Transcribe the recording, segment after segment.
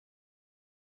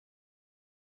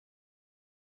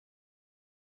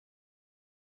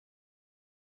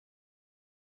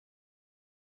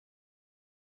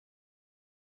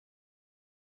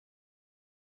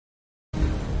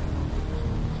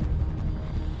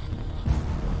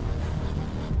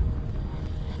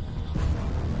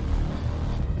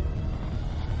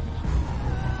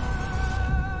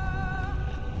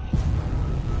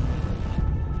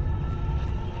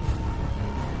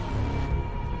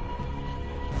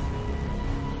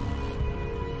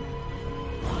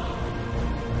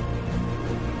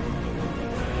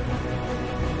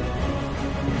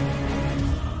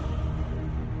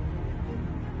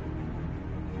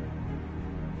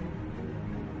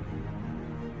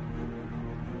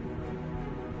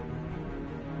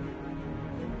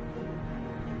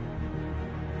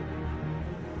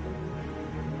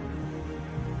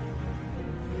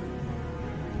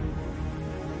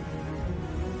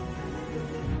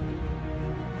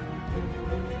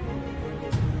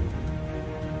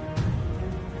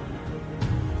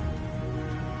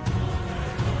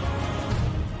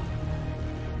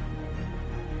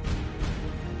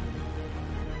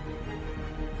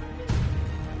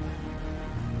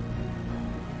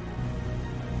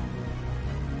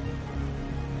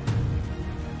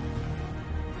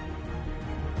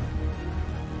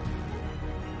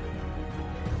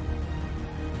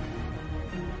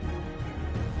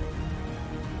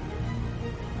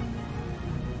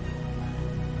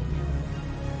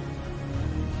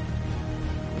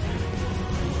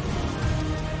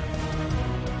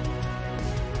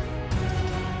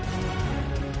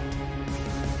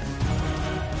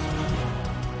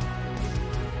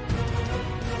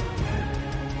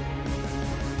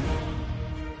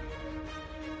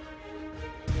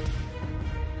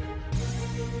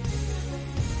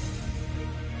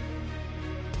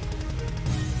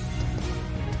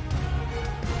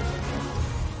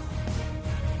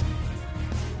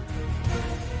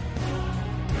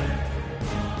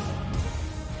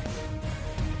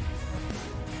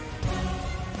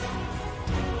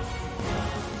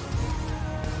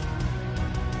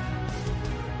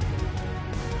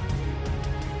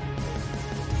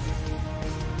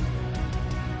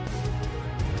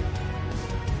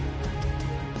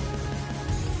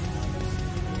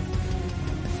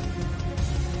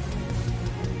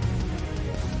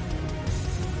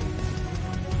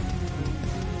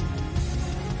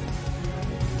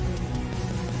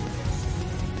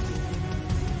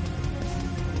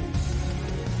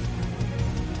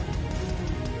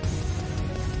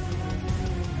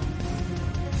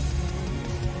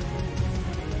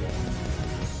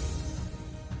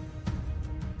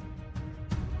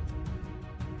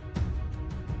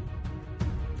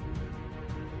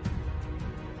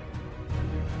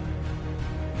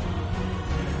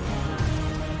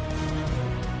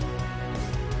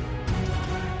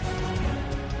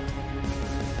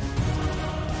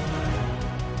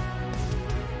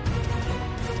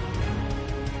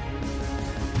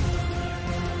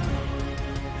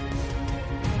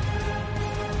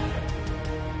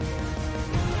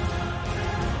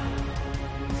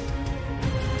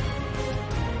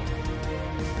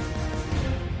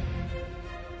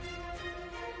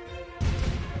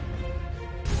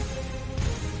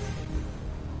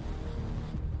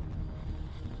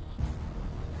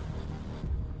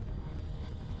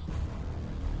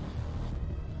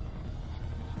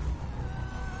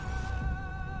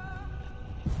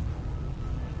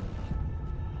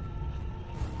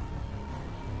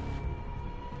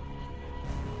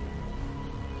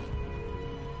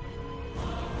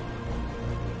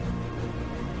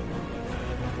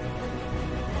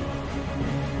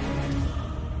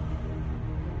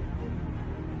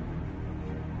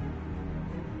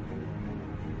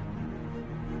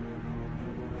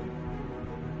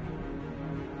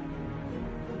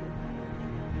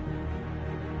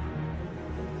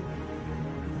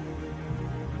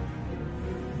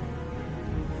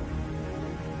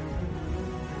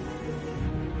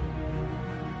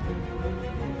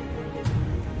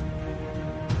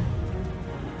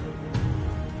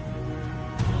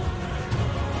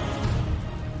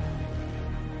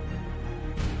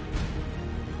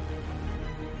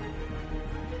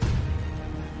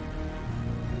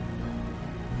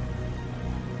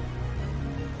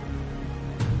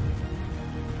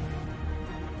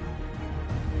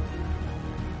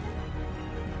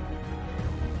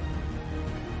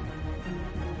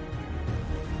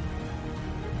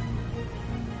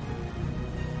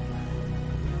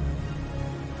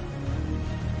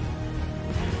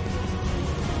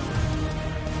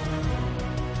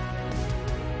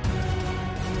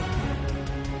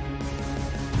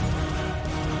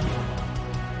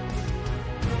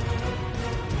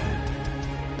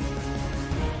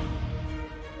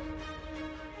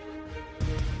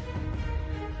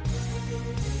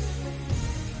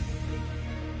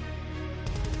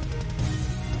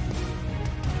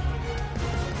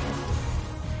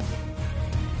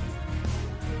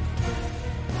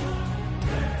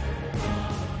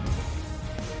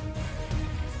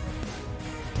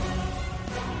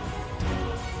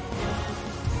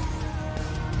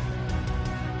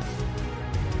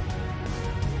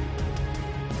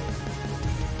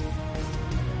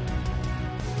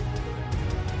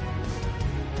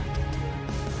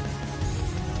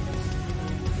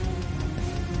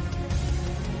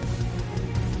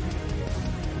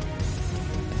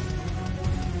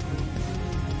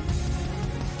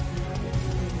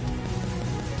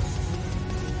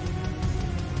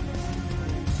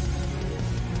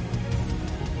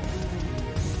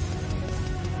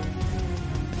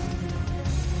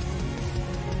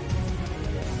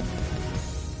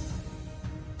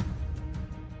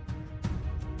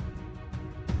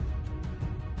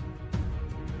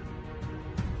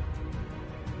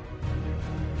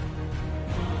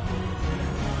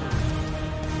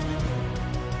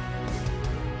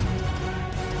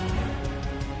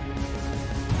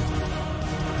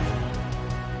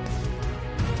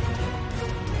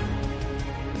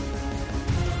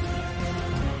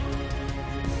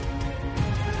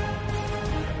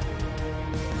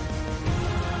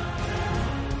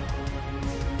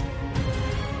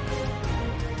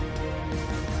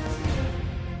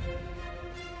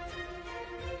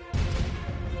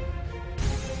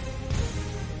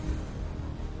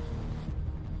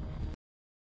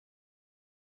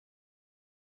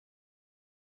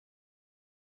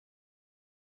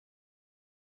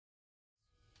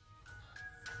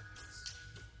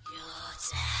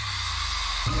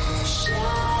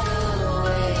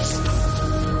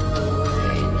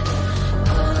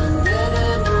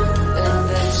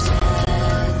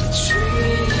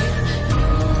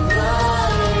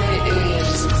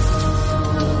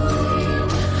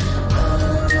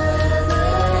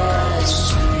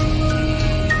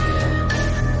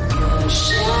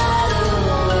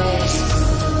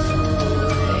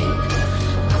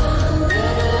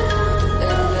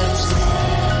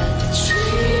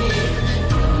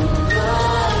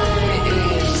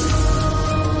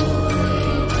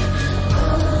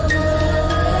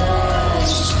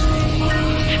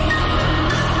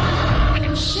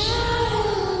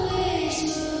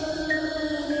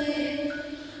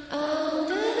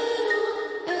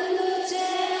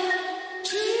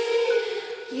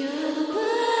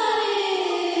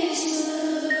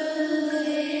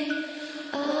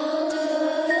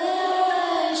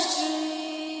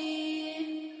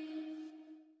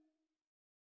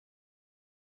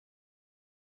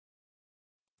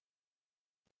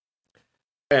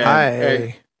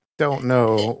I don't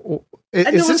know.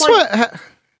 Is this what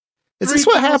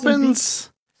happens?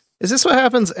 Is this what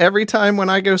happens every time when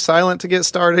I go silent to get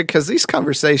started? Because these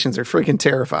conversations are freaking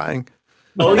terrifying.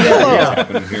 Oh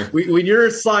yeah. When you're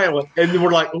silent, and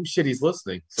we're like, "Oh shit, he's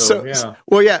listening." So yeah.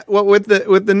 Well, with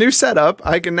the new setup,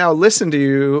 I can now listen to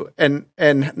you and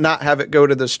not have it go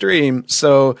to the stream.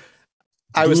 So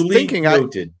I was thinking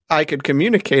I could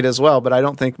communicate as well, but I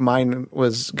don't think mine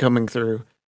was coming through.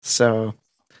 So,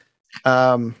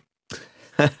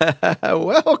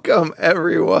 welcome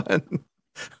everyone.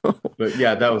 But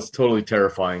yeah, that was totally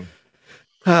terrifying.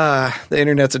 The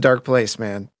internet's a dark place,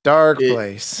 man. Dark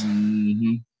place.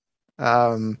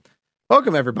 Mm-hmm.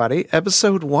 Welcome everybody.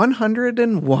 Episode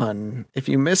 101. If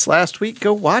you missed last week,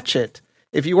 go watch it.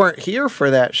 If you weren't here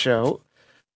for that show,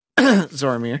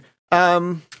 Zoromir,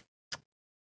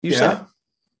 you said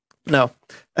no.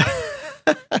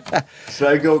 Should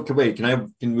I go? Wait,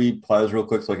 can we pause real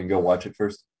quick so I can go watch it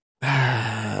first?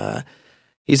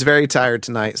 He's very tired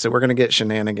tonight, so we're gonna get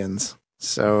shenanigans.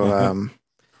 So,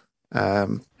 yeah.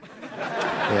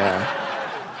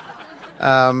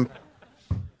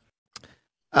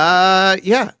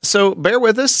 So bear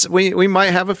with us. We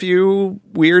might have a few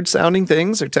weird sounding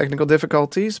things or technical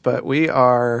difficulties, but we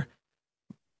are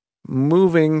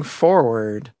moving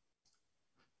forward.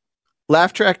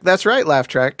 Laugh track. That's right. Laugh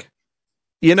track.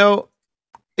 You know,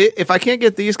 if I can't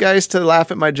get these guys to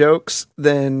laugh at my jokes,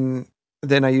 then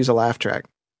I use a laugh track.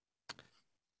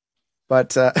 But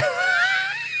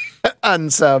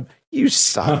unsub, you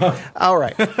suck. All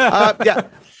right. Yeah.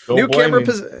 New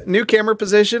camera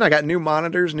position. I got new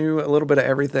monitors, a little bit of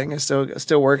everything. I'm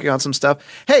still working on some stuff.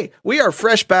 Hey, we are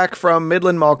fresh back from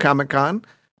Midland Mall Comic Con.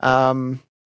 Hey,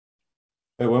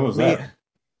 when was that?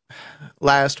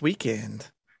 Last weekend.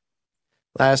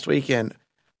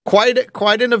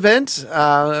 Quite an event.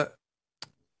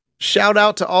 Shout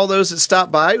out to all those that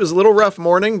stopped by. It was a little rough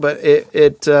morning, but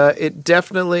it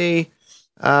definitely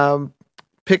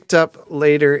picked up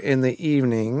later in the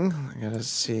evening. I gotta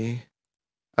see.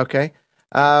 Okay.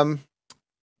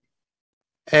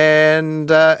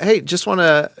 Hey, just want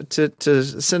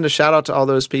to send a shout out to all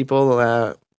those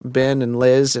people, Ben and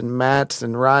Liz and Matt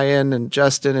and Ryan and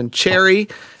Justin and Cherry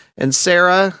and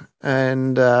Sarah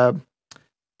and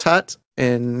Tut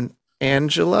and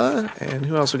Angela, and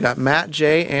who else we got? Matt,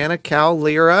 Jay, Anna, Cal,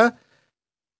 Lyra,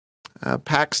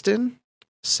 Paxton,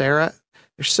 Sarah.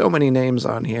 There's so many names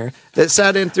on here that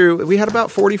sat in through. We had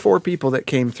about 44 people that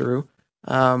came through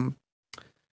and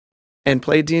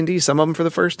played D&D. Some of them for the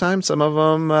first time. Some of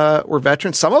them were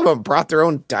veterans. Some of them brought their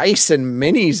own dice and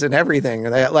minis and everything.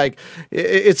 They,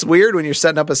 it's weird when you're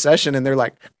setting up a session and they're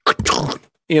like,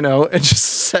 and just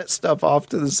set stuff off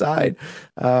to the side.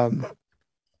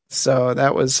 So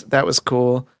that was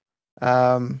cool.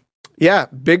 Yeah,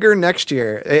 bigger next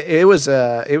year. It was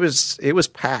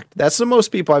packed. That's the most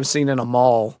people I've seen in a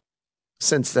mall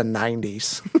since the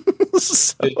 90s.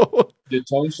 Did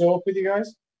Tony show up with you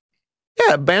guys?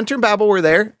 Yeah, Banter and Babel were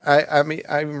there.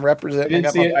 I'm representing.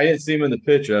 I didn't see him in the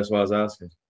picture. That's why I was asking.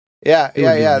 Yeah.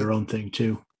 Their own thing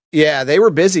too. Yeah, they were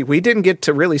busy. We didn't get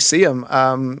to really see them.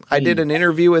 I did an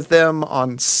interview with them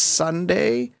on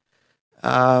Sunday.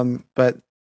 But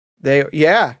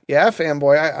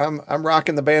fanboy. I'm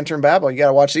rocking the Banter and Babel. You got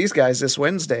to watch these guys this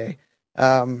Wednesday.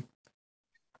 We've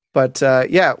got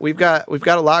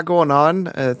a lot going on.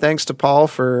 Thanks to Paul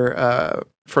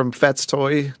from Fett's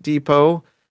Toy Depot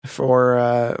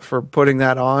for putting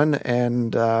that on,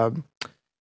 and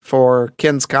for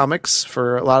Ken's Comics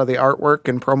for a lot of the artwork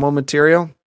and promo material.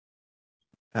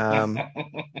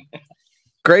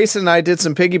 Grace and I did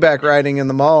some piggyback riding in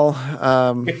the mall.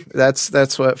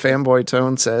 That's what Fanboy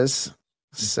Tone says.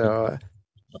 So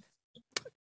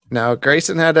no,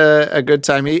 Grayson had a good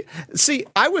time. I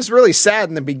was really sad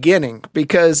in the beginning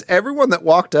because everyone that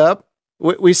walked up,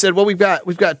 we said, well, we've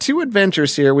got two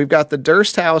adventures here. We've got the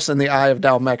Durst House and the Eye of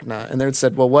Dalmekna. And they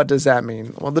said, well, what does that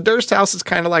mean? Well, the Durst House is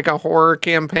kind of like a horror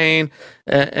campaign,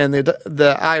 and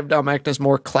the Eye of Dalmekna is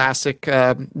more classic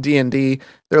D&D.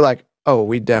 They're like, oh,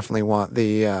 we definitely want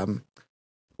the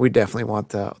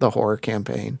horror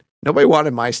campaign. Nobody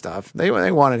wanted my stuff. They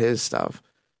wanted his stuff.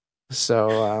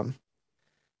 So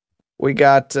we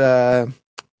got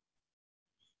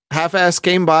Half-Ass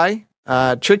came by.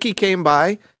 Tricky came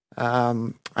by.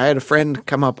 I had a friend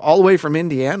come up all the way from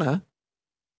Indiana,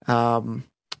 and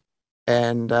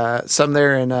some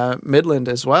there in Midland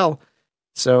as well.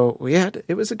 So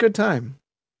it was a good time.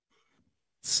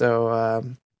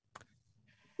 So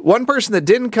one person that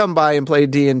didn't come by and play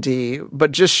D&D,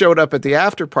 but just showed up at the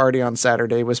after party on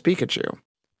Saturday was Pikachu.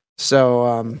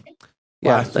 So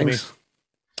yeah, thanks.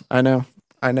 I know.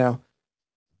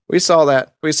 We saw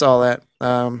that.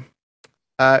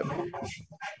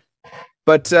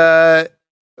 But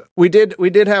we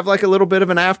did have like a little bit of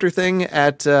an after thing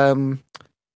at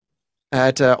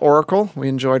Oracle. We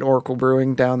enjoyed Oracle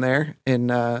Brewing down there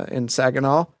in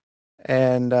Saginaw,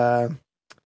 and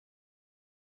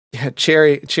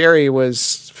Cherry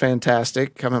was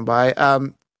fantastic coming by.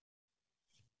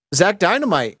 Zach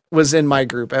Dynamite was in my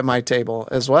group at my table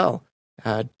as well.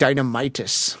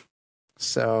 Dynamitis.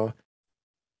 So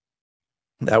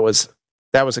that was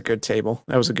a good table.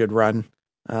 That was a good run,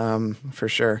 for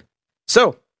sure.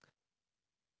 So,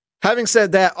 having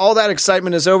said that, all that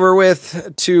excitement is over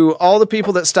with. To all the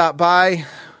people that stopped by,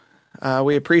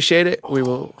 we appreciate it. We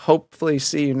will hopefully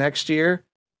see you next year.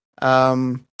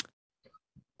 To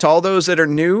all those that are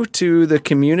new to the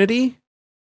community,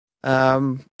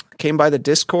 came by the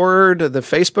Discord, the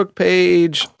Facebook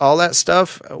page, all that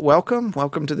stuff, welcome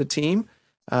to the team.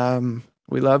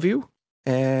 We love you,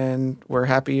 and we're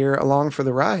happy you're along for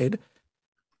the ride.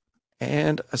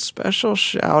 And a special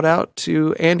shout out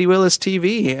to Andy Willis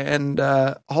TV and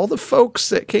all the folks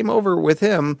that came over with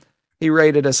him. He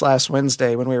raided us last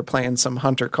Wednesday when we were playing some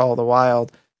Hunter Call of the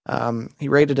Wild. He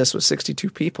raided us with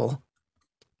 62 people.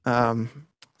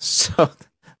 So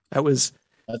that was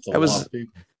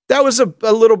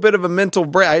a little bit of a mental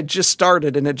break. I just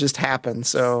started and it just happened.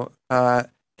 So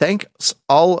thanks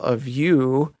all of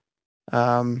you.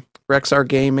 Rexar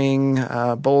Gaming,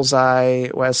 Bullseye,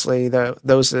 Wesley,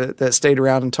 those that stayed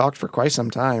around and talked for quite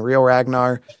some time. Real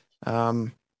Ragnar,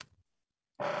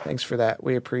 thanks for that.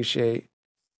 We appreciate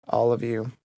all of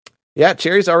you. Yeah,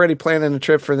 Cherry's already planning a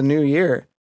trip for the new year.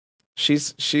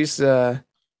 She's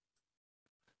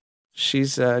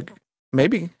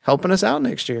maybe helping us out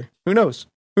next year. Who knows?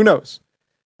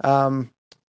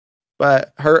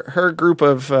 But her group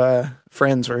of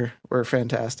friends were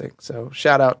fantastic. So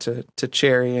shout out to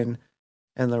Cherry and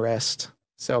the rest.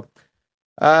 So,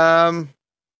 all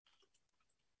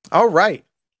right.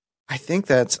 I think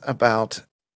that's about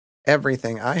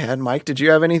everything I had. Mike, did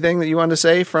you have anything that you wanted to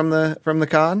say from the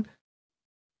con?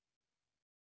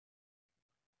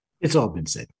 It's all been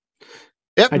said.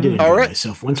 Yep. I did enjoy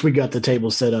myself. Once we got the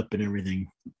table set up and everything,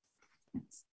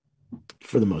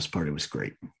 for the most part, it was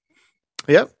great.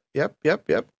 Yep.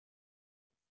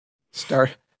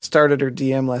 Started her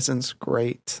DM lessons.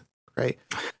 Great.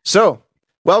 So,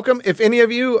 welcome. If any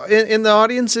of you in the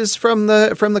audience is from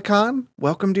the con,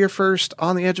 welcome to your first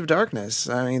On the Edge of Darkness.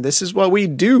 I mean, this is what we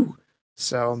do.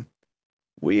 So,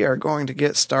 we are going to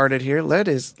get started here.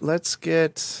 Let's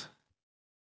get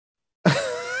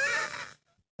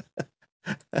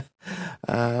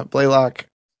Blaylock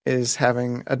is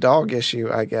having a dog issue,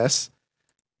 I guess.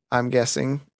 I'm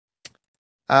guessing.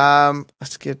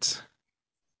 Let's get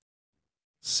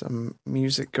some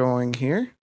music going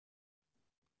here.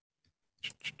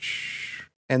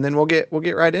 And then we'll get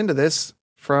right into this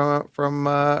from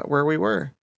where we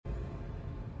were.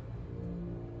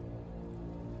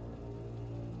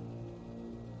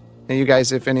 And you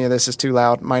guys, if any of this is too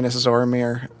loud, minus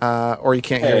Zoramir, or you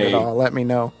can't hear it at all, let me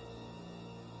know.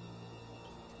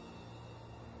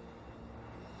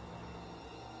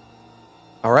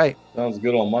 All right. Sounds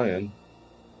good on my end.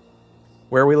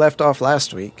 Where we left off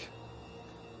last week,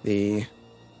 the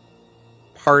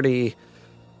party,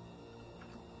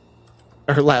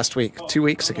 or last week, 2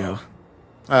 weeks ago,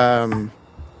 the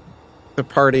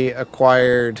party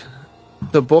acquired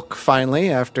the book finally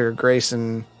after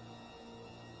Grayson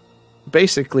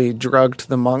basically drugged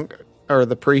the monk or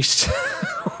the priest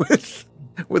with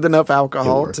enough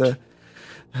alcohol to.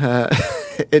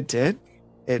 It did.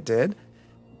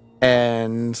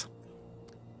 And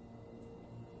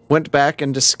went back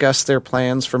and discussed their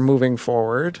plans for moving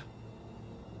forward.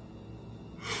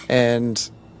 And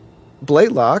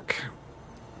Blaylock,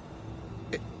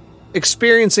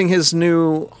 experiencing his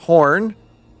new horn,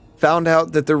 found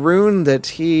out that the rune that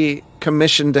he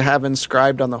commissioned to have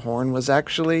inscribed on the horn was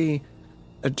actually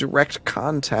a direct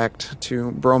contact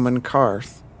to Broman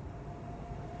Karth,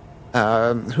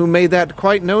 who made that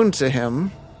quite known to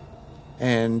him.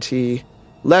 And he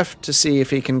left to see if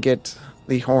he can get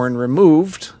the horn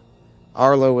removed.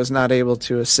 Arlo was not able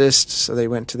to assist, so they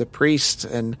went to the priest,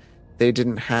 and they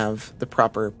didn't have the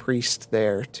proper priest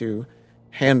there to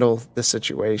handle the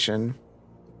situation.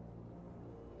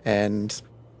 And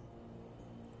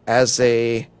as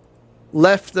they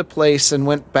left the place and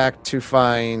went back to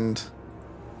find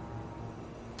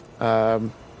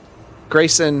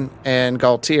Grayson and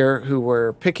Galtier, who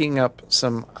were picking up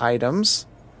some items,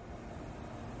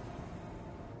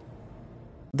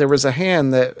 there was a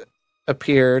hand that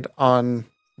appeared on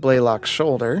Blaylock's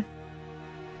shoulder.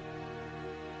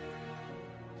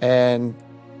 And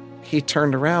he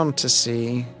turned around to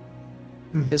see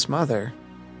his mother.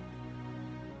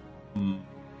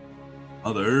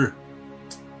 Mother,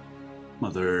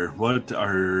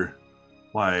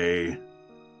 why,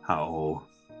 how,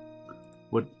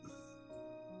 what,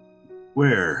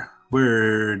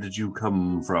 where did you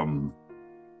come from?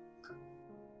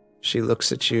 She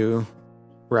looks at you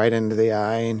right into the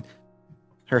eye, and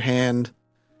her hand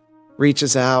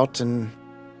reaches out and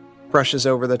brushes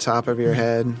over the top of your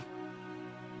head.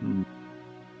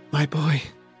 My boy,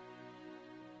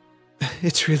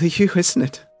 it's really you, isn't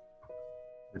it?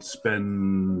 It's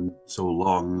been so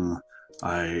long.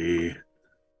 I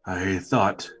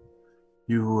thought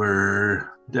you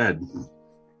were dead.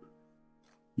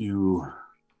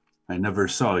 I never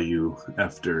saw you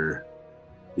after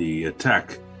the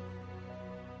attack.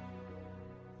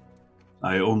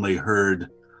 I only heard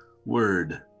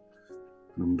word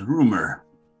and rumor,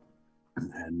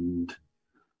 and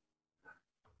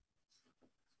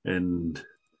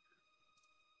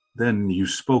then you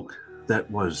spoke. That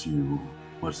was you,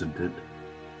 wasn't it?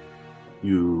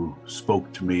 You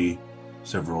spoke to me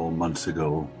several months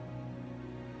ago.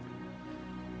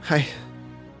 I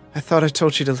thought I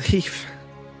told you to leave.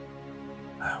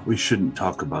 We shouldn't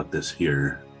talk about this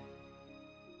here.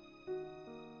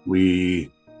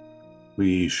 We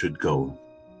should go.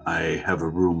 I have a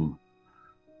room.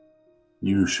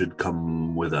 You should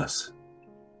come with us.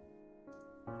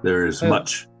 There is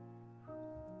much.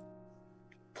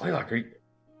 Blaylock,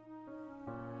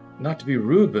 not to be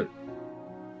rude, but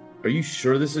are you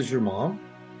sure this is your mom?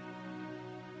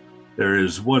 There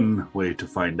is one way to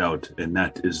find out, and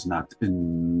that is not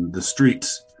in the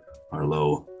streets,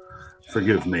 Arlo.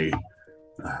 Forgive me.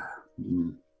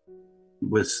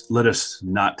 Let us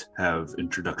not have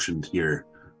introductions here.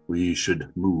 We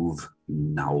should move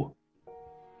now.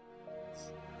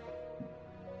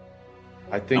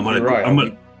 I think you're right.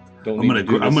 I'm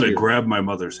gonna grab my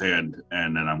mother's hand,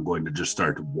 and then I'm going to just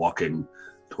start walking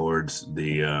towards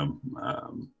the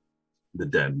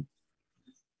den.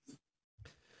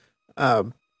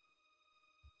 Arlo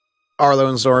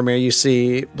and Zormir, you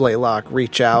see Blaylock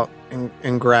reach out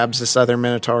and grabs this other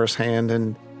Minotaur's hand,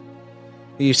 and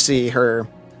you see her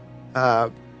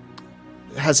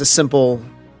has a simple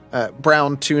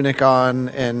brown tunic on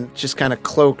and just kind of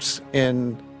cloaked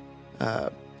in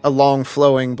a long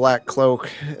flowing black cloak.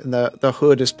 And the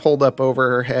hood is pulled up over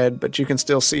her head, but you can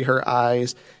still see her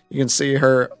eyes. You can see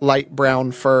her light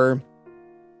brown fur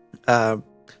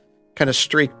kind of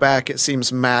streak back. It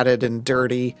seems matted and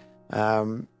dirty.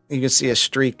 You can see a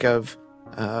streak of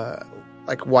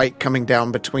like white coming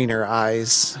down between her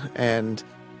eyes, and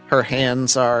her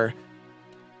hands are...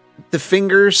 The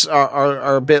fingers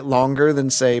are a bit longer than,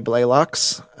 say,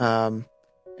 Blaylock's, and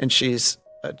she's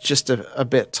just a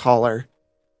bit taller.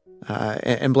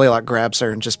 And Blaylock grabs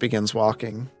her and just begins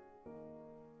walking.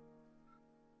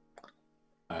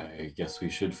 I guess we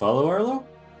should follow Arlo?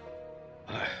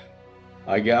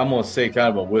 I'm going to say kind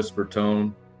of a whisper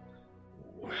tone.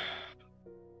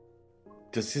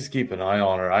 Just keep an eye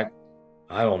on her.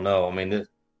 I don't know. I mean, a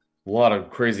lot of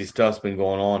crazy stuff's been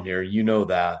going on here. You know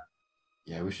that.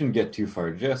 Yeah, we shouldn't get too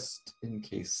far, just in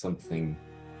case something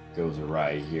goes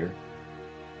awry here.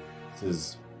 This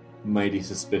is mighty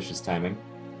suspicious timing.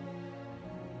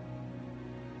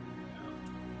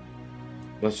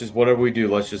 Let's just, whatever we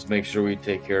do, let's just make sure we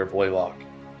take care of Blaylock.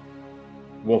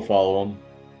 We'll follow him.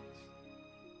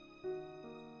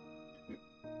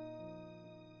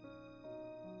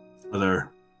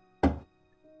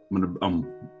 I'm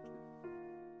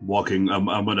walking. I'm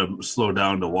gonna slow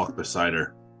down to walk beside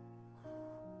her.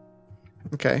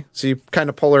 Okay, so you kind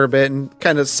of pull her a bit and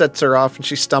kind of sets her off, and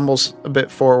she stumbles a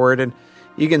bit forward, and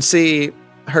you can see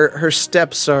her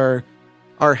steps are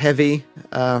heavy.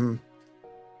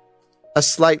 A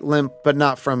slight limp, but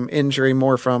not from injury,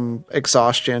 more from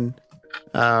exhaustion.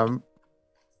 And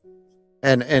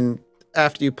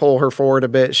after you pull her forward a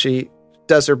bit, she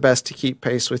does her best to keep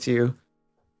pace with you.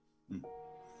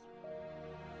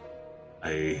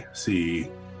 I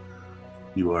see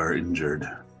you are injured.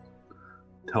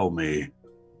 Tell me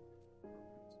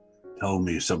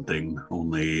something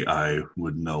only I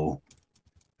would know,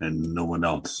 and no one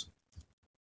else.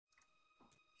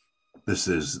 This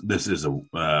is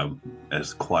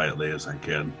as quietly as I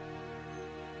can.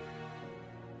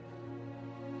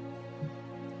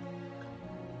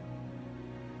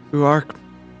 Uark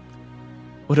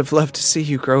would have loved to see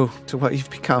you grow to what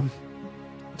you've become,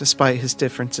 despite his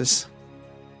differences.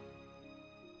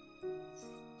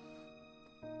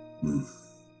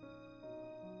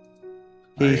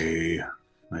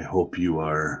 I hope you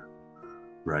are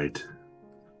right.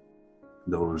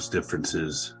 Those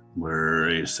differences were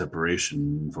a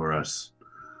separation for us.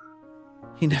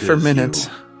 He never is meant you. it.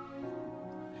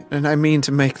 And I mean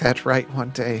to make that right one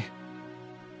day.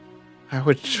 I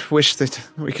would wish that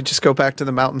we could just go back to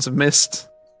the Mountains of Mist.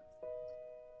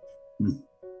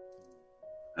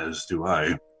 As do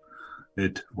I.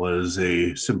 It was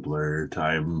a simpler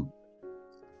time.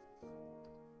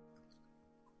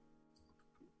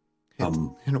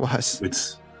 It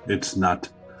was. It's not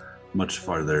much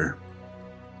farther.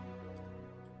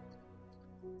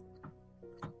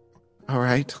 All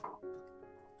right.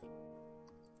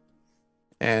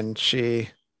 And she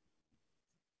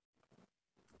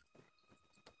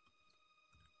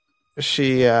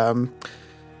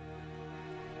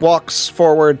walks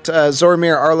forward.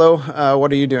 Zormir, Arlo,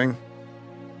 what are you doing?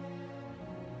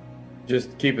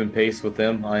 Just keeping pace with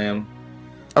them. I am.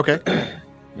 Okay.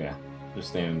 Yeah, just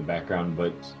standing in the background,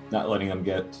 but not letting them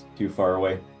get too far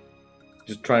away.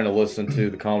 Just trying to listen to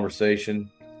the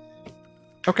conversation.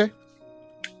 Okay.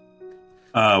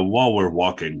 While we're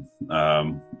walking,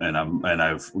 and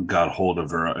I've got hold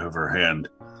of her hand.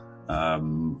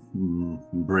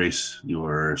 Brace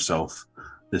yourself.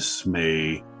 This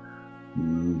may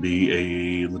be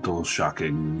a little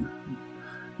shocking.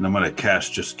 And I'm going to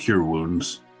cast just Cure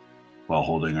Wounds while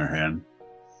holding her hand.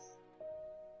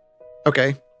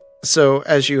 Okay. So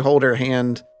as you hold her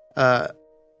hand,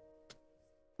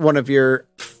 one of your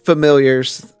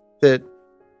familiars that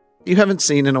you haven't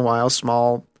seen in a while,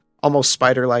 small, almost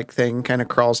spider-like thing, kind of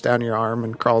crawls down your arm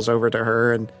and crawls over to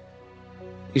her, and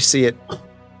you see it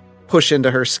push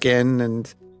into her skin,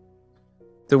 and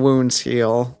the wounds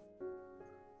heal.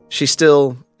 She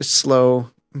still is slow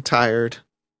and tired,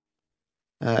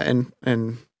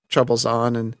 and troubles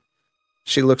on, and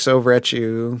she looks over at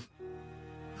you,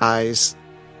 eyes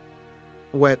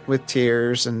wet with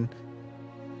tears, and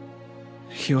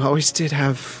you always did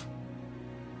have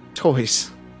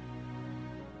toys.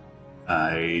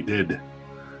 I did.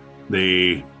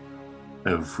 They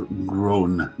have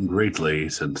grown greatly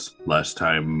since last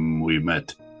time we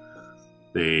met.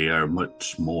 They are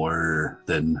much more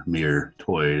than mere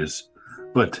toys,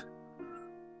 but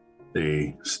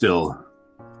they still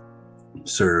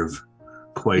serve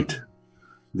quite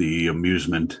the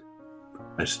amusement.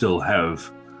 I still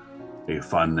have a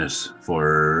fondness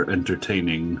for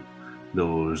entertaining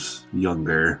those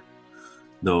younger,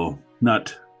 though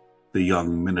not the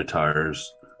young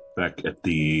minotaurs back at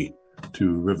the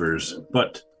Two Rivers,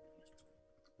 but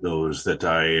those that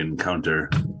I encounter.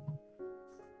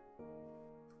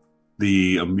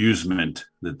 The amusement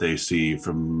that they see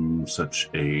from such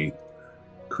a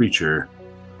creature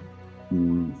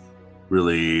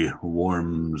really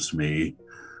warms me,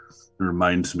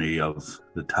 reminds me of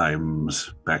the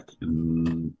times back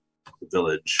in the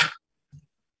village.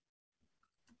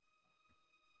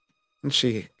 And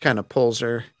she kind of pulls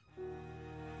her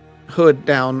hood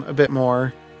down a bit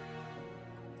more,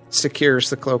 secures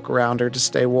the cloak around her to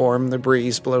stay warm. The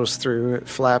breeze blows through, it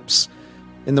flaps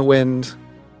in the wind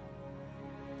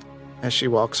as she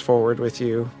walks forward with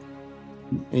you.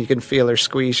 And you can feel her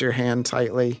squeeze your hand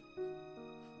tightly.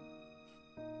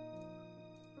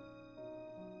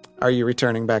 Are you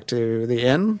returning back to the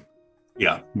inn?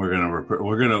 Yeah, we're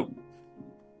gonna.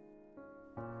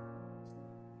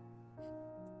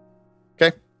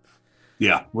 Okay.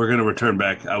 Yeah, we're gonna return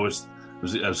back. I was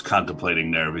contemplating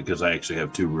there because I actually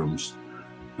have two rooms,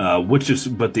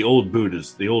 but the old boot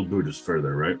is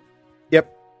further, right?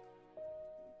 Yep.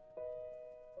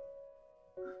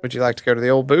 Would you like to go to the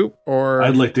old boot, or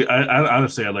I'd like to. I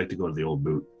honestly, I'd like to go to the old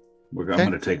boot. I'm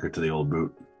going to take her to the old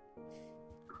boot.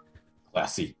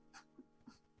 Classy.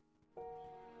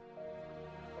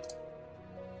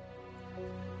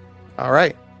 All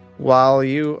right. While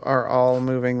you are all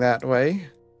moving that way,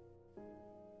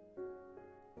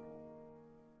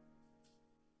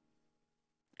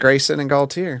 Grayson and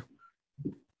Galtier,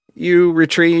 you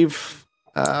retrieve,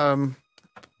 I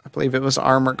believe it was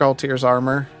Galtier's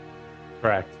armor.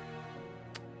 Correct.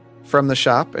 From the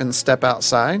shop and step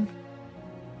outside.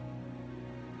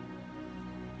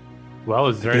 Well,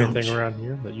 is there Don't. anything around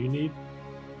here that you need?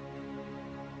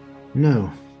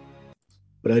 No.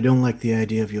 But I don't like the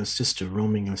idea of your sister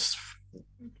roaming a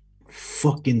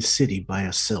fucking city by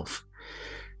herself.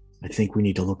 I think we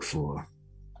need to look for her.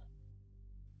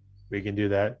 We can do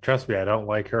that. Trust me, I don't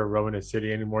like her roaming a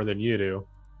city any more than you do.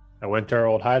 I went to her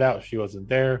old hideout. She wasn't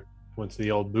there. Went to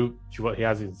the old boot. He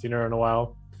hasn't seen her in a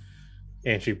while.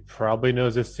 And she probably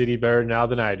knows this city better now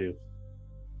than I do.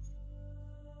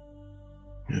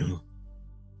 Well,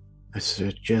 I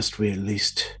suggest we at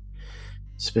least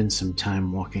spend some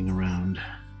time walking around.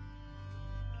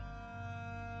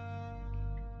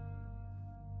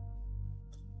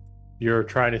 You're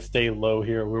trying to stay low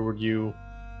here. Where would you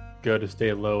go to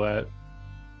stay low at?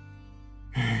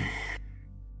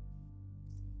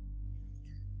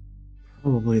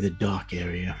 Probably the dock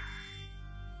area.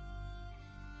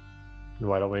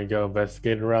 Why don't we go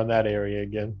investigate around that area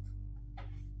again?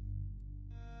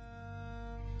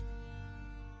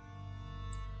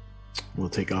 We'll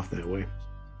take off that way.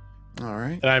 All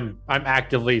right. And I'm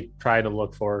actively trying to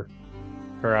look for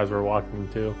her as we're walking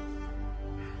too.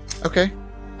 Okay.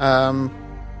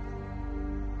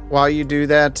 While you do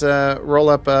that, roll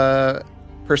up a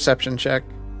perception check.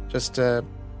 Just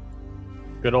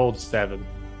Good old 7.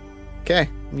 okay.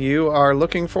 You are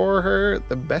looking for her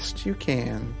the best you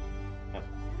can.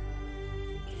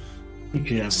 You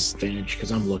could have advantage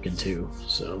because I'm looking too.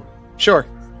 So Sure.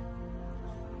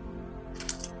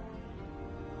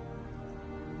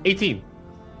 18.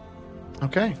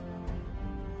 Okay.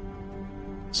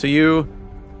 So you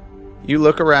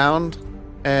look around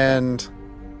and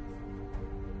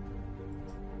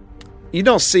you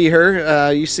don't see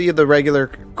her. You see the regular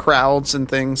crowds and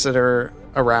things that are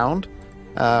around.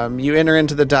 You enter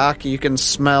into the dock. You can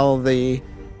smell the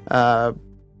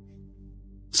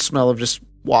smell of just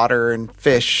water and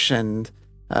fish, and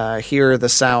hear the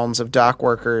sounds of dock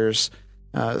workers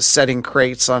setting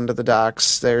crates onto the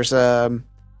docks. There's a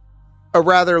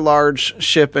rather large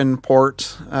ship in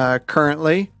port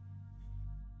currently.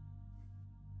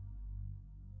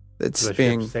 It's Does the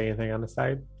being ship say anything on the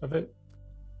side of it?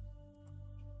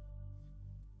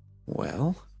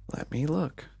 well. Let me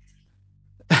look.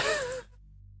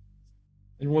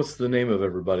 And what's the name of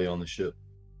everybody on the ship?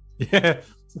 Yeah,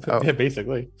 Oh. yeah,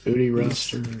 basically. booty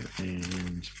roster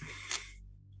and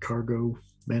cargo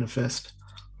manifest.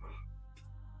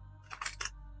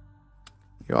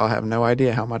 You all have no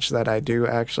idea how much that I do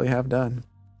actually have done.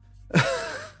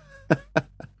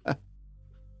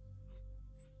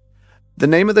 The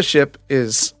name of the ship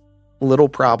is Little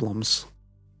Problems.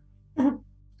 Is I'm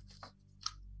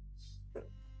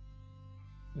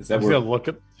that just where gonna look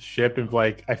at the ship and be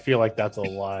like, I feel like that's a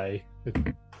lie. It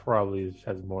probably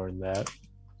has more than that.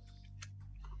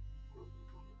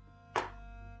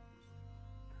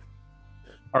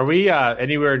 Are we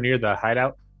anywhere near the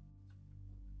hideout?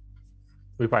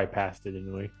 We probably passed it,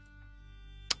 didn't we?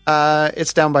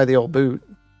 It's down by the old boot.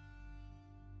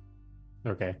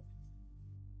 Okay.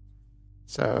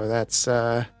 So that's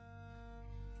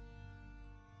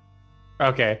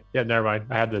Okay. Yeah, never mind.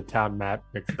 I had the town map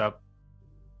mixed up.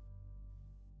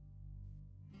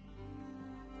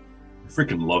 I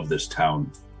freaking love this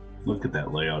town. Look at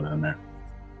that layout on there.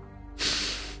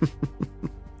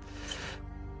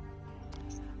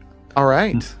 all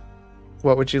right.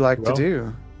 What would you like Well, to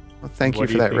do? Well, thank you what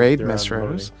for do you that think raid, they're Miss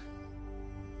unloading? Rose.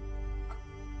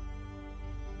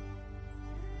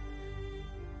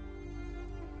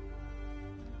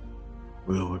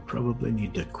 Well, we probably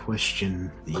need to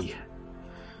question the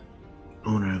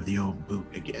owner of the old boot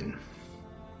again.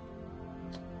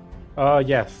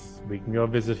 Yes. We can go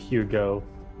visit Hugo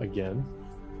again.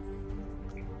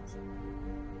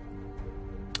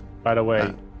 By the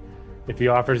way, if he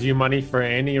offers you money for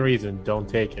any reason, don't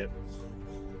take it.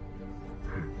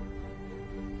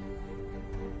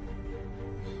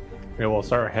 Okay, we'll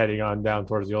start heading on down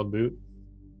towards the old boot.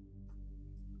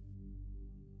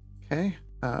 Okay.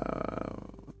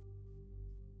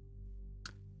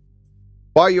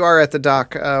 While you are at the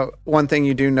dock, one thing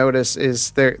you do notice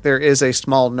is there is a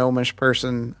small gnomish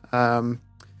person, kind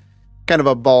of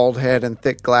a bald head and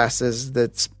thick glasses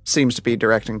that seems to be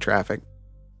directing traffic.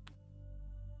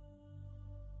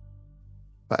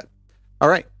 But, all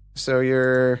right. So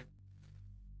you're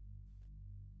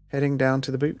heading down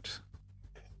to the boot.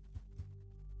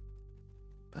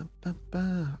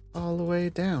 All the way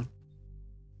down.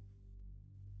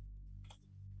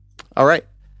 All right.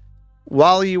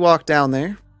 While you walk down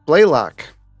there, Blaylock,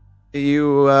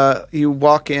 you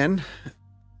walk in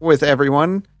with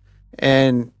everyone,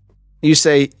 and you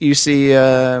see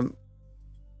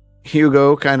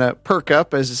Hugo kind of perk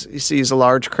up as he sees a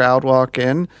large crowd walk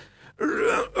in.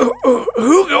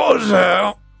 Who goes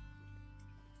out?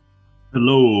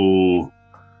 Hello,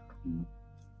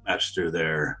 Master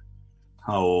there.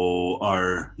 How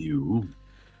are you?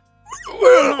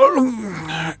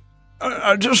 Well,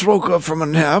 I just woke up from a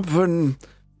nap and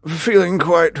feeling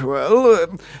quite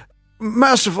well.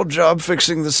 Masterful job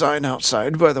fixing the sign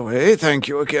outside, by the way. Thank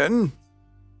you again.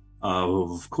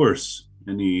 Of course,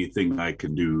 anything I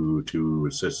can do to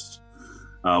assist.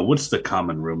 What's the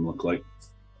common room look like?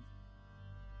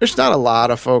 There's not a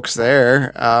lot of folks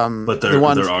there. But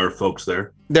there are folks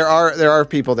there. There are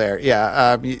people there.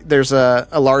 Yeah. There's a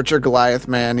larger Goliath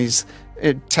man. He's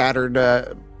tattered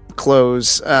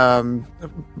clothes,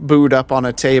 booed up on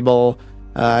a table.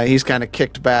 He's kind of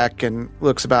kicked back and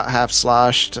looks about half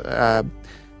sloshed.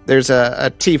 There's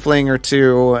a tiefling or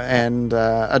two and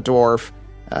a dwarf.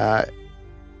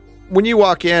 When you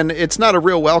walk in, it's not a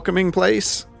real welcoming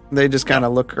place. They just kind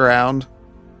of look around.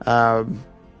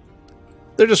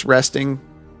 They're just resting.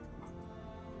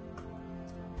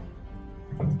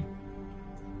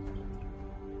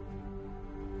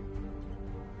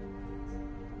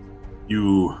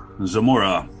 You,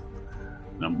 Zamora,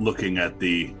 I'm looking at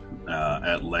the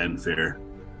at Landfair.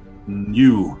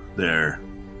 You there.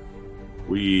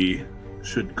 We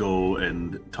should go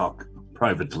and talk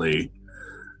privately.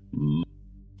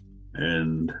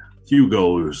 And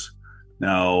Hugo's.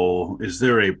 Now, is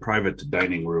there a private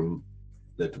dining room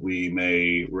that we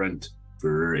may rent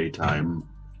for a time?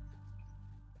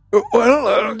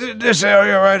 Well, this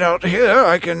area right out here,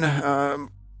 I can,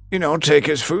 take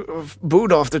his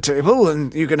food off the table,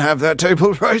 and you can have that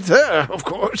table right there, of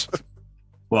course.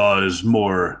 Well, I was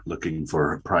more looking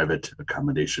for private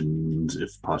accommodations,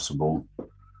 if possible.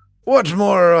 What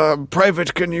more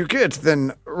private can you get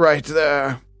than right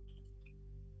there?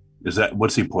 Is that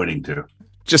what's he pointing to?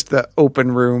 Just the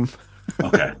open room.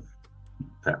 Okay.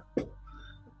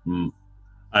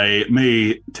 I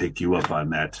may take you up on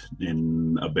that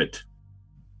in a bit.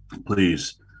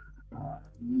 Please.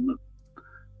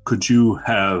 Could you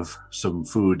have some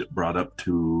food brought up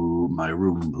to my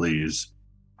room, please?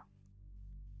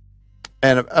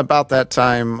 And about that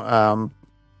time,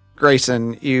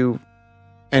 Grayson, you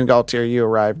and Galtier, you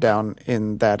arrived down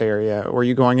in that area. Were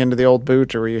you going into the old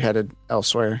boot, or were you headed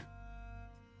elsewhere?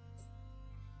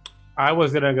 I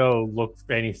was going to go look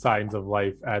for any signs of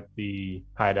life at the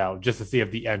hideout, just to see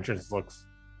if the entrance looks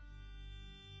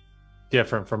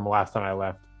different from the last time I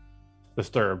left.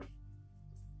 Disturbed.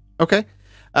 Okay.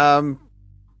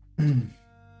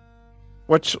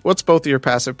 What's both of your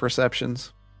passive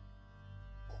perceptions?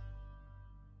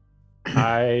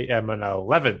 I am an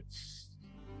 11.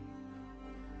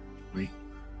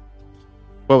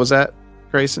 What was that,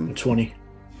 Grayson? 20.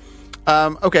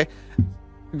 Okay.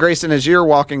 Grayson, as you're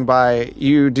walking by,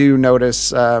 you do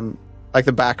notice like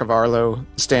the back of Arlo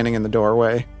standing in the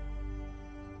doorway.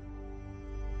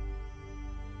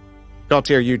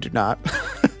 Galtier, you do not.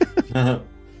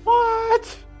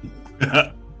 What?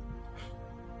 But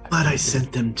I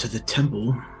sent them to the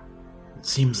temple. It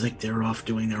seems like they're off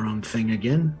doing their own thing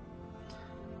again.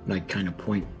 And I kind of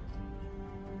point.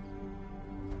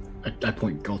 I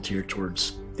point Galtier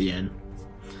towards the inn.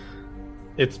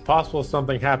 It's possible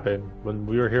something happened when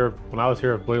we were here. When I was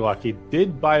here at Blaylock, he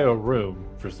did buy a room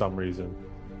for some reason.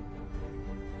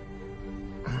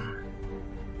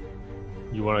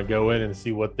 You want to go in and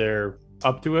see what they're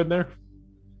up to in there?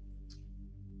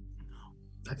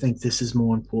 I think this is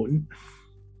more important.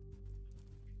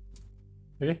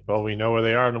 Okay. Well, we know where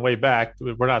they are on the way back.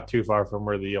 We're not too far from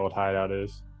where the old hideout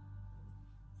is.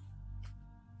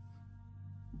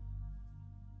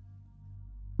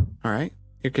 All right.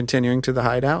 You're continuing to the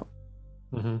hideout?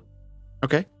 Mm-hmm.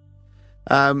 Okay.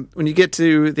 When you get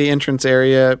to the entrance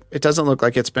area, it doesn't look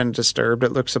like it's been disturbed.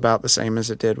 It looks about the same as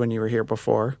it did when you were here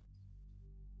before.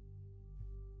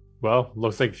 Well,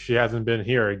 looks like she hasn't been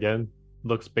here again.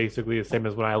 Looks basically the same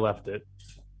as when I left it.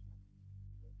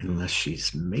 Unless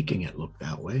she's making it look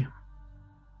that way.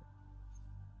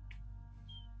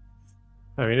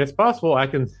 I mean, it's possible I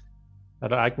can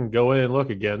go in and look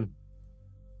again.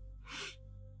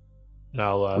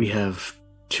 I'll, we have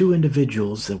 2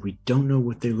 individuals that we don't know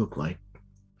what they look like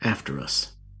after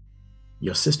us.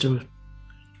 Your sister,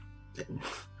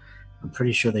 I'm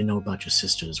pretty sure they know about your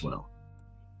sister as well.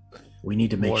 We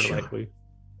need to make sure. More likely.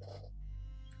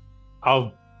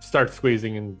 I'll start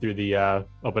squeezing in through the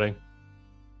opening.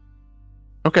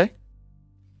 Okay.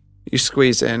 You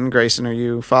squeeze in. Grayson, are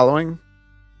you following?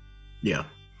 Yeah.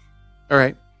 All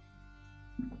right.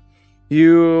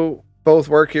 You both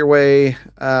work your way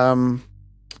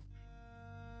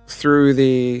through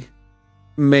the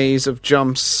maze of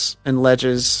jumps and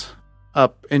ledges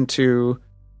up into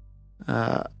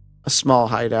a small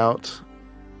hideout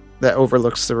that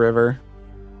overlooks the river.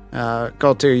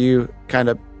 Galtier, you kind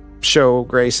of show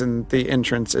Grayson the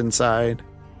entrance inside.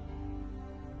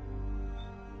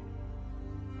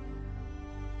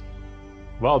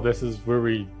 Well, this is where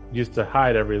we used to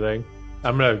hide everything.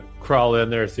 I'm going to crawl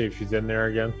in there and see if she's in there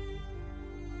again.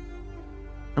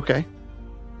 Okay.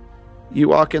 You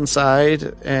walk inside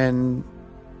and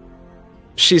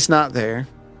she's not there.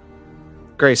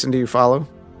 Grayson, do you follow?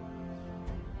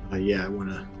 Yeah, I want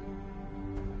to...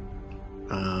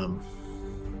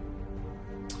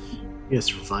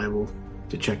 survival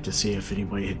to check to see if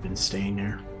anybody had been staying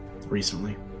there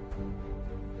recently.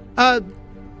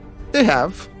 They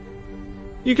have.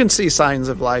 You can see signs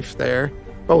of life there,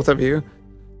 both of you.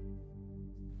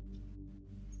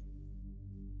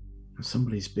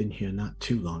 Somebody's been here not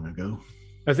too long ago.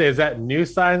 I say, is that new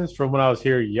signs from when I was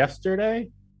here yesterday?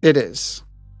 It is.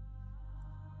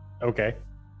 Okay.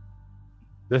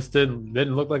 This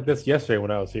didn't look like this yesterday when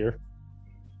I was here.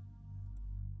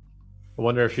 I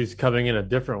wonder if she's coming in a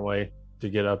different way to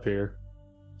get up here.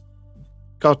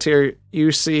 Galtier,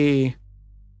 you see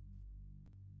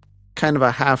kind of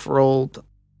a half-rolled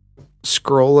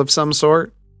scroll of some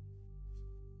sort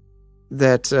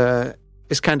that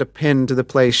is kind of pinned to the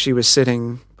place she was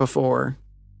sitting before.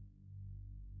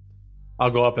 I'll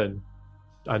go up and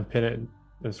unpin it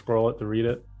and scroll it to read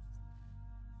it.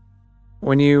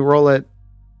 When you roll it,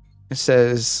 it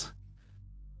says,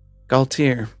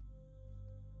 Galtier,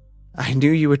 I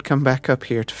knew you would come back up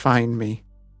here to find me.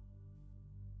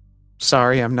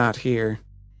 Sorry I'm not here.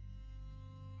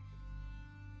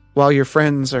 While your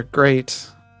friends are great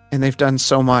and they've done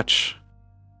so much,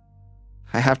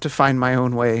 I have to find my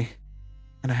own way,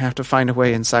 and I have to find a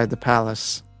way inside the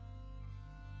palace.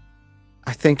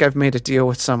 I think I've made a deal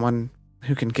with someone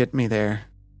who can get me there.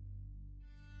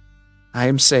 I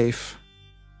am safe.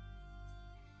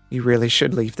 You really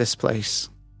should leave this place.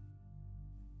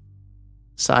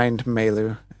 Signed,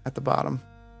 Melu, at the bottom.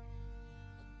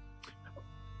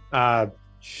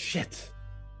 Shit.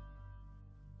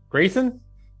 Grayson?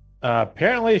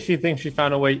 Apparently she thinks she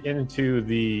found a way into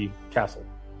the castle.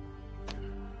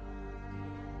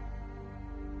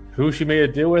 Who she made a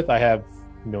deal with, I have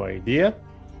no idea.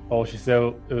 All she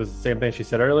said, it was the same thing she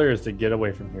said earlier, is to get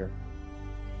away from here.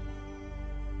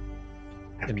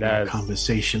 After our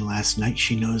conversation last night,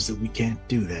 she knows that we can't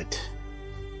do that.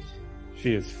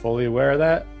 She is fully aware of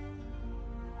that.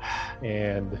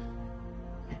 And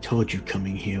I told you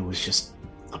coming here was just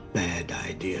a bad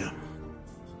idea.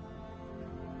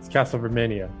 It's Castle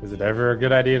Vermania. Is it ever a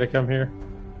good idea to come here?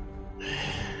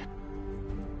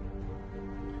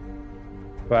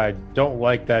 But I don't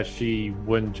like that she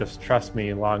wouldn't just trust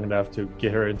me long enough to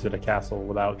get her into the castle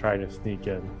without trying to sneak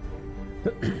in.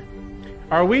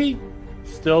 Are we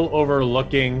still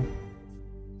overlooking?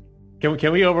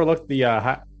 Can we overlook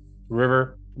the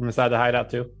river from inside the hideout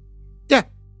too? Yeah.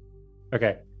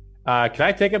 Okay. Can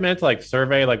I take a minute to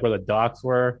survey where the docks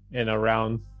were and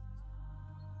around?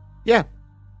 Yeah.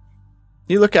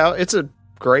 You look out. It's a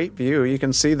great view. You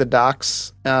can see the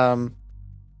docks.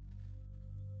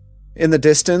 In the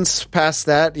distance, past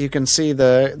that, you can see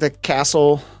the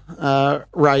castle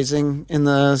rising in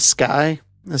the sky,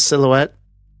 a silhouette.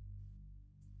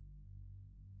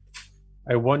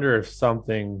 I wonder if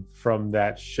something from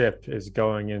that ship is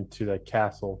going into the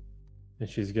castle, and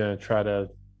she's going to try to...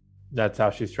 That's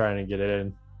how she's trying to get it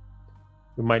in.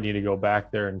 We might need to go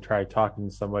back there and try talking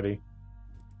to somebody.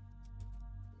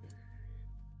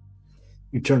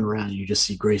 You turn around and you just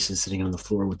see Grayson sitting on the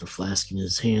floor with the flask in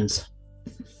his hands.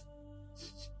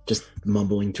 Just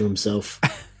mumbling to himself.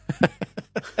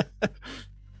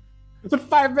 It's been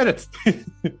 5 minutes.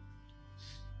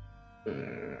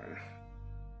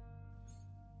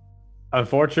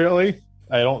 Unfortunately,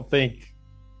 I don't think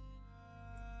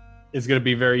it's going to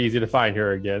be very easy to find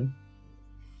her again.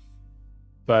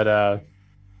 But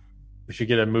we should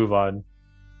get a move on.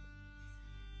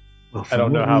 Well, I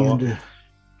don't know how long.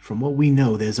 From what we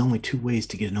know, there's only 2 ways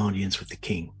to get an audience with the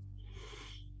king.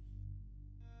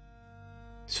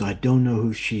 So I don't know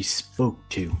who she spoke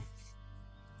to.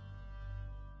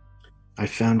 I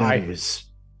found out it was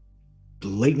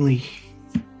blatantly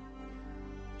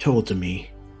told to me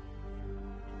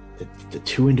that the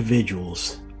 2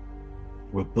 individuals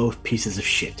were both pieces of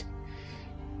shit.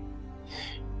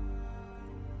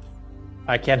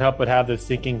 I can't help but have this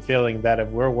sinking feeling that if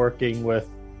we're working with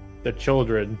the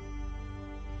children,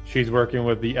 she's working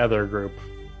with the other group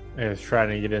and is trying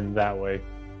to get in that way.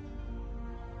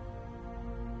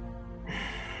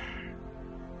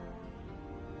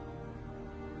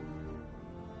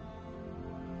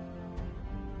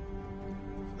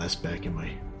 That's back in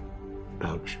my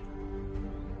pouch.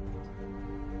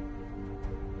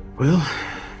 Well,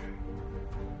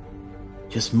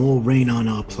 just more rain on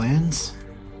our plans.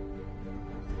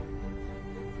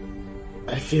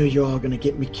 I fear you're all gonna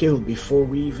get me killed before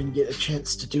we even get a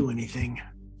chance to do anything.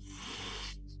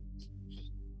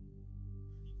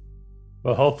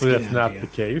 Well, hopefully that's not the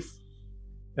case.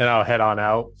 And I'll head on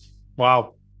out.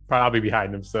 Well, I'll be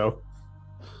behind him, so.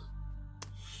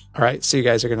 All right, so you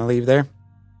guys are going to leave there?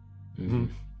 Mm-hmm.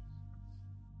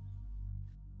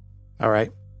 All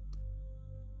right.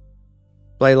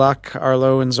 Blaylock,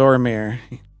 Arlo, and Zoramir.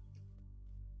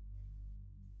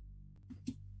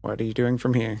 What are you doing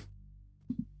from here?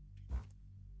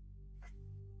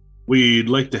 We'd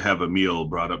like to have a meal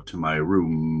brought up to my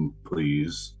room,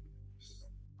 please.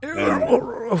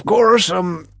 Of course,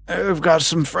 I've got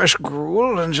some fresh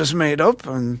gruel and just made up,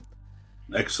 and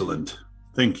Excellent.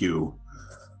 Thank you.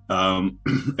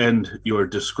 And your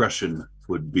discretion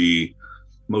would be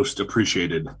most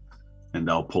appreciated.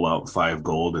 And I'll pull out 5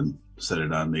 gold and set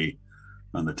it on the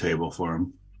table for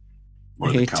him.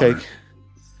 Or the counter.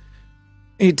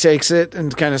 He takes it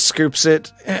and kind of scoops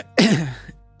it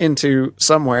into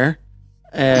somewhere,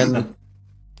 and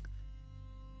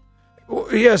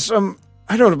yes,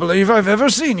 I don't believe I've ever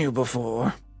seen you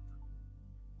before.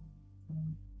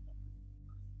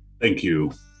 Thank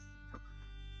you.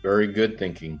 Very good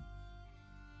thinking.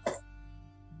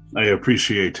 I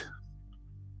appreciate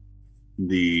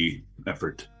the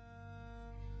effort.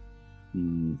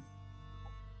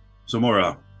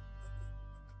 Zamora,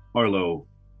 Arlo,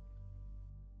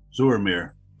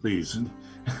 Zoramir, please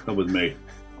come with me.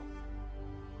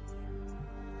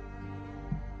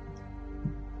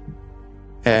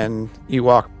 And you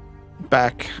walk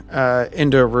back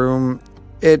into a room.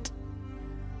 To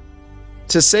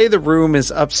say the room is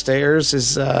upstairs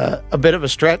is a bit of a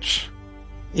stretch.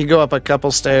 You go up a couple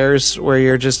stairs where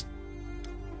you're just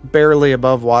barely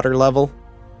above water level.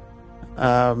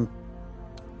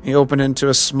 You open into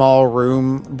a small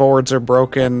room. Boards are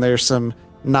broken. There's some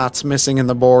knots missing in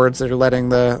the boards. They're letting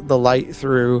the light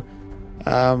through.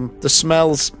 The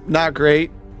smell's not great.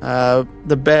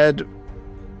 The bed,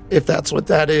 if that's what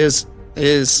that is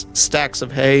stacks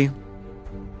of hay.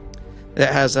 It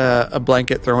has a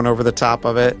blanket thrown over the top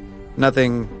of it.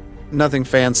 Nothing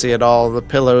fancy at all. The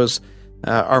pillows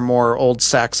are more old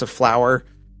sacks of flour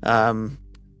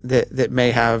that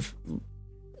may have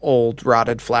old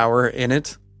rotted flour in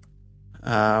it.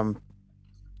 But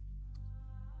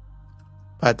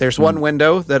there's one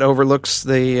window that overlooks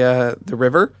the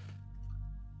river.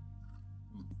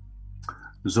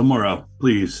 Zamora,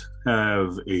 please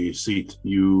have a seat.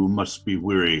 You must be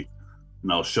weary.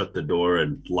 And I'll shut the door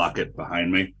and lock it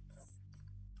behind me.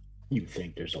 You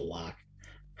think there's a lock?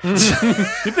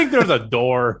 You think there's a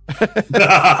door?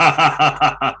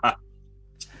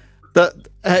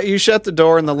 You shut the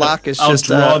door and the lock is I'll just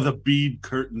draw the bead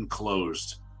curtain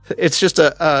closed. It's just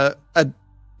a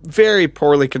very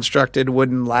poorly constructed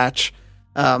wooden latch.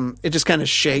 It just kind of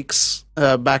shakes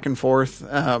back and forth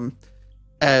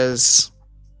as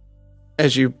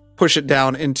you push it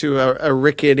down into a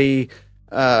rickety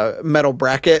metal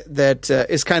bracket that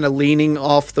is kind of leaning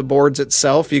off the boards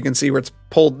itself. You can see where it's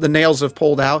pulled, the nails have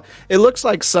pulled out. It looks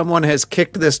like someone has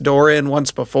kicked this door in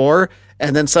once before,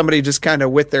 and then somebody just kind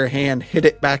of with their hand hit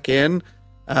it back in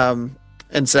and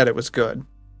said it was good.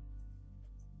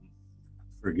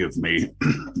 Forgive me.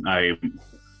 I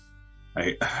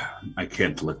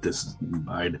can't let this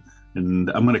abide. And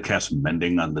I'm going to cast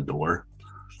Mending on the door.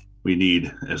 We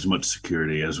need as much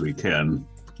security as we can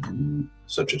in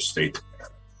such a state.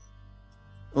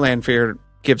 Lanfear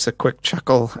gives a quick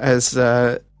chuckle as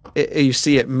you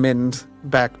see it mend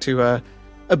back to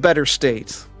a better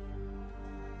state.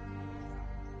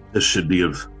 This should be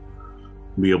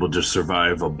able to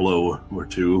survive a blow or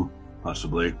two,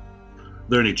 possibly. Are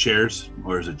there any chairs,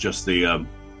 or is it just the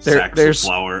sacks of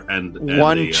flour and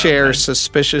one chair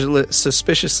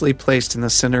suspiciously placed in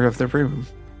the center of the room?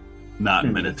 Not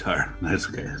Minotaur. That's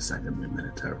okay. It's not gonna be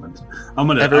Minotaur. I'm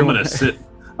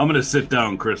gonna sit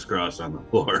down crisscross on the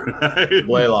floor.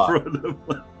 Blaylock,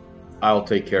 I'll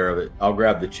take care of it. I'll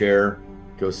grab the chair,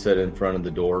 go sit in front of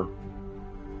the door.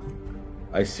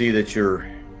 I see that you're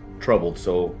troubled,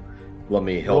 so let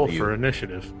me help you. For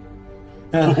initiative.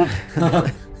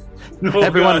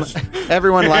 Everyone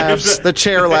laughs. The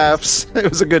chair laughs. It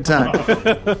was a good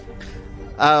time.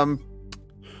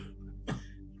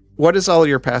 What is all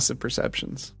your passive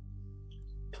perceptions?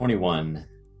 21.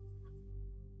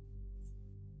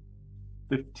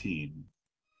 15.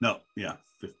 No, yeah,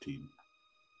 15.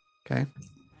 Okay.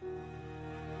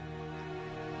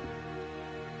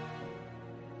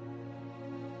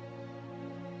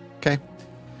 Okay.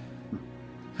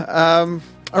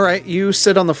 All right, you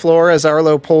sit on the floor as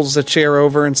Arlo pulls the chair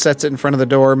over and sets it in front of the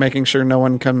door, making sure no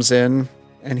one comes in,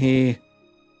 and he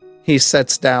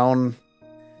sets down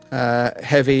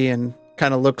heavy and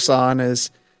kind of looks on as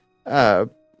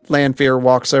Lanfear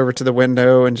walks over to the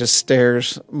window and just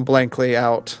stares blankly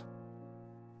out.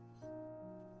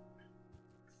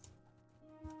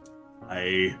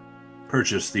 I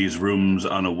purchased these rooms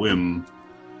on a whim.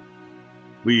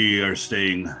 We are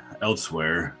staying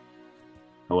elsewhere.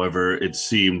 However, it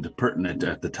seemed pertinent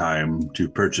at the time to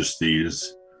purchase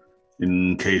these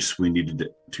in case we needed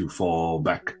to fall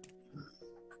back.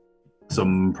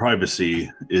 Some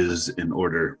privacy is in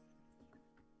order.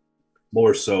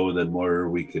 more so than where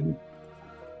we can,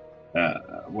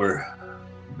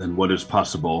 than what is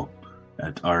possible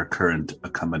at our current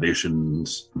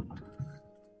accommodations.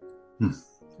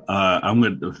 I'm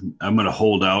gonna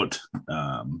hold out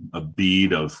a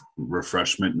bead of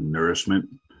refreshment and nourishment.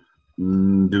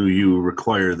 Do you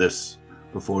require this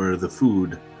before the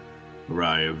food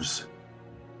arrives?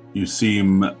 You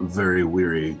seem very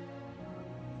weary.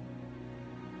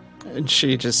 And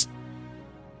she just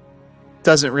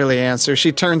doesn't really answer.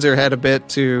 She turns her head a bit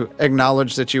to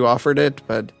acknowledge that you offered it,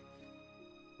 but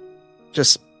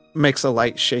just makes a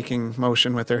light shaking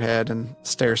motion with her head and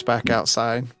stares back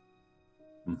outside.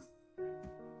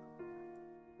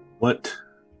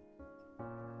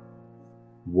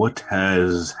 What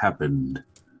has happened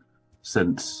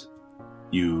since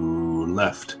you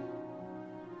left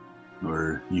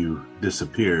or you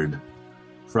disappeared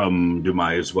from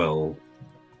Dumai as well?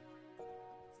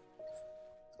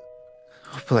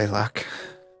 Oh, Blaylock.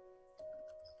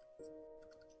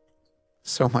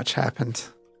 So much happened.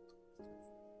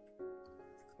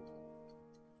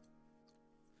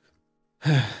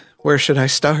 Where should I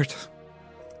start?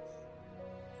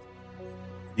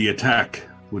 The attack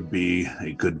would be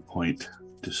a good point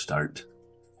to start.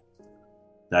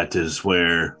 That is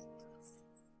where,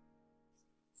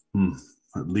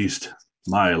 at least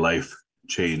my life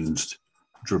changed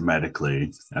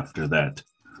dramatically after that.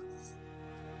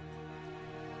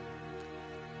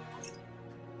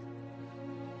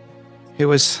 It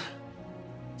was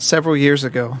several years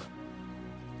ago,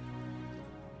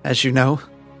 as you know,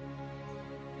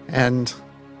 and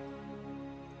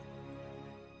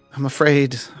I'm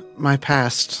afraid my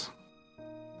past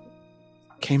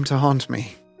came to haunt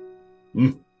me.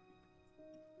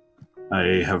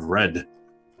 I have read.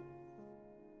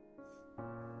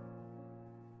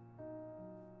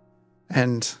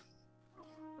 And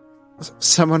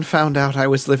someone found out I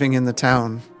was living in the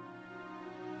town.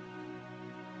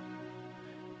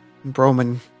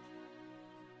 Broman,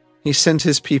 he sent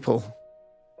his people.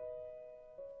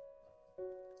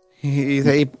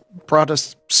 They brought a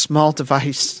small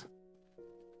device.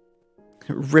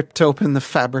 It ripped open the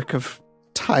fabric of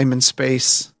time and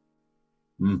space.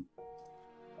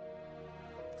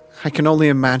 I can only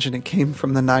imagine it came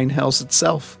from the Nine Hells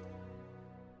itself.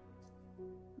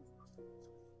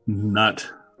 Not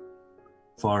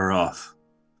far off.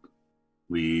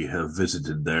 We have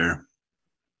visited there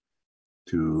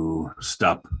to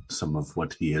stop some of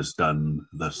what he has done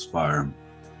thus far.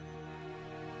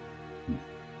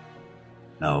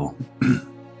 Now,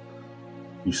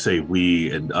 you say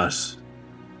we and us.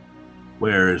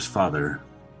 Where is Father?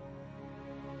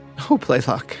 Oh,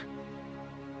 Blaylock.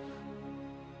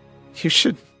 You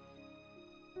should...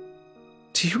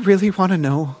 Do you really want to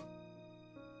know?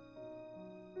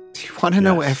 Do you want to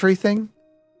know everything?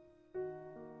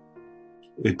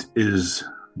 It is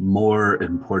more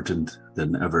important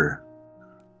than ever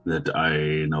that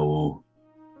I know.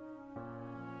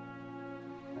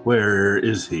 Where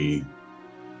is he?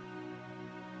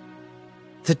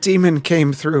 The demon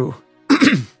came through.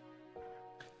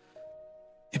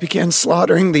 It began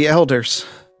slaughtering the elders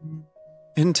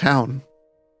in town.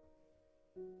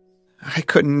 I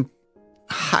couldn't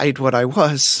hide what I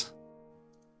was.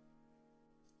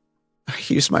 I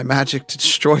used my magic to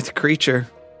destroy the creature.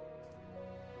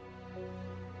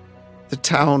 The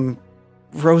town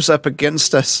rose up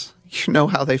against us. You know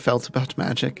how they felt about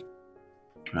magic.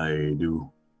 I do.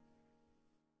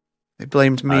 They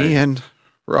blamed me and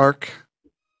Rark.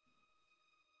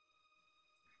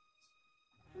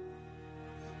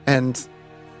 And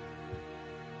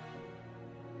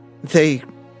they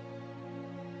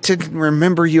didn't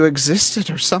remember you existed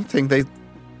or something. They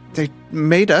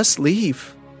made us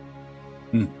leave.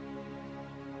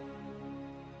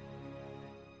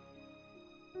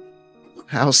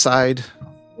 Outside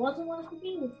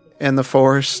in the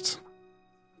forest,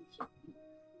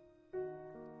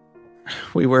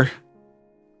 it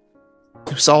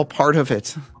was all part of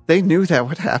it. They knew that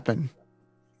would happen.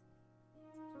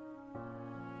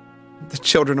 The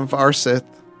children of Arsith,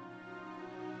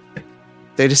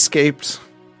 they'd escaped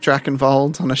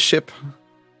Drakenwald on a ship.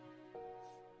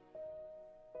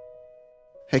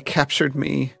 They captured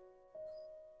me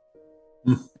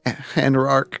and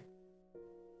Rark.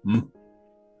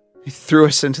 He threw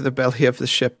us into the belly of the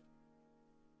ship.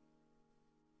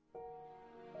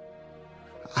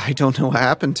 I don't know what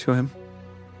happened to him.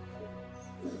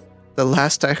 The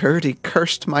last I heard, he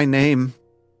cursed my name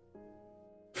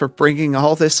for bringing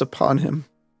all this upon him.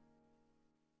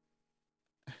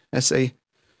 As they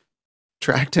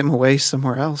dragged him away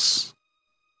somewhere else.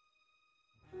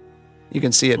 You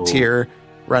can see a tear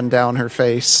run down her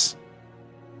face.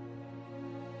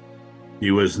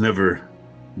 He was never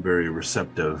very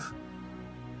receptive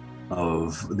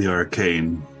of the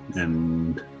arcane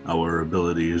and our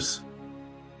abilities.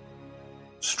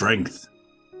 Strength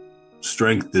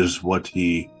is what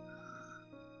he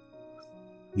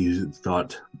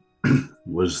thought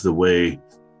was the way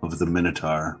of the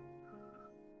Minotaur.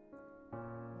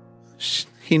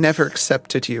 He never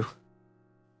accepted you.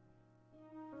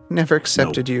 Never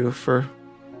accepted you for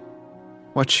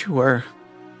what you were.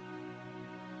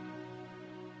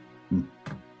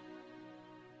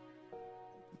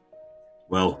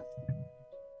 Well,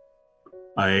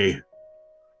 I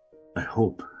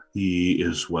hope he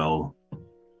is well.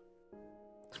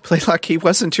 Blaylock, he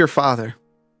wasn't your father.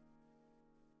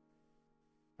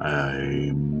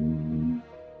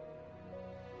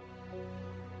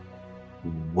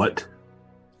 What?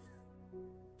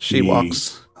 She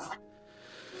walks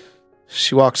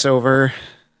over,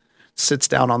 sits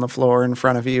down on the floor in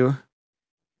front of you.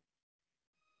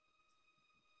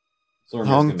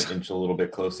 Zormir's gonna inch a little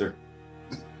bit closer.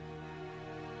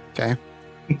 Okay.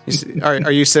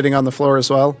 Are you sitting on the floor as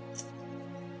well?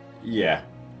 Yeah.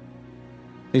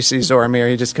 You see Zoramir,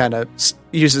 he just kind of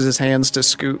uses his hands to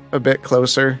scoot a bit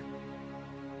closer.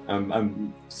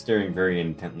 I'm staring very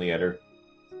intently at her.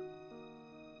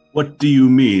 What do you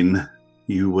mean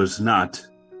he was not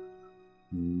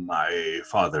my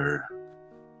father?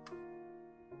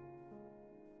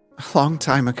 A long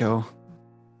time ago,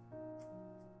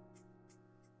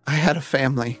 I had a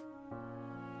family.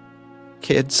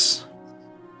 Kids.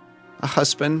 A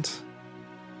husband.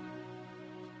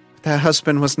 That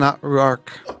husband was not Ruark.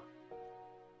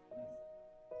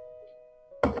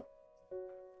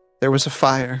 There was a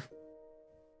fire.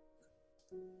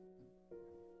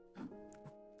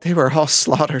 They were all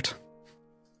slaughtered.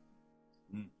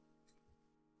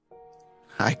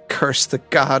 I cursed the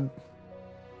god.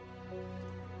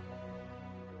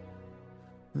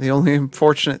 The only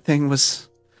unfortunate thing was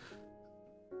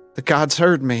the gods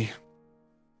heard me.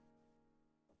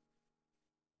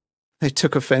 They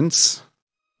took offense.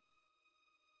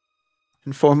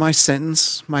 And for my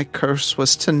sentence, my curse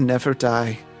was to never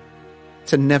die,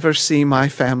 to never see my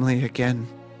family again.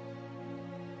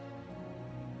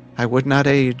 I would not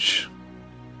age.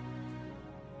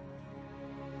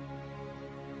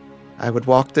 I would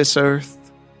walk this earth.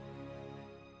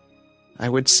 I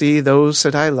would see those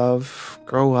that I love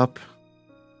grow up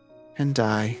and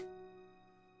die.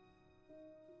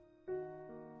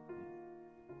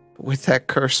 But with that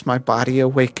curse, my body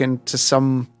awakened to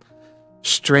some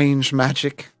strange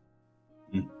magic.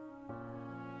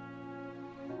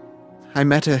 I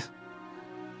met a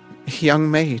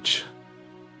young mage.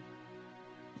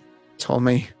 Told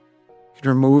me he'd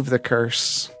remove the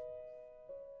curse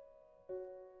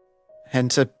and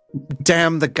to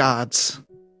damn the gods.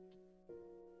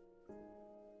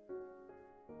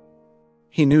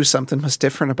 He knew something was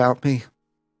different about me.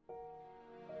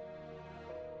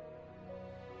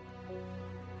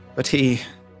 But he...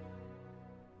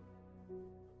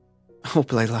 Oh,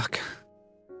 Blaylock.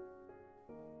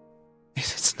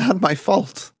 It's not my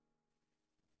fault.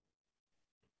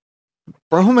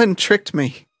 Broman tricked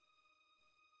me.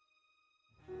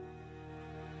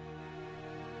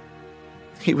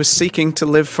 He was seeking to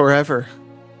live forever.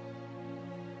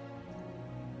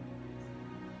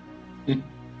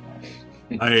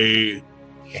 I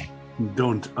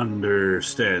don't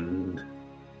understand.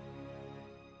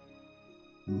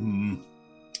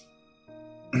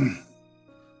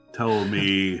 Tell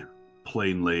me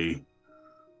plainly,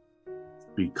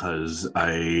 because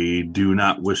I do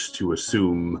not wish to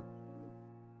assume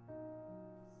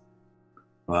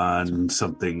on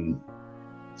something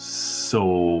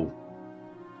so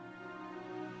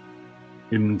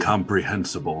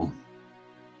incomprehensible.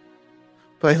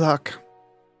 Blaylock.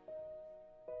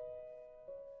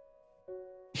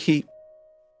 He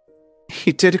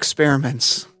did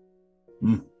experiments.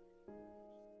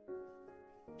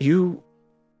 You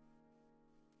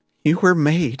were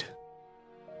made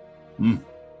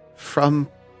from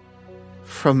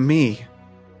me.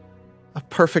 A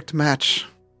perfect match.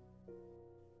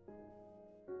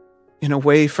 In a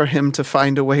way for him to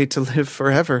find a way to live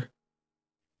forever.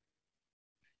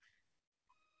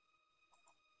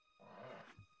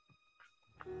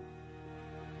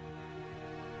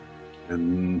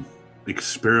 An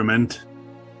experiment.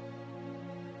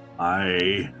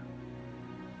 I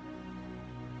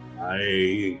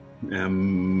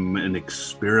am an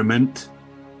experiment.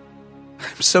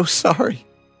 I'm so sorry.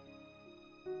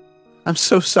 I'm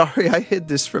so sorry I hid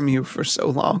this from you for so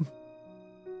long.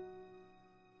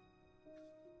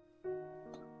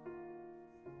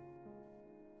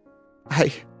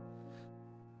 I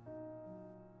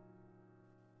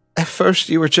first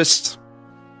you were just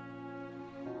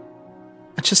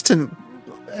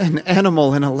an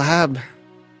animal in a lab.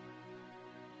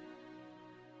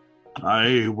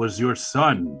 I was your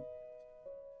son.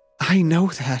 I know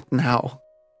that now.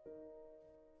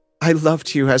 I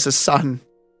loved you as a son.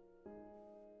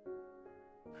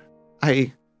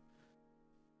 I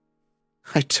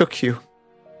took you.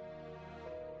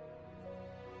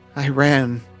 I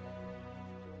ran.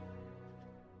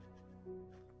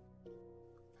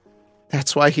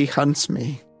 That's why he hunts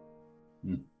me.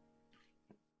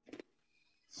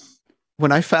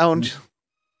 When I found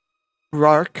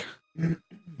Rark,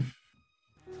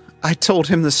 I told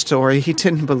him the story. He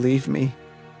didn't believe me.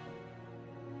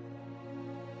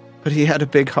 But he had a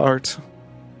big heart.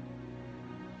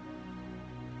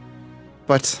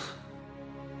 But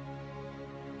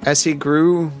as he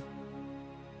grew,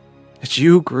 as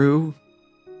you grew,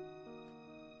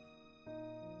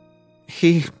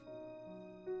 he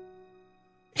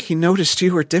noticed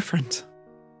you were different.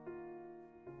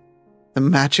 The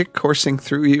magic coursing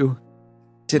through you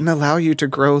didn't allow you to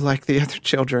grow like the other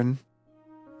children.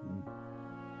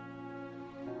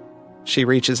 She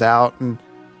reaches out and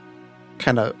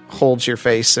kind of holds your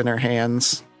face in her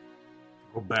hands.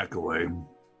 Go back away.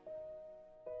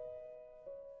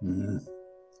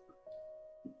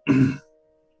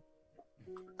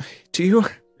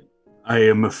 I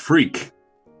am a freak.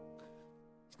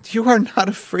 You are not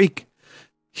a freak.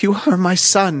 You are my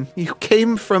son. You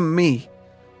came from me.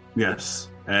 Yes,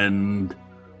 and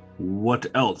what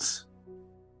else?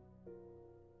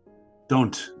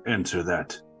 Don't answer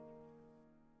that.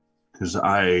 Because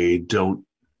I don't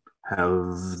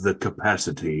have the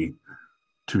capacity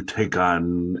to take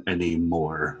on any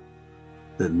more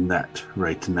than that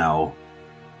right now.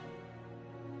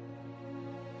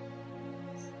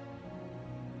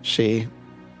 She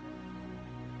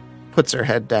puts her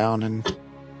head down and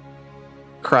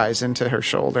cries into her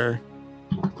shoulder.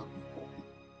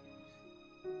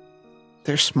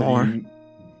 There's more.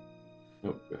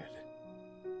 Oh, go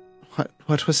ahead.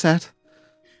 What was that?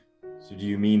 So do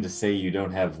you mean to say you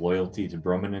don't have loyalty to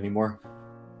Broman anymore?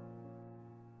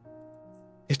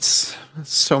 It's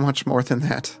so much more than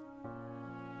that.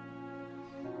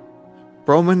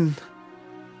 Broman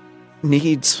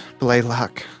needs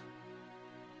Blaylock.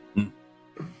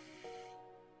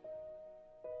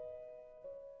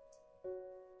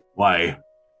 Why?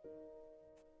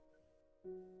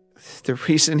 The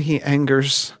reason he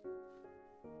angers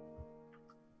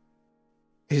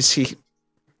is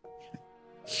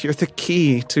you're the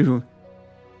key to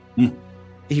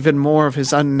even more of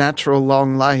his unnatural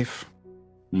long life.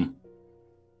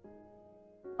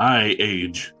 I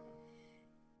age.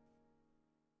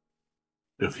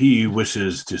 If he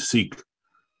wishes to seek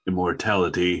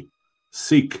immortality,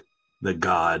 seek the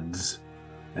gods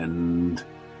and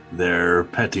their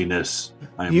pettiness.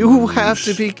 You have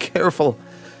to be careful.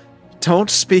 Don't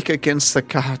speak against the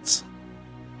gods.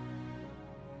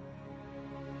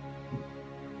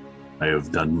 I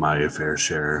have done my fair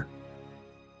share.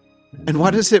 And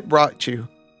what has it brought you?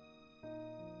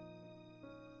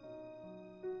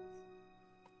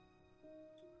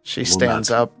 She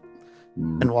stands up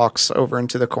and walks over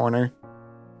into the corner.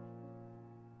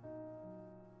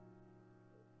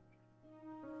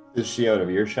 Is she out of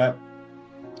earshot?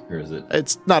 Or is it?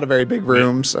 It's not a very big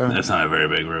room, so... That's not a very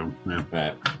big room. Yeah.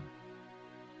 Right.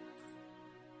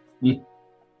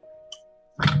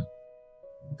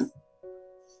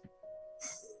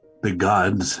 The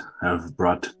gods have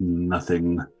brought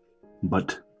nothing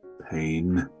but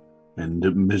pain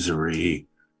and misery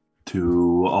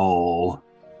to all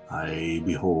I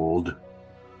behold,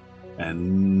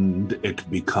 and it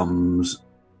becomes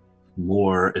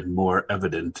more and more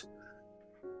evident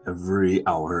every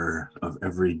hour of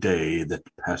every day that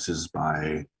passes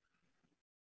by.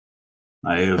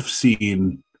 I have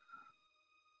seen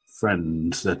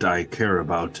friends that I care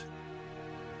about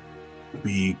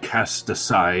be cast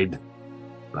aside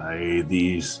by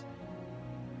these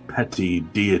petty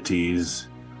deities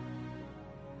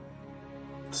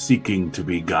seeking to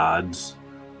be gods,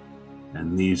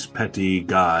 and these petty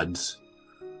gods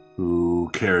who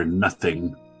care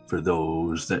nothing for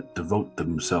those that devote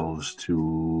themselves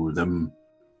to them.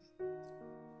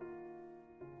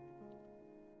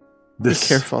 Be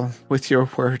careful with your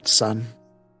words, son.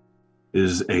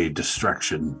 Is a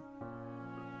distraction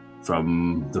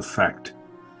from the fact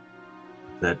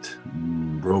that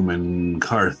Roman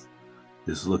Karth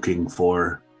is looking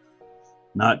for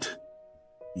not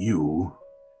you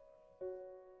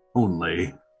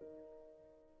only,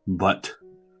 but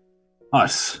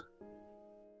us.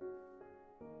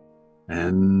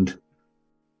 And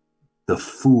the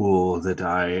fool that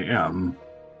I am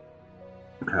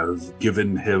have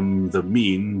given him the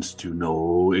means to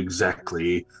know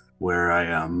exactly where I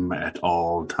am at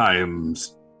all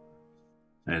times,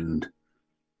 and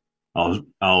I'll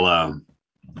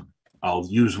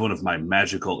use one of my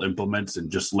magical implements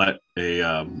and just let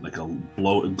a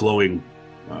glowing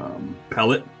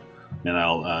pellet, and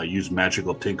I'll use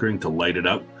magical tinkering to light it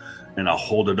up, and I'll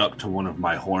hold it up to one of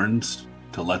my horns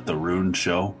to let the rune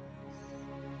show.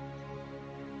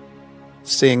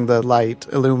 Seeing the light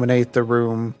illuminate the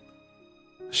room,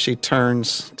 she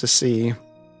turns to see,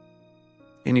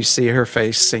 and you see her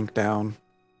face sink down.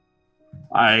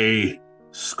 I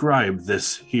scribe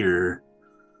this here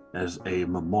as a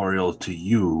memorial to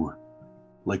you,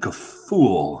 like a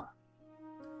fool,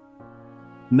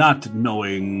 not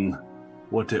knowing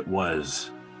what it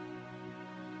was.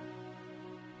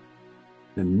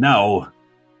 And now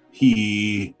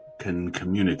he can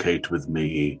communicate with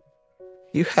me.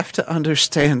 You have to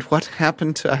understand what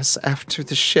happened to us after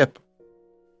the ship.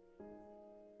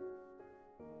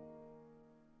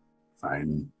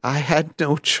 Fine. I had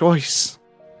no choice.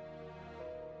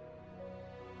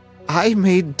 I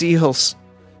made deals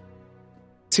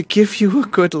to give you a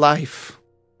good life.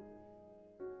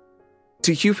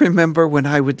 Do you remember when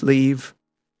I would leave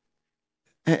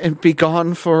and be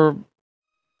gone for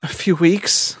a few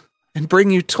weeks and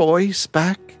bring you toys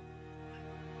back?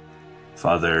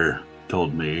 Father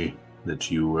told me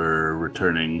that you were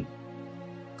returning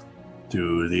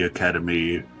to the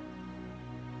academy.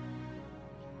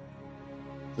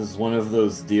 Does one of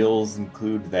those deals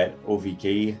include that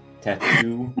OVK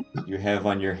tattoo you have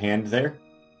on your hand there?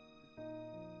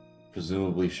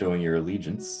 Presumably showing your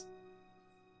allegiance.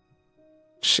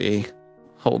 She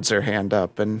holds her hand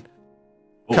up and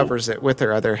covers it with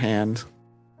her other hand.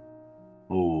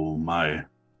 Oh, my.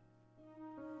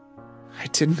 I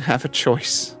didn't have a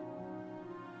choice.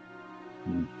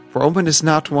 Roman is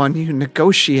not one you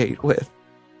negotiate with.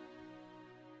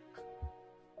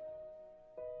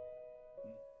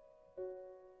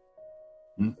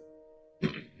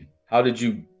 How did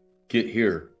you get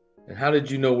here? And how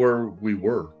did you know where we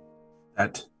were?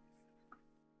 That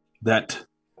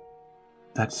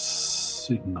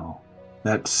signal.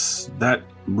 That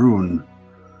rune.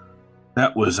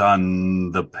 That was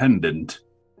on the pendant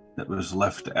that was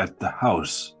left at the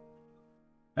house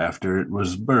after it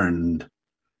was burned.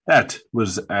 That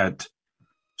was at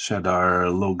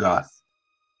Shadar Logoth.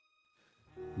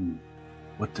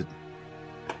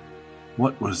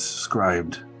 What was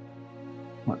scribed?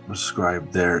 What was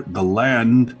scribed there? The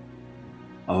land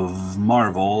of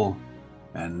marvel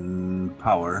and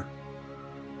power,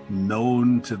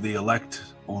 known to the elect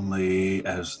only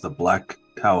as the Black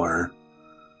Tower.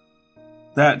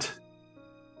 That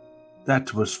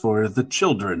was for the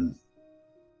children.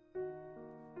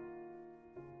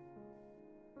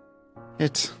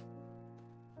 It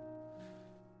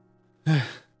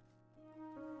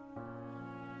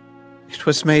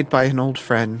was made by an old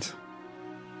friend.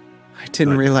 I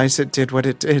didn't realize it did what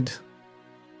it did.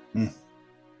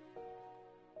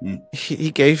 He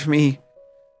gave me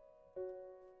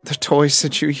the toys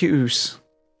that you use.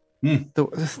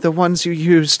 The ones you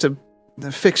use to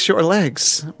fix your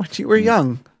legs when you were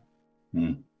young.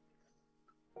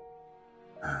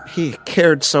 He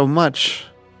cared so much.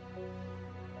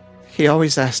 He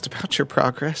always asked about your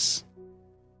progress.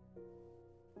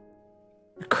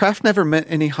 Craft never meant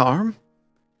any harm.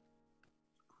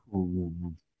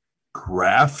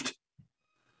 Craft?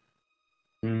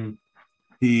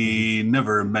 He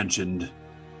never mentioned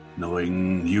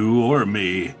knowing you or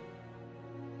me.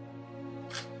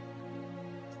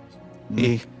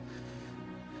 He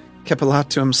kept a lot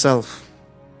to himself.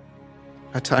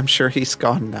 But I'm sure he's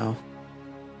gone now.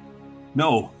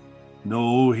 No,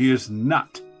 he is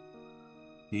not.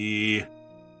 He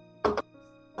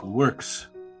works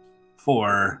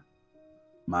for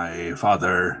my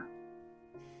father.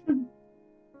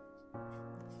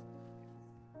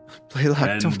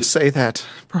 Blaylock, don't say that.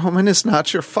 Roman is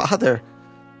not your father.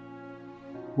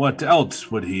 What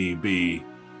else would he be?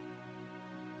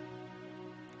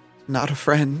 Not a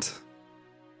friend.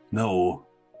 No,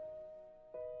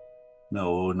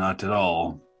 not at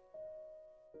all.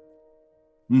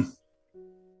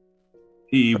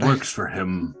 He works for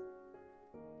him.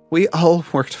 We all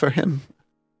worked for him.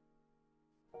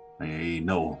 I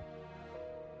know.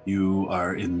 You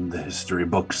are in the history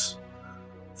books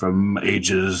from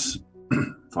ages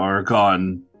far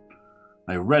gone.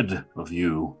 I read of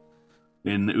you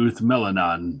in Uth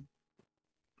Melanon.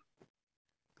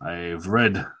 I've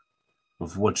read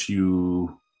of what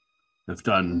you have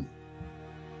done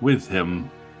with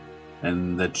him,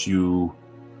 and that you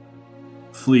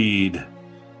fled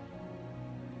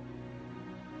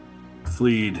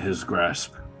fleed his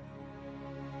grasp.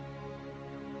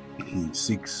 He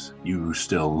seeks you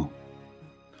still.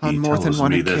 On more than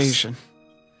one occasion.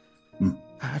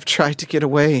 I've tried to get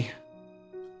away.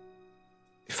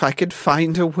 If I could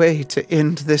find a way to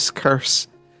end this curse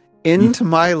into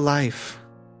my life.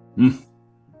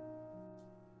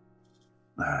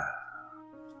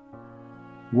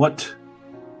 What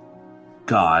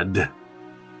god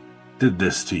did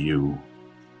this to you?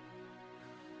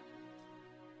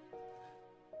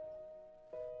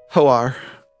 Hoar.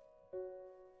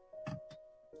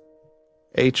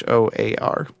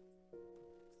 Hoar.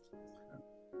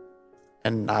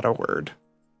 And not a word.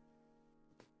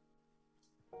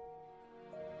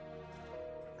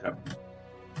 Okay.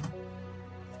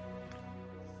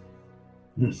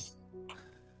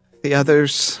 The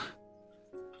others,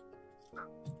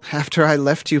 after I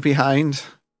left you behind,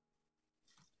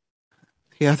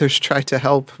 the others tried to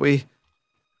help. I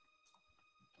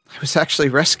was actually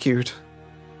rescued.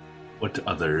 What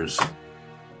others?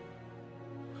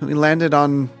 We landed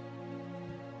on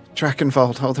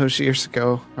Drakenwald all those years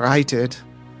ago, or I did.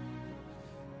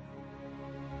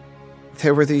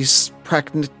 There were these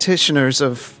practitioners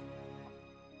of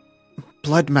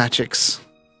blood magics.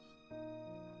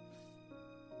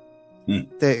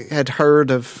 They had heard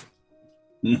of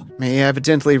me,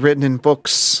 evidently written in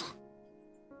books.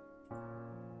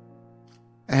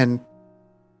 And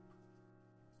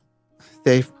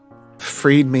they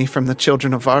freed me from the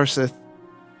children of Varsith.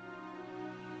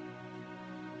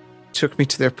 Took me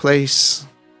to their place.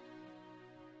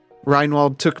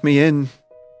 Reinwald took me in,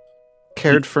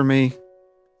 cared for me.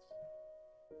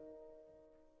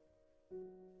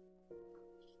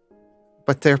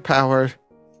 But their power,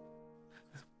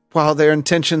 while their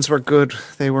intentions were good,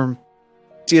 they were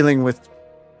dealing with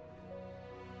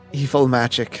evil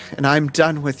magic, and I'm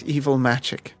done with evil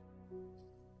magic.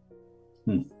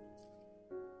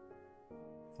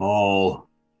 All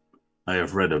I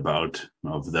have read about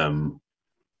of them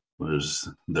was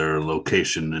their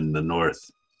location in the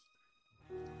north.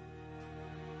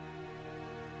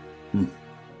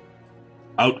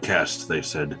 Outcasts, they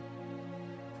said.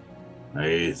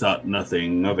 I thought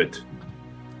nothing of it.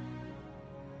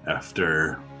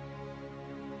 After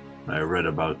I read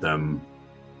about them,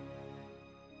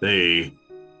 they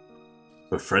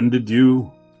befriended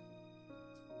you?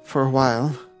 For a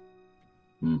while.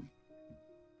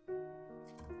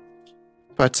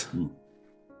 But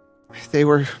they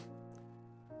were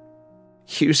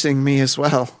using me as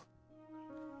well.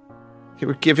 They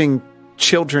were giving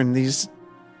children these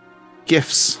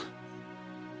gifts.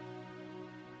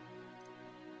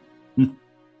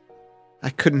 I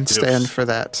couldn't stand for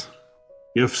that.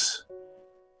 Gifts?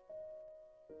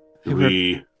 Do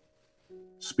we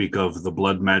speak of the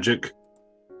blood magic?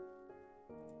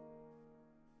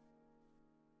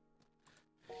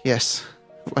 Yes,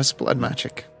 it was blood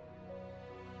magic.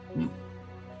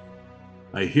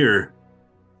 I hear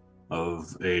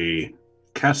of a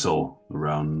castle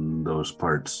around those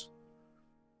parts.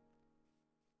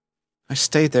 I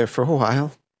stayed there for a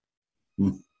while.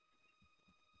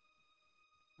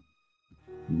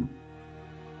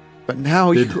 But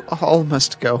now you all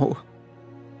must go.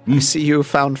 I see you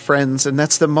found friends, and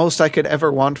that's the most I could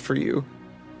ever want for you.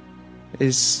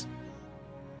 Is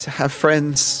to have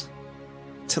friends,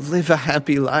 to live a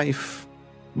happy life.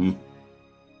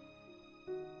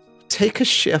 Take a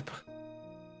ship.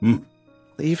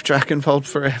 Leave Drakenwald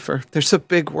forever. There's a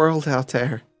big world out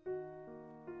there.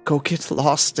 Go get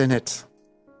lost in it.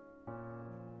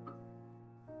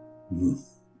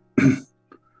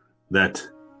 That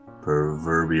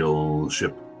proverbial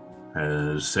ship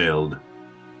has sailed.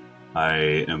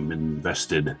 I am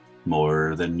invested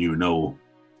more than you know.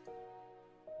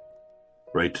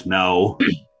 Right now,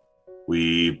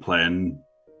 we plan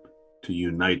to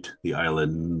unite the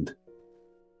island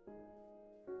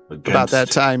against... About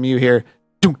that time, you hear,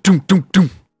 doom, doom, doom, doom.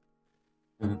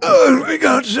 We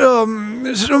got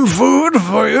some food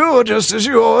for you, just as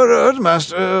you ordered,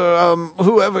 Master,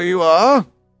 whoever you are.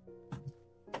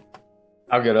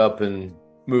 I'll get up and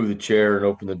move the chair and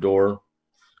open the door.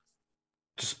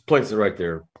 Just place it right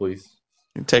there, please.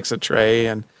 He takes a tray,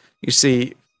 and you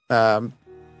see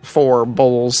 4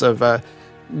 bowls of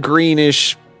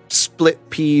greenish split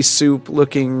pea soup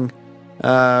looking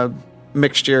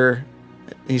mixture.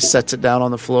 He sets it down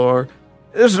on the floor.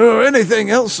 Is there anything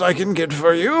else I can get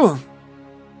for you?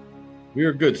 We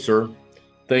are good, sir.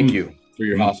 Thank you for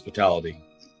your hospitality.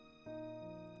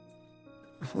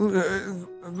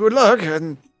 Good luck,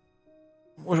 and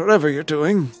whatever you're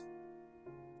doing.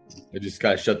 I just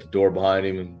kind of shut the door behind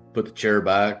him and put the chair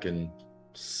back and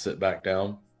sit back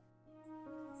down.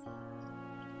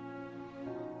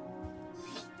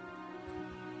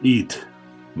 Eat,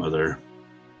 mother.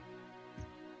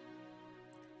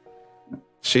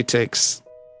 She takes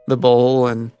the bowl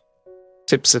and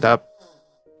tips it up.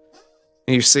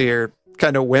 You see her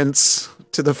kind of wince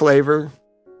to the flavor.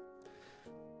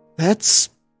 That's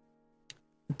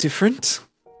different.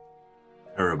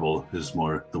 Terrible is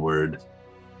more the word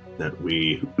that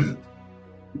we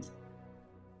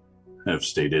have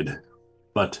stated,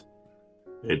 but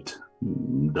it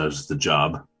does the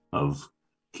job of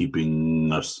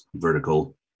keeping us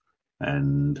vertical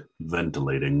and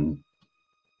ventilating.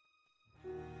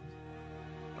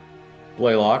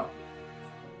 Blaylock,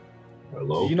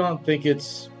 Hello? do you not think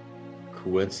it's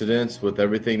coincidence with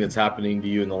everything that's happening to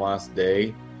you in the last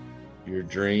day, your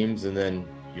dreams, and then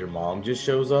your mom just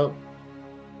shows up?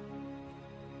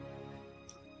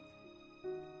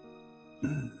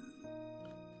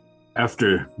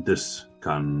 After this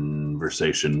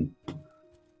conversation,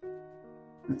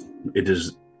 it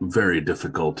is very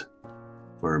difficult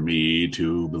for me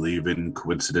to believe in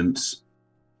coincidence.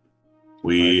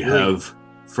 We have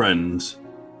friends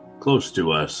close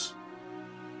to us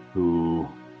who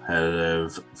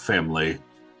have family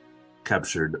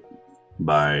captured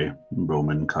by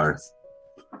Roman Karth.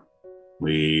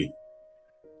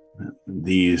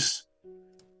 This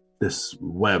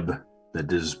web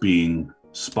that is being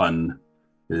spun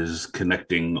is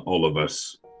connecting all of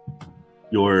us.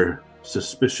 Your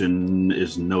suspicion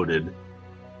is noted.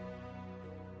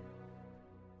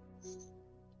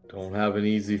 Don't have an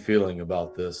easy feeling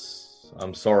about this.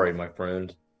 I'm sorry, my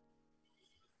friend.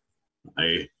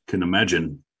 I can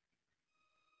imagine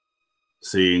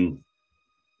seeing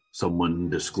someone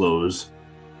disclose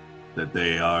that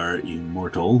they are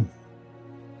immortal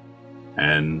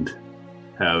and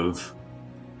have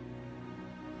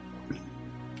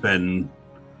been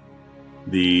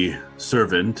the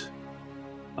servant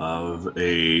of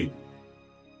a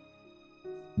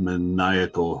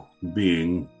maniacal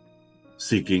being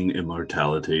seeking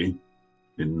immortality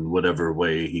in whatever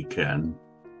way he can.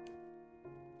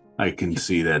 I can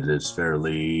see that it's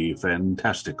fairly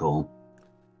fantastical.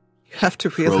 You have to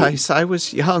realize I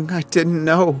was young. I didn't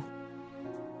know.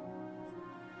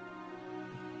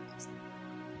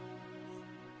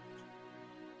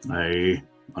 I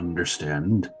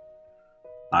understand.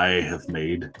 I have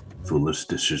made foolish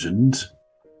decisions.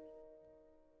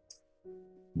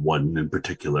 One in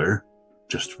particular,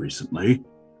 just recently.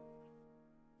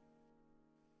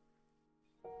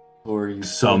 Or are you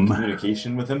still in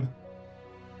communication with him?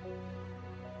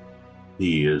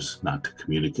 He is not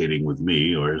communicating with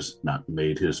me or has not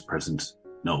made his presence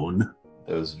known.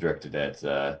 That was directed at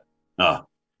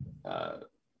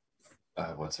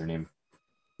what's her name?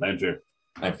 Lanfear.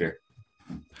 Lanfear.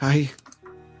 I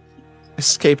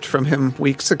escaped from him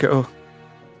weeks ago.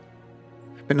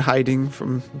 I've been hiding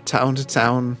from town to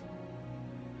town.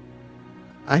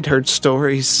 I'd heard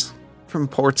stories from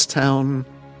Portstown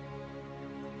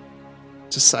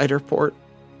to Ciderport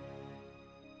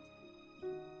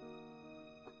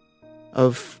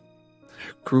of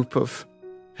a group of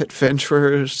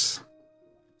adventurers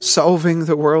solving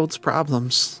the world's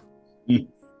problems.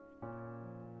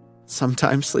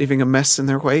 Sometimes leaving a mess in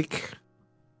their wake.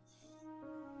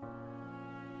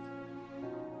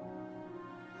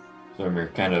 Swimmer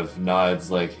kind of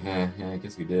nods like, yeah, I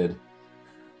guess we did.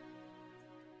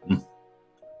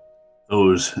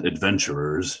 Those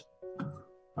adventurers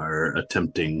are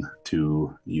attempting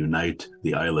to unite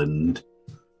the island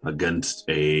against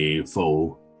a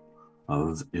foe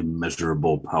of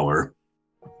immeasurable power,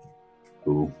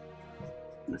 who,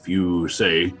 if you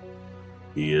say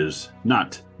he is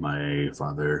not my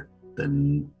father,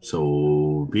 then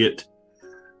so be it.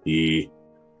 He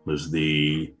was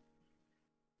the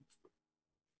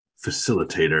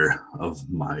facilitator of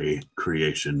my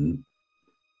creation.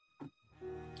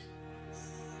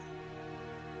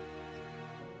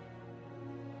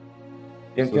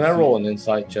 Can I roll an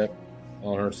insight check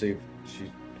on her? See if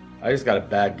she. I just got a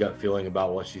bad gut feeling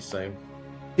about what she's saying.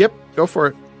 Yep, go for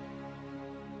it.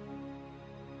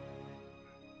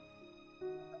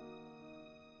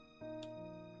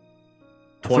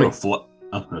 I'll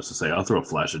throw a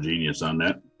flash of genius on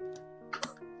that.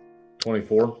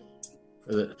 24.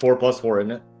 Is it 4 plus 4,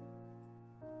 isn't it?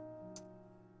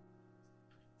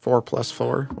 4 plus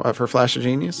 4. What, for Flash of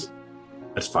Genius?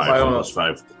 That's 5 plus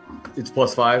 5. It's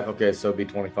plus 5. Okay, so it'd be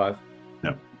 25.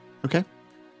 Yep. Okay.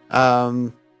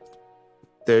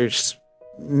 There's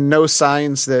no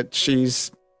signs that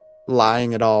she's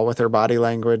lying at all with her body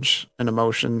language and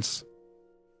emotions.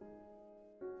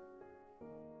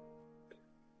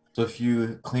 So if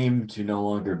you claim to no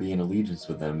longer be in allegiance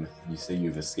with him, you say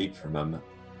you've escaped from him,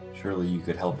 surely you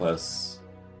could help us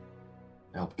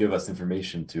help give us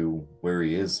information to where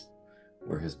he is,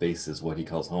 where his base is, what he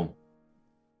calls home.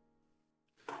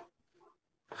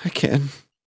 I can.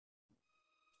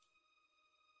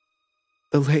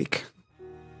 The lake.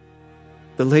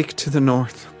 The lake to the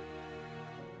north.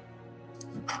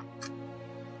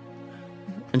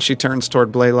 And she turns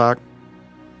toward Blaylock.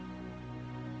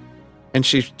 And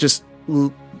she just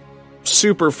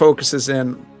super focuses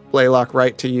in, Blaylock,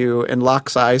 right to you and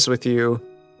locks eyes with you.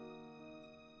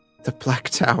 The Black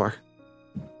Tower.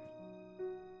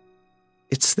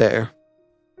 It's there.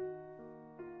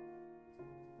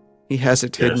 He has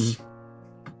it hidden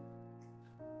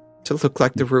to look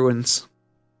like the ruins.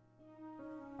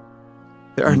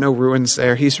 There are no ruins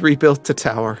there. He's rebuilt the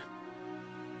tower.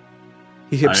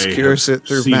 He obscures it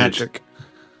through magic.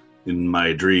 In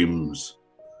my dreams,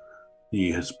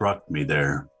 he has brought me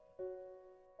there.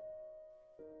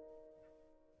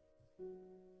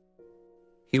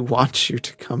 He wants you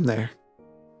to come there.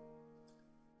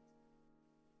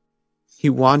 He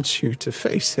wants you to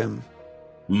face him.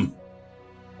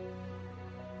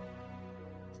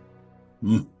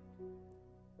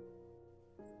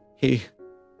 He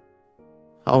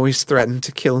always threatened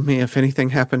to kill me if anything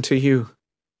happened to you.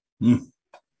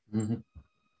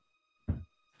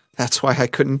 That's why I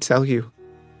couldn't tell you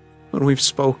when we've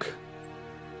spoke.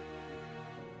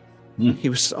 He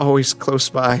was always close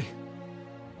by.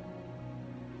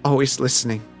 Always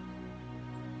listening.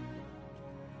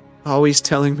 Always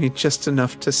telling me just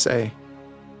enough to say.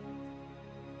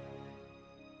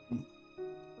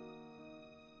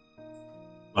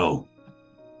 Well,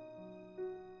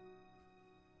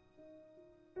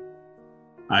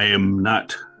 I am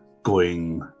not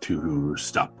going to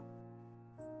stop.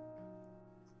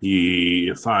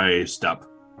 If I stop,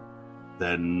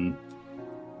 then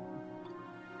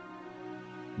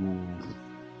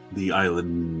the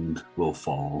island will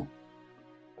fall.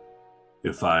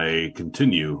 If I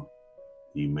continue,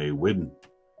 he may win.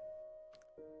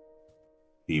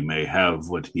 He may have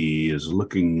what he is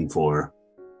looking for.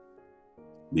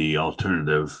 The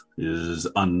alternative is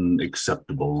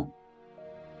unacceptable.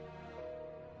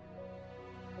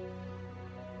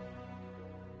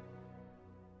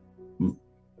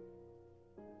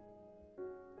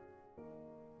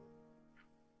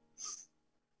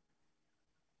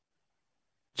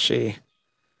 She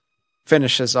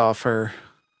finishes off her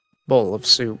bowl of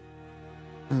soup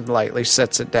and lightly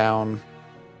sets it down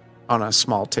on a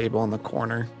small table in the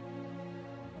corner.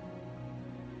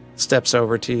 Steps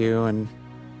over to you and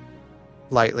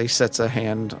lightly sets a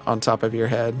hand on top of your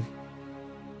head.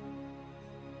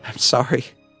 I'm sorry.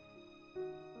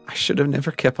 I should have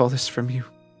never kept all this from you.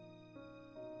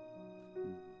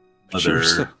 But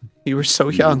you were so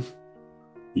young.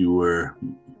 You were...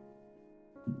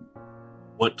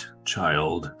 What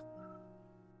child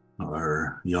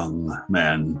or young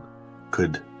man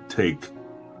could take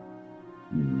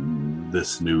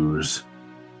this news?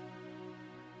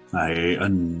 I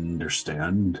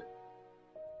understand.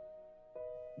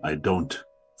 I don't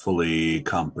fully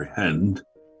comprehend.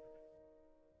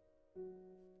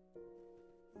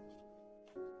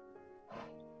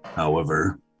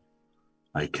 However,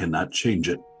 I cannot change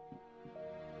it.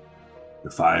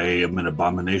 If I am an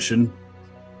abomination,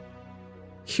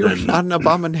 you're not an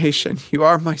abomination. You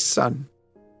are my son.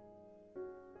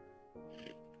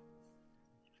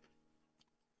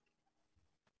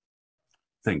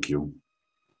 Thank you.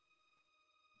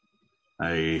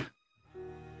 I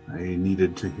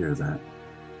needed to hear that.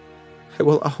 I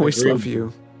will always love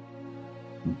you.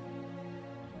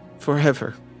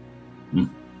 Forever.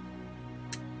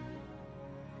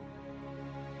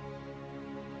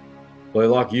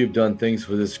 Blaylock, you've done things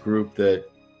for this group that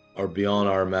are beyond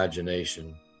our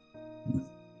imagination.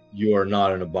 You are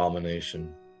not an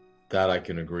abomination. That I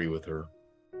can agree with her.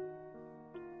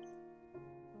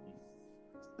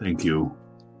 Thank you,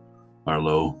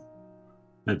 Arlo.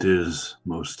 It is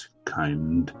most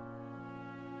kind.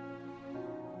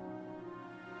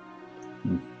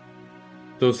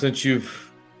 So since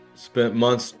you've spent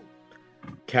months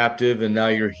captive and now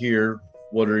you're here,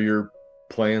 what are your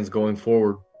plans going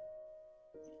forward?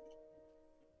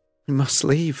 You must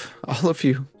leave, all of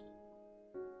you.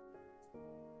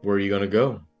 Where are you going to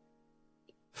go?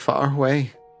 Far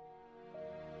away.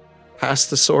 Past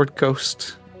the Sword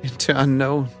Coast, into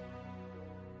unknown.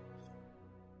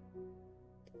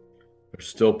 There's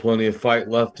still plenty of fight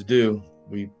left to do.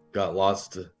 We got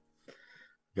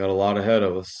got a lot ahead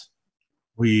of us.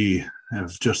 We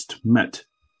have just met.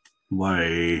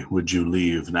 Why would you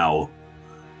leave now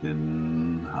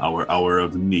in our hour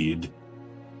of need?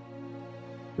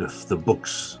 If the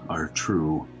books are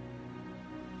true,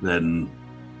 then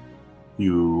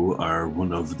you are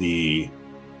one of the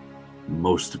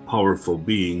most powerful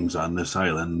beings on this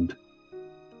island.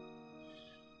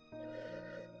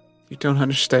 You don't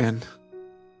understand.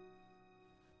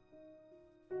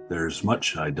 There's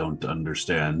much I don't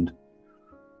understand.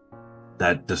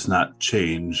 That does not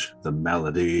change the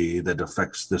malady that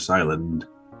affects this island.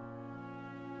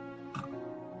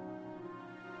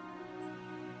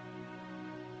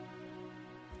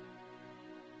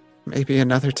 Maybe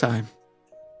another time.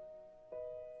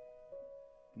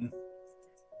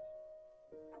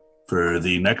 For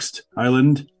the next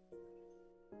island,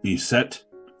 beset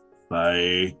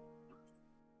by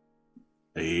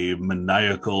a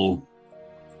maniacal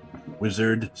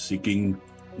wizard seeking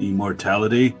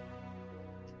immortality.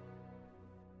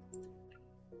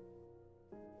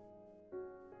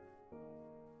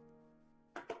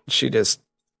 She just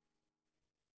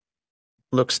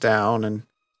looks down and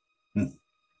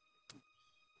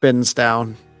bends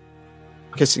down,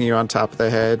 kissing you on top of the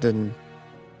head, and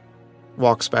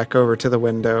walks back over to the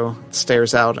window,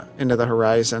 stares out into the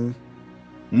horizon.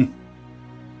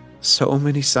 So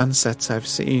many sunsets I've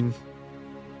seen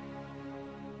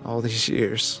all these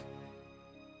years,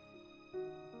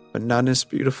 but none as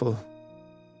beautiful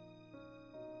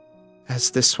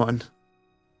as this one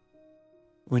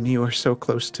when you are so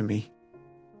close to me.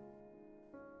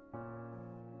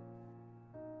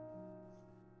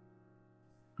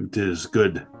 It is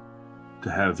good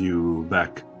to have you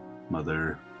back,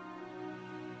 Mother.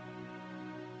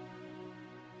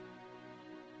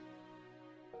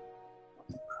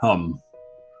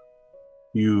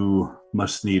 You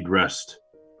must need rest.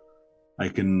 I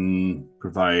can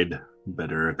provide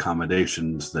better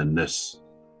accommodations than this.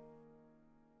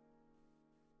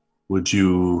 Would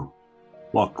you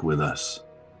walk with us?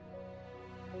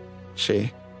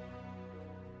 She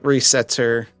resets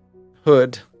her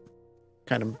hood,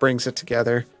 kind of brings it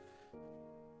together.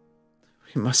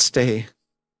 We must stay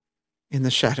in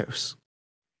the shadows.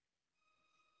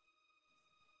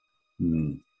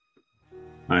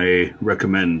 I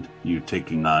recommend you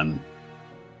taking on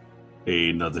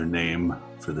another name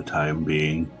for the time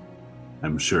being.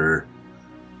 I'm sure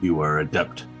you are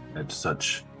adept at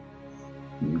such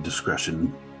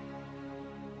discretion.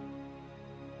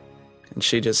 And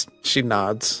she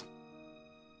nods.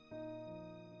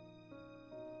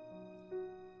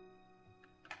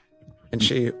 And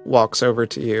she walks over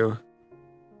to you,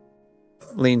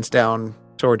 leans down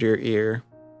toward your ear,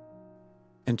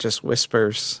 and just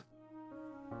whispers,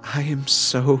 I am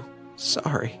so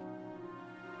sorry.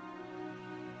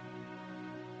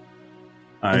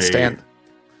 And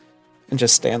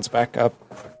just stands back up.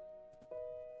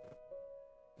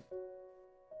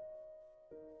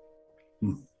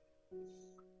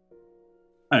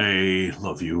 I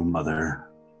love you, Mother.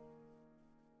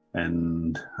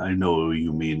 And I know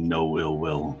you mean no ill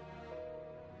will.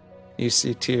 You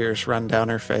see tears run down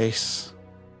her face.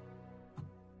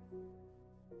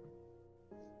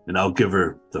 And I'll give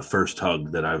her the first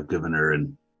hug that I've given her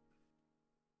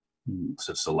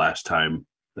since the last time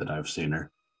that I've seen her.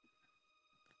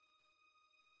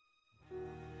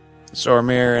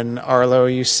 Zormir and Arlo,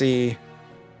 you see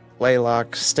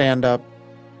Blaylock stand up,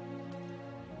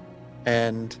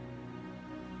 and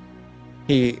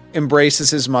he embraces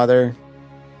his mother.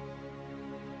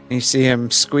 And you see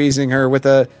him squeezing her with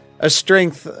a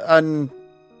strength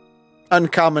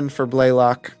uncommon for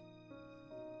Blaylock.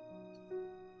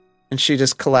 And she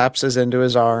just collapses into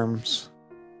his arms.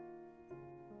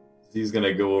 He's going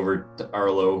to go over to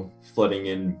Arlo, flooding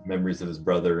in memories of his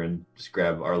brother, and just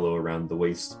grab Arlo around the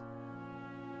waist.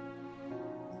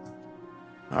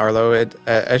 Arlo,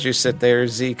 as you sit there,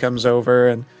 Z comes over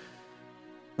and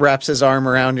wraps his arm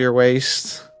around your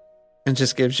waist and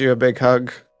just gives you a big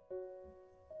hug.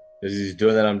 As he's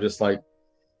doing that, I'm just like,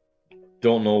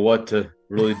 don't know what to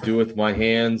really do with my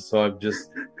hands, so I'm just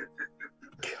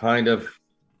kind of...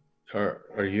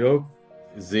 Are you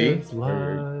Z?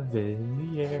 Are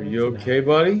you okay,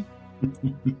 buddy?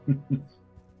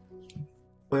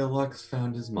 Blaylock's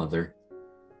found his mother.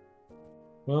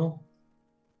 Well,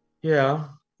 yeah.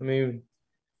 I mean,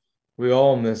 we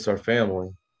all miss our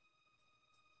family.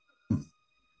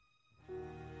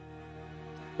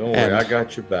 Don't worry, I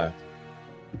got your back.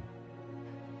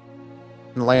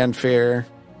 Lanfear,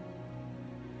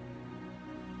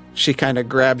 she kind of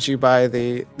grabs you by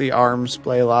the arms,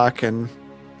 Blaylock, and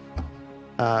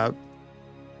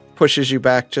pushes you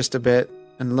back just a bit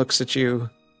and looks at you.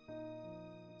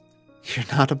 You're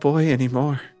not a boy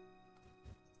anymore.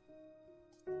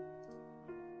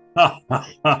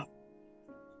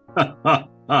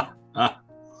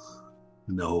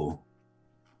 No,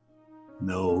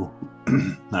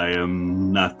 I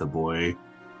am not the boy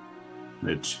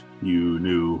that you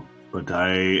knew but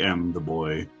I am the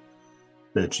boy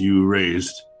that you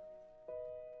raised.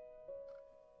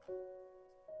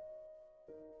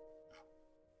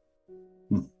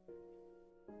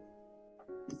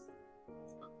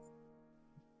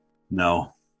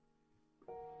 Now,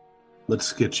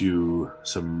 let's get you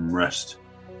some rest.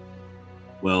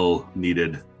 Well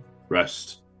needed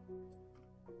rest.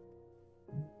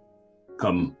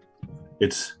 Come,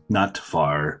 it's not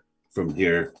far from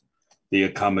here. The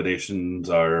accommodations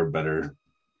are better.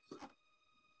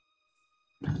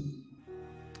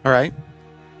 All right.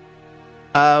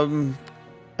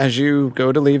 As you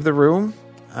go to leave the room,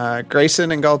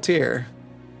 Grayson and Galtier,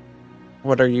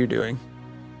 what are you doing?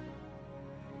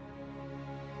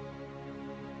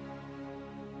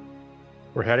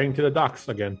 We're heading to the docks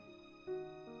again.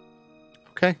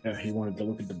 Okay. He wanted to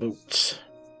look at the boats.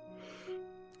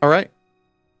 All right.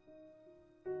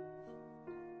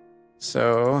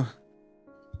 So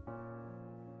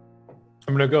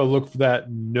I'm gonna go look for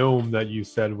that gnome that you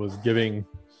said was giving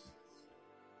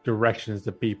directions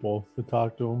to people to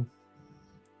talk to him.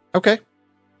 okay.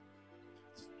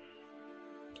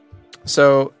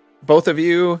 So both of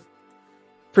you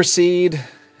proceed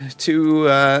to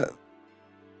the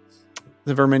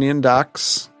Verminion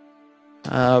docks.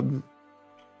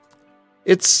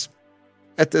 It's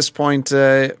at this point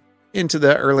into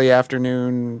the early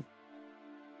afternoon,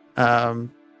 probably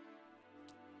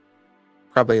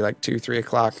like 2-3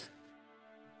 o'clock.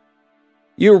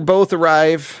 You both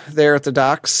arrive there at the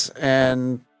docks,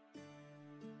 and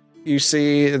you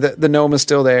see the gnome is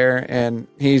still there, and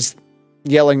he's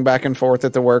yelling back and forth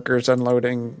at the workers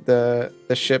unloading the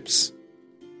ships.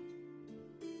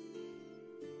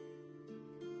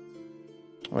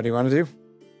 What do you want to do?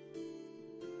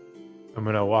 I'm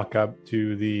gonna walk up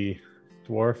to the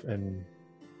dwarf and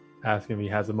ask him if he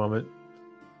has a moment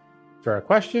for a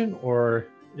question, or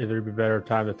if there'd be a better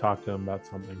time to talk to him about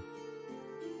something.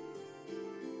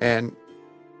 And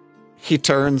he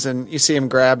turns, and you see him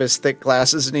grab his thick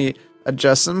glasses, and he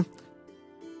adjusts them.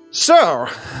 So,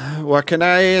 what can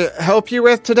I help you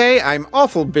with today? I'm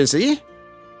awful busy.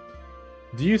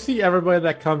 Do you see everybody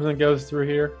that comes and goes through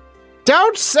here?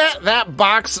 Don't set that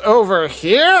box over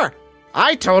here!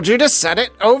 I told you to set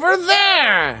it over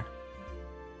there!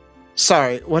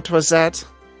 Sorry, what was that?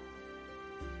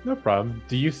 No problem.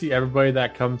 Do you see everybody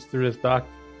that comes through this dock?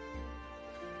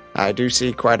 I do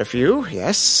see quite a few,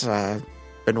 yes.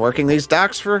 Been working these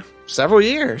docks for several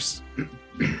years.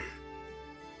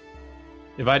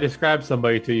 If I describe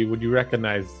somebody to you, would you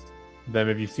recognize them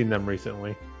if you've seen them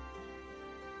recently?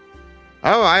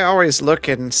 Oh, I always look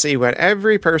and see what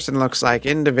every person looks like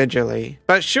individually.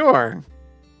 But sure.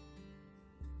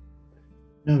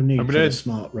 No need I'm for gonna- the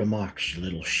smart remarks, you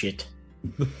little shit.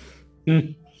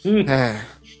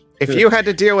 If you had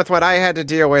to deal with what I had to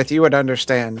deal with, you would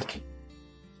understand.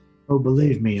 Oh,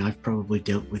 believe me, I've probably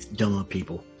dealt with dumber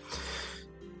people.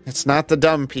 It's not the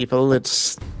dumb people,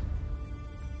 it's...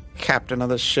 Captain of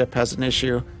the ship has an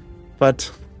issue.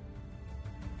 But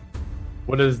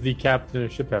What does the captain of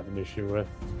the ship have an issue with?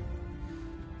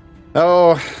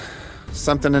 oh,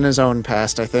 something in his own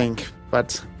past, I think.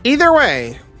 But either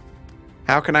way,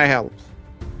 how can I help?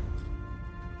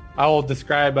 I will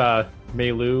describe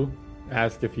Mei Lu,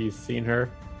 ask if he's seen her.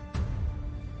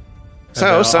 And then So,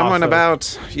 I'll someone also-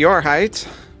 about your height,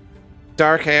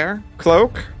 dark hair,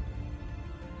 cloak.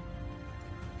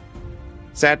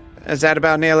 Is that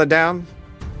about nail it down?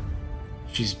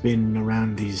 She's been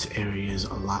around these areas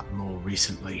a lot more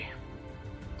recently.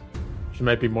 She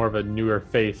might be more of a newer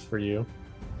face for you.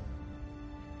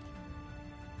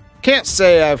 Can't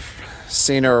say I've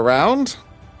seen her around.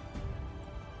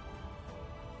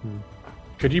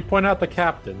 Could you point out the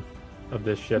captain of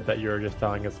this ship that you were just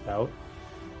telling us about?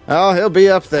 Oh, he'll be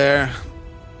up there.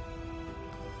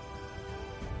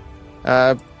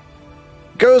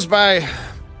 Goes by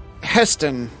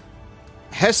Heston.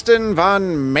 Heston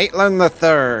von Maitland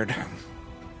III.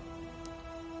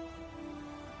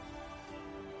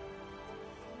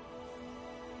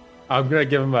 I'm gonna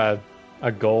give him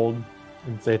a gold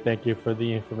and say thank you for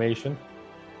the information.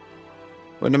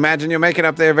 Wouldn't imagine you'll make it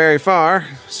up there very far.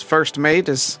 His first mate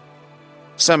is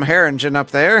some Harringen up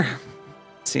there.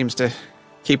 Seems to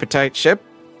keep a tight ship.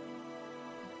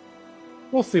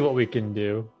 We'll see what we can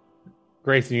do.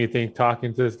 Grayson, you think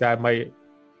talking to this guy might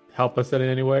help us in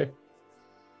any way?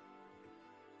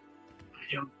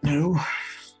 I don't know. Oh,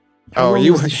 How long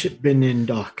you- has the ship been in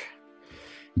dock?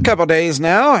 Couple days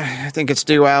now. I think it's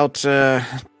due out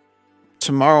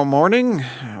tomorrow morning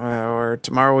or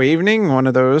tomorrow evening. One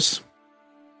of those.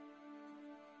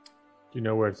 Do you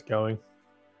know where it's going?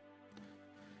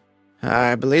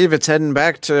 I believe it's heading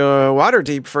back to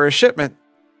Waterdeep for a shipment.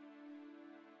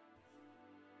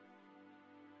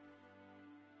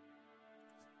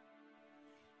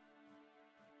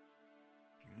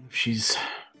 she's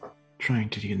trying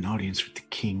to get an audience with the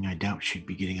king, I doubt she'd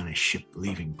be getting on a ship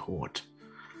leaving port.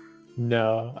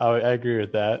 No, I agree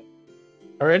with that.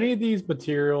 Are any of these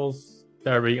materials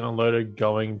that are being unloaded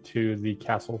going to the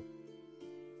castle?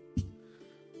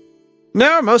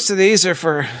 No, most of these are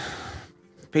for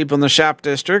people in the shop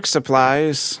district,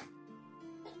 supplies.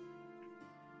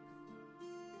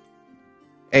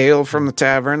 Ale from the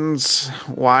taverns,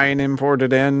 wine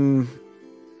imported in,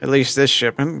 at least this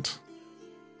shipment.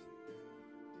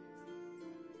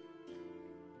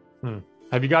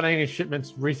 Have you got any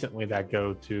shipments recently that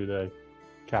go to the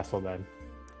castle then?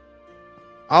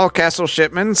 All castle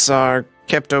shipments are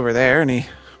kept over there, and he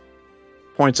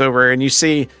points over, and you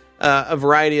see a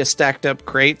variety of stacked up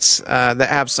crates that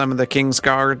have some of the King's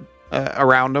Guard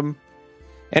around them.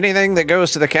 Anything that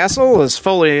goes to the castle is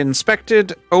fully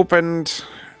inspected, opened,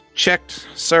 checked,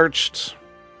 searched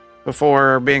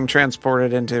before being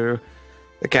transported into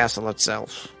the castle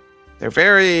itself. They're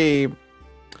very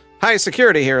high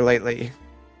security here lately.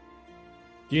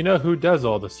 Do you know who does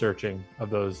all the searching of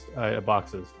those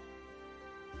boxes?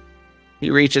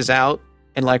 He reaches out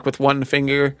and, like, with one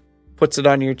finger, puts it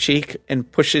on your cheek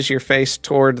and pushes your face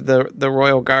toward the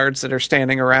royal guards that are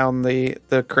standing around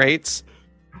the crates.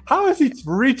 How is he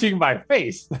reaching my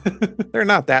face? They're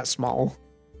not that small.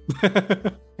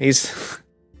 He's...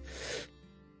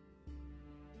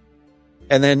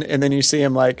 And then you see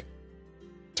him, like,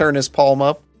 turn his palm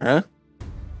up. Huh?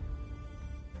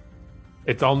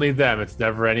 It's only them. It's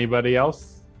never anybody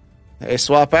else. They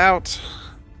swap out.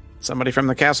 Somebody from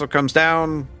the castle comes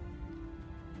down,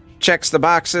 checks the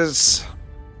boxes,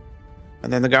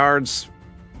 and then the guards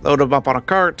load them up on a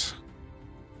cart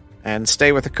and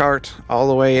stay with the cart all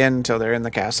the way in until they're in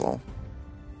the castle.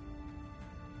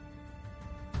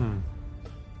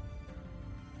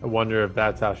 I wonder if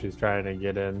that's how she's trying to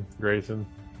get in, Grayson.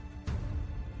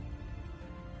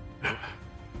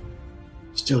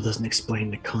 Still doesn't explain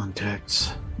the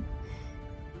contacts.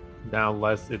 Now,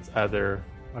 unless it's either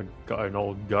an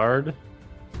old guard,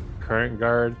 current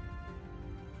guard.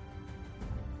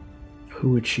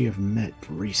 Who would she have met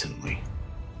recently?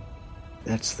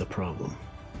 That's the problem.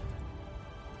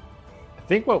 I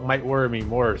think what might worry me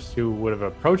more is who would have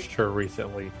approached her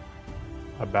recently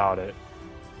about it.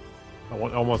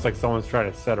 Almost like someone's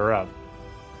trying to set her up.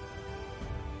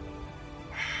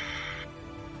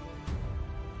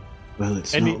 Well,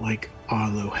 it's not like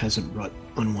Arlo hasn't brought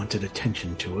unwanted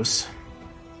attention to us.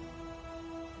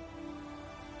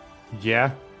 Yeah.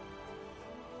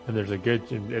 And there's a good...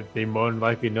 They more than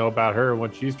likely know about her and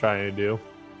what she's trying to do.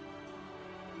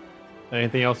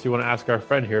 Anything else you want to ask our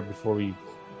friend here before we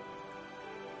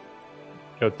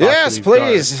go talk Yes, to these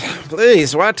please. guards?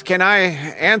 Please, what can I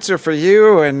answer for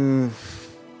you? And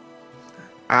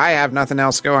I have nothing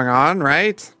else going on,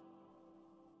 right?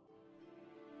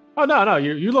 Oh, no.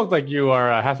 You look like you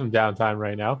are have some downtime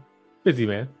right now. Busy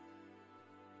man.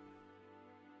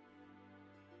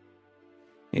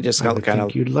 He just I kind of...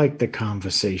 think you'd like the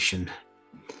conversation.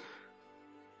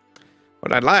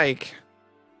 What I'd like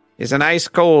is an ice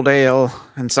cold ale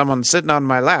and someone sitting on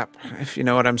my lap, if you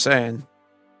know what I'm saying.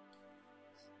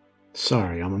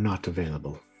 Sorry, I'm not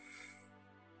available.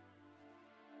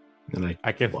 And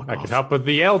I can help with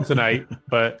the ale tonight,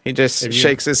 but He just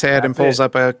shakes his head and pulls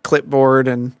up a clipboard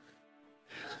and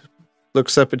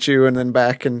looks up at you and then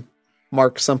back and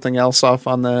marks something else off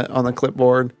on the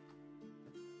clipboard.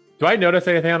 Do I notice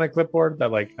anything on the clipboard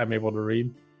that I'm able to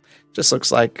read? Just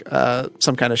looks like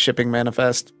some kind of shipping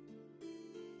manifest.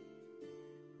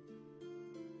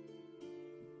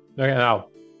 Okay, I'll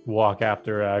walk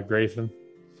after Grayson.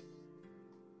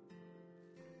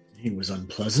 he was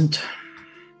unpleasant.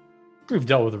 We've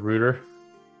dealt with Rooter,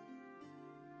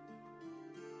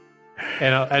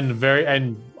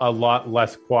 and a lot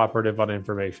less cooperative on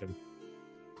information.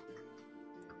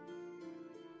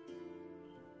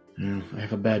 I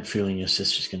have a bad feeling your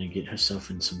sister's going to get herself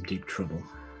in some deep trouble.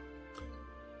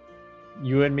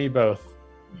 You and me both.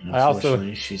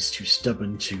 Unfortunately, she's too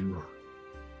stubborn to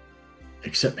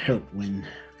accept help when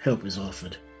help is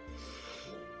offered.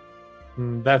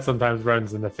 That sometimes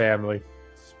runs in the family.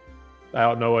 I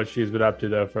don't know what she's been up to,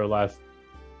 though, for the last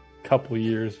couple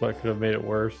years. What could have made it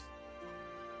worse?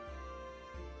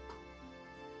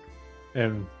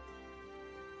 And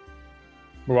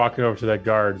we're walking over to the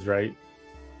guards, right?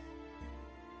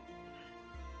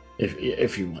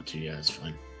 If you want to, yeah, it's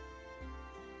fine.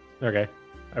 Okay.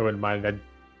 I wouldn't mind. I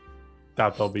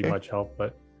doubt there'll be much help,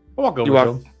 but I'll walk over You to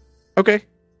walk- them. Okay.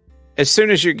 As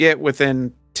soon as you get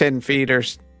within 10 feet or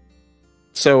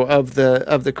so of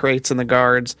the crates and the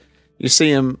guards, you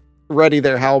see them ready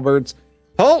their halberds.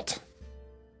 Halt!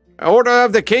 Order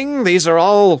of the king. These are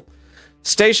all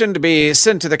station to be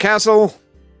sent to the castle.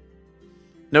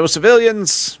 No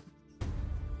civilians.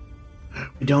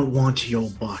 We don't want your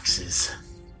boxes.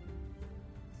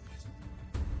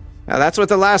 Now, that's what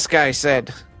the last guy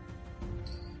said.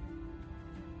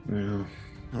 Well,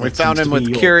 We that found seems him to be with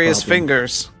your curious problem.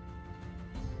 fingers.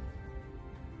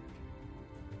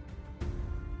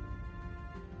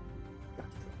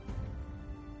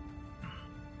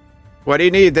 What do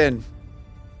you need then?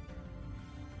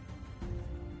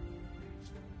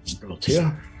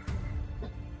 Grotier?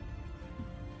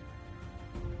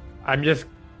 I'm just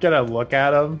gonna look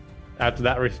at him after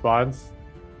that response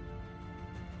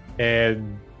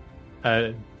and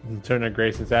turn to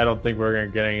Grace and say, I don't think we're gonna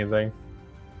get anything.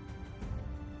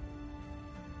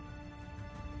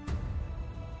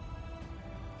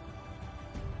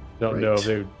 Don't know if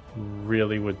they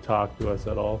really would talk to us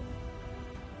at all.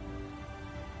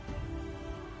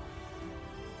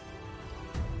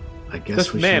 I guess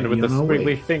This we man should with be the on our way.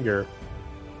 squiggly finger.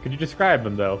 Could you describe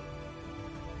him, though?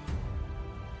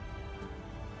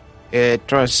 It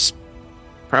was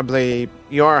probably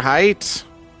your height.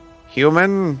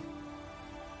 Human.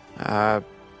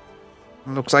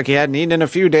 Looks like he hadn't eaten in a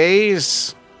few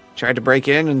days. Tried to break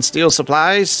in and steal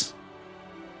supplies.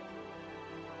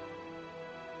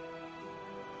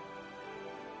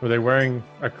 Were they wearing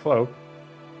a cloak?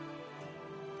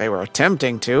 They were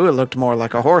attempting to. It looked more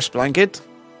like a horse blanket.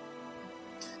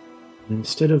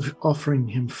 Instead of offering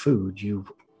him food, you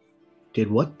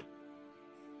did what?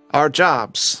 Our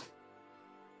jobs.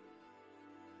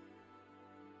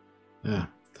 Yeah,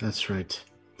 that's right.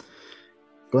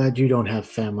 Glad you don't have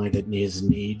family that needs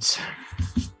needs.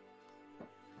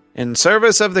 In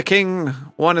service of the king,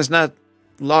 one is not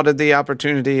lauded the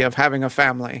opportunity of having a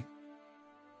family.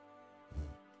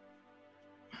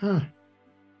 Huh.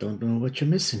 Don't know what you're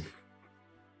missing.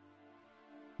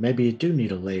 Maybe you do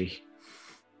need a lay.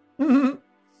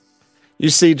 You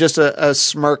see just a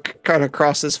smirk kind of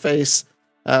cross his face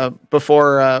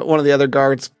before one of the other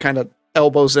guards kind of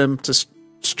elbows him to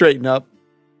straighten up.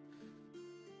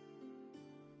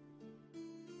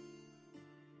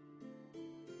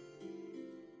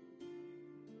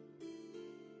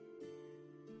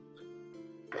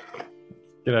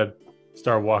 Gonna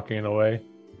start walking away.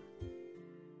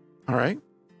 All right.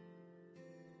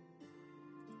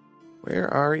 Where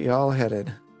are y'all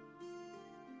headed?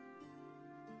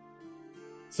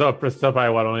 So it's still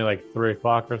probably what, only like 3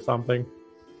 o'clock or something.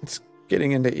 It's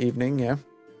getting into evening, yeah.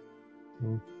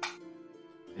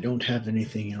 I don't have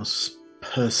anything else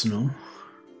personal.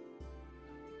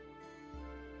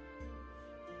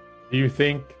 Do you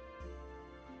think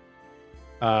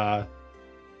that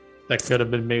could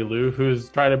have been Mei Lu who's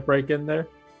trying to break in there?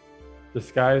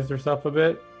 Disguised herself a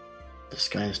bit?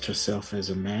 Disguised herself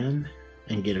as a man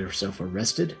and get herself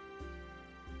arrested?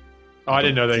 Oh, I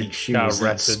didn't know they think she got was that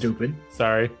arrested. stupid.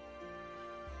 Sorry.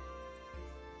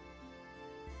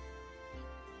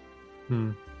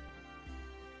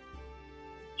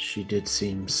 She did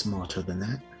seem smarter than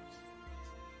that.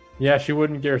 Yeah, she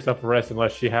wouldn't get herself arrested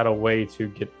unless she had a way to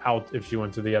get out if she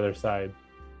went to the other side.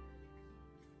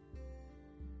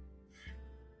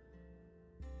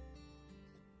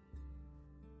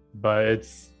 But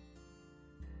it's...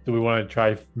 Do we want to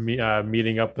try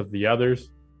meeting up with the others?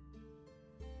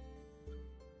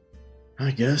 I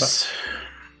guess.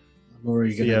 I'm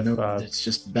already See gonna if, know that it's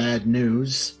just bad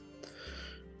news.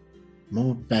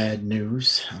 More bad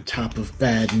news on top of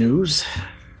bad news.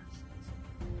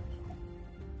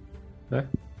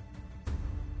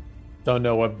 Don't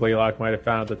know what Blaylock might have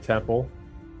found at the temple.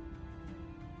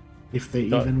 If they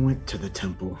Don't- even went to the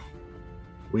temple.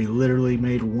 We literally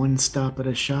made one stop at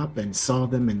a shop and saw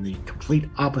them in the complete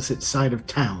opposite side of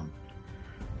town.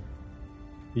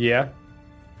 Yeah.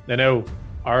 I know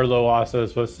Arlo also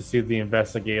is supposed to see the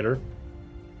investigator.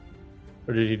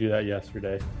 Or did he do that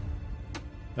yesterday?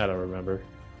 I don't remember.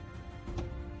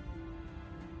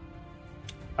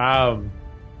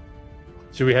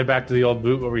 Should we head back to the old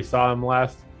boot where we saw him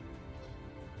last?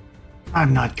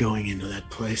 I'm not going into that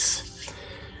place.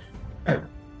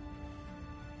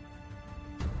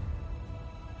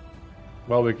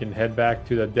 Well, we can head back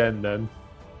to the den then.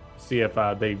 See if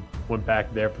they went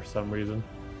back there for some reason.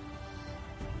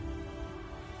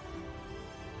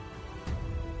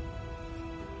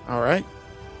 All right.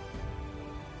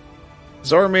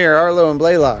 Zormir, Arlo, and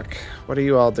Blaylock, what are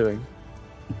you all doing?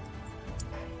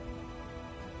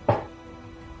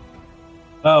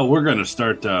 We're going to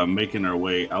start making our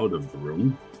way out of the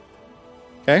room.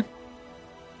 Okay.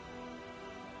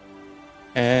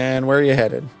 And where are you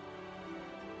headed?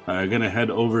 Going to head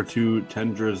over to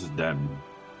Tendra's den.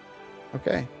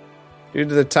 Okay. Due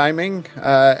to the timing,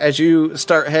 as you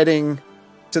start heading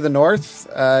to the north,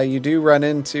 you do run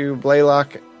into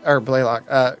Grayson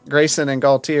and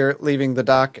Galtier leaving the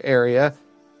dock area.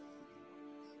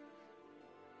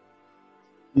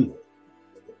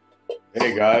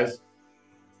 Hey, guys.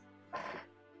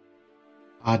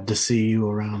 Odd to see you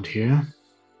around here.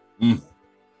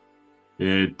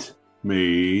 It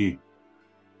may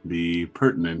be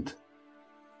pertinent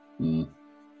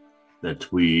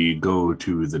that we go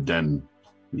to the den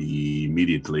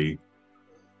immediately.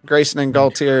 Grayson and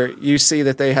Galtier, you see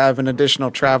that they have an additional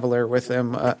traveler with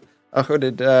them, a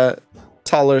hooded,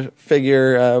 taller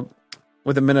figure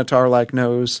with a minotaur-like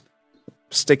nose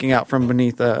sticking out from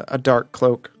beneath a dark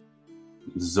cloak.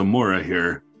 Zamora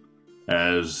here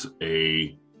has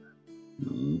a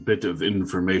bit of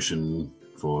information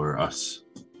for us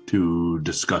to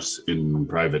discuss in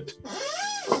private.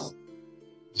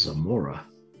 Zamora.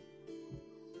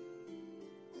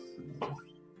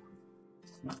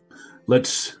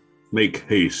 Let's make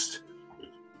haste.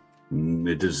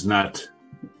 It is not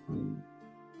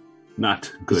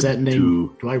good Is that name?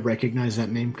 to... Do I recognize that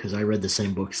name? Because I read the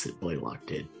same books that Blaylock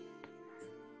did.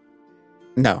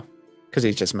 No, because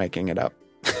he's just making it up.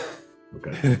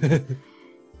 Okay.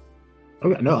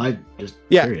 Okay. No, I just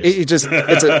Yeah, it's just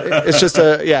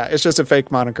a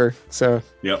fake moniker. So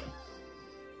Yep.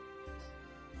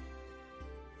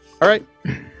 all right.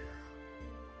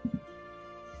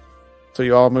 So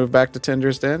you all move back to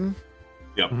Tinder's Den.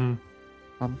 Yep. Mhm.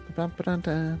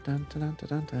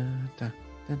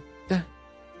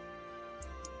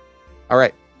 All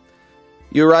right.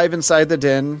 You arrive inside the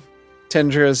den.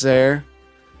 Tinder is there.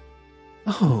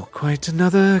 Oh, quite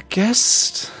another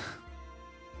guest.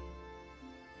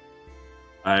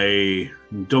 I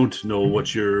don't know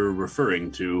what you're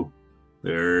referring to.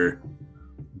 They're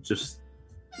just...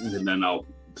 And then I'll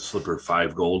slip her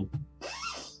 5 gold.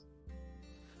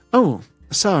 Oh,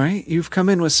 sorry. You've come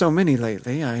in with so many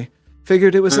lately. I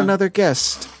figured it was another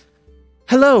guest.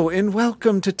 Hello and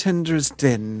welcome to Tinder's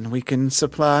Den. We can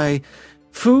supply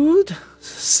food,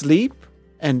 sleep,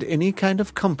 and any kind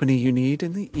of company you need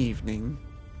in the evening.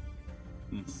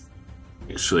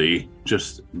 Actually,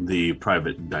 just the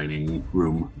private dining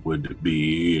room would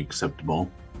be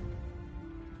acceptable.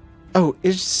 Oh,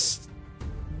 is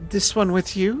this one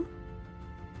with you?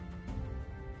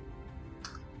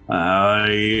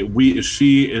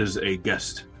 She is a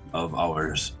guest of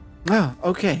ours. Oh,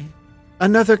 okay.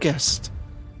 Another guest.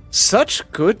 Such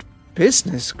good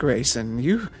business, Grayson.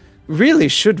 You really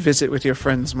should visit with your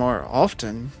friends more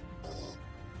often.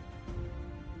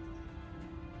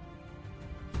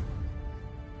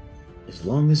 as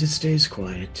long as it stays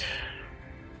quiet.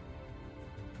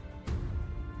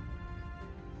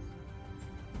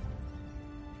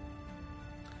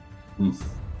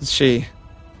 She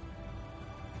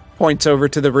points over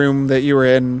to the room that you were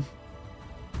in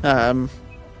the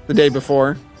day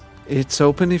before. It's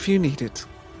open if you need it.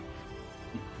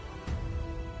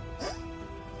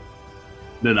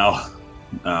 Then I'll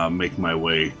make my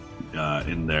way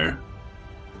in there.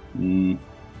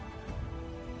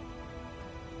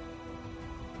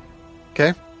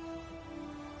 Okay.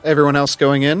 Everyone else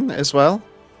going in as well?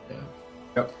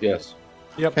 Yep. Yes.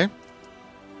 Yep. Okay.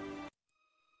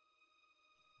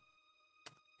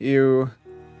 You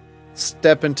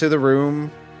step into the room.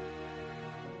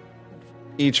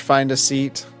 Each find a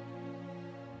seat.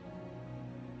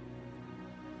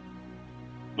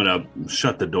 I'm gonna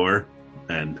shut the door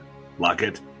and lock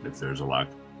it if there's a lock.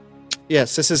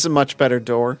 Yes, this is a much better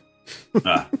door.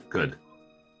 Good.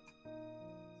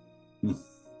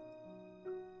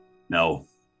 Now,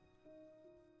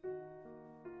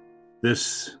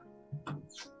 this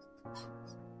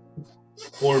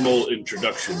formal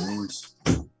introductions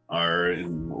are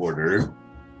in order.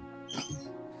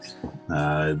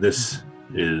 This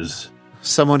is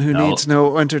Someone who No. needs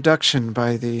no introduction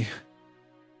by the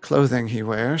clothing he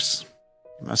wears.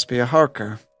 He must be a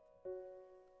Harker.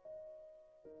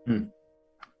 And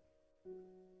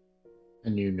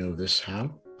you know this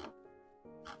how?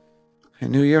 I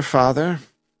knew your father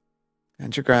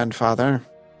and your grandfather,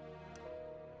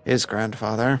 his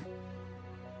grandfather.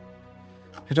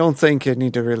 I don't think you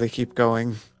need to really keep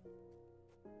going.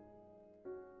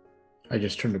 I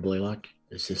just turned to Blaylock.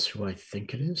 Is this who I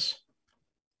think it is?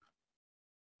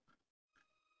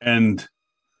 and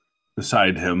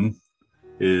beside him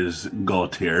is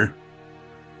Galtier.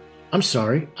 I'm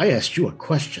sorry, I asked you a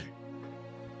question.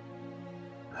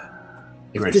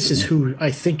 If Grayson. this is who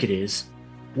I think it is,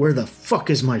 where the fuck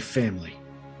is my family?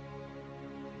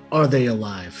 Are they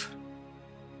alive?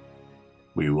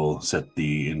 We will set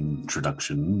the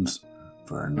introductions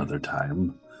for another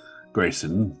time.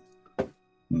 Grayson,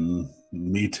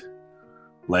 meet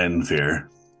Lanfear.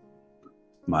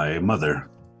 my mother.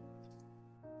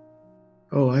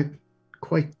 Oh, I'm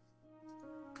quite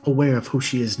aware of who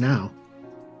she is now.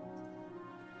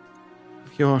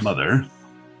 Your Mother,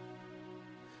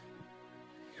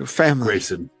 family.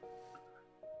 Grayson.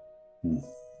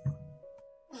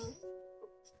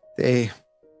 They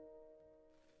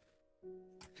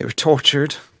were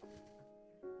tortured,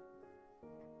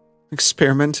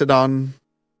 experimented on.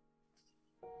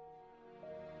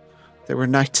 There were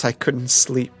nights I couldn't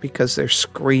sleep because their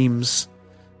screams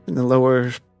in the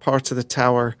lower parts of the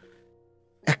tower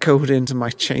echoed into my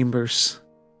chambers.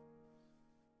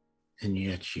 And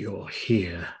yet you're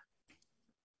here.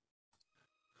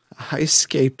 I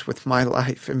escaped with my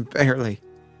life, and barely.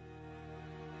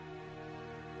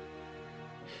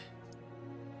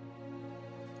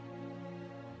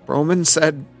 Roman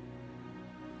said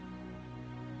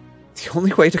the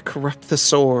only way to corrupt the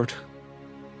sword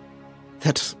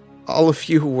that all of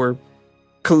you were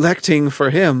collecting for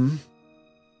him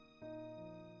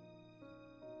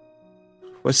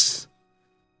was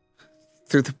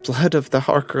through the blood of the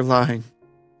Harker line.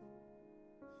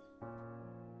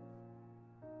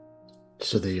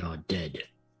 So they are dead.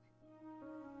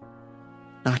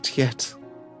 Not yet.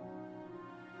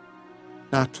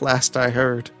 Not last I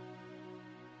heard.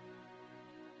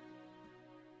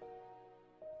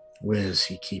 Where is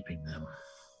he keeping them?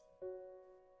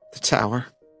 The tower.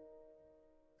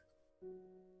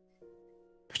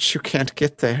 But you can't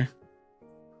get there.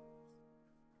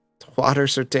 The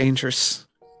waters are dangerous.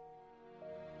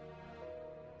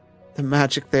 The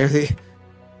magic there,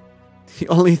 the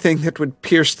only thing that would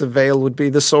pierce the veil would be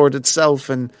the sword itself,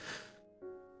 and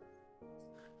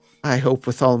I hope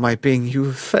with all my being you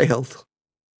have failed.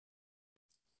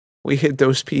 We hid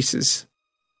those pieces.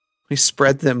 We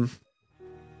spread them.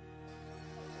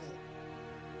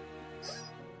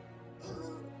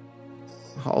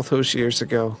 All those years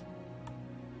ago.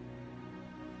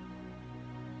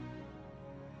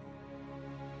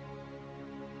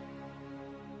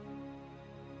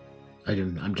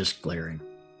 I'm just glaring.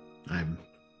 I'm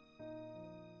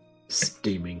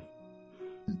steaming.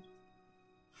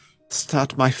 It's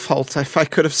not my fault. If I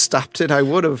could have stopped it, I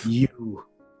would have. You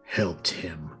helped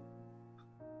him.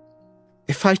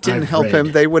 If I didn't I've help him,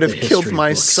 read they would have the killed history my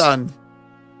books. son.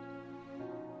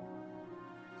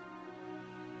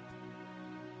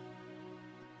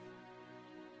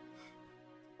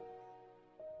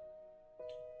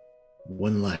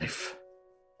 One life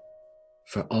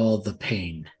for all the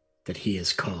pain that he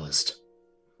has caused.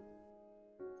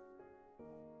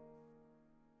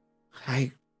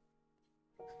 I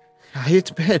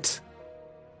admit,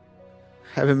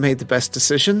 I haven't made the best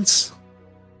decisions.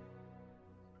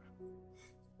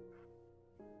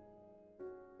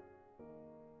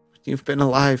 You've been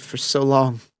alive for so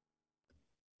long.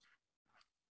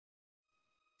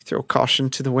 Throw caution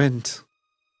to the wind.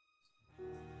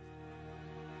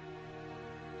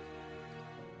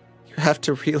 You have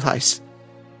to realize,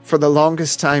 for the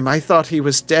longest time, I thought he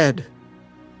was dead.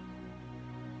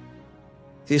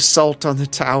 The assault on the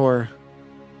tower.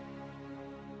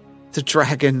 The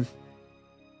dragon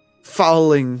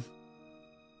falling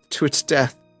to its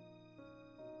death.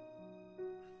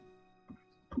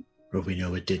 But we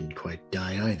know it didn't quite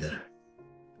die either.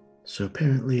 So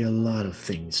apparently a lot of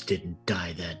things didn't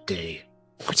die that day.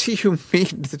 What do you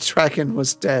mean the dragon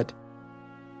was dead?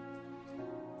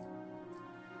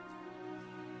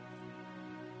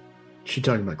 She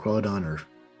talking about Quelladon or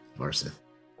Varsith?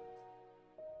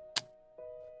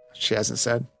 She hasn't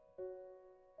said.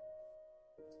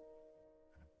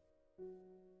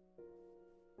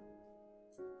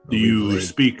 Do you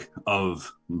speak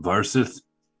of Varsith,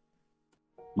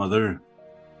 Mother?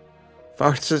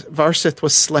 Varsith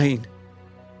was slain.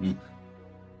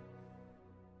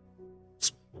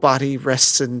 His body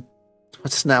rests in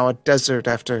what's now a desert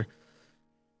after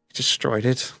he destroyed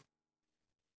it.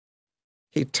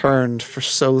 He turned for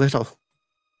so little.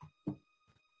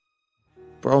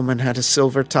 Broman had a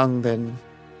silver tongue then.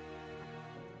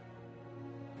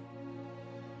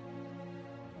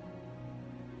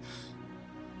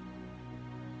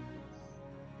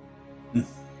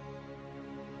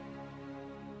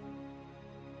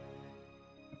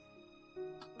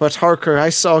 But Harker, I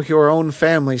saw your own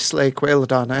family slay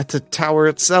Quelladon at the tower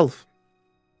itself.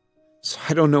 So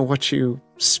I don't know what you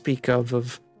speak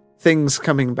of things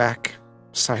coming back,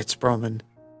 besides Broman.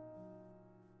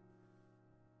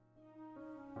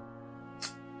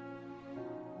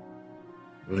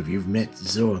 Well, if you've met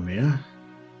Zormir,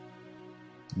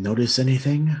 notice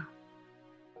anything?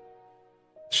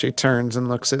 She turns and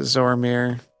looks at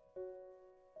Zormir.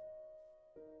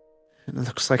 And it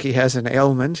looks like he has an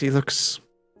ailment. He looks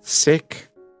sick.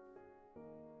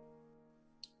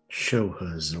 Show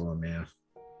her, Zoromir.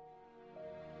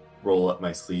 Roll up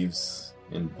my sleeves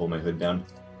and pull my hood down.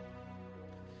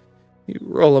 You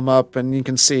roll them up, and you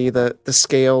can see the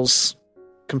scales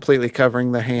completely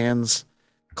covering the hands,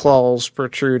 claws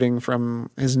protruding from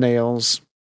his nails.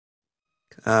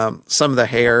 Some of the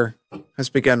hair has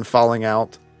begun falling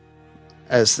out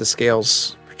as the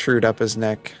scales protrude up his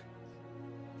neck.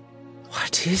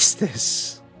 What is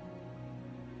this?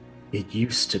 It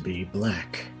used to be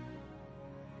black.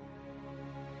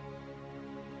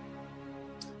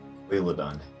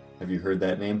 Quaeladon. Have you heard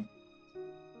that name?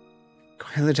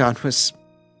 Quaeladon was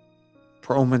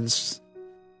Broman's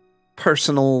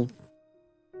personal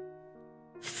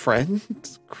friend,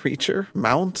 creature,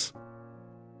 mount,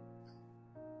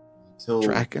 Until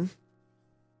dragon.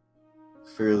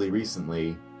 fairly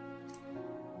recently,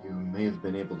 you may have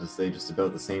been able to say just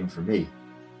about the same for me.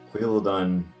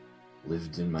 Quaeladon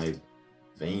lived in my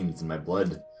veins, in my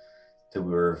blood, till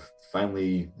we were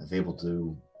finally able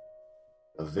to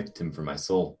evict him from my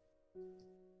soul.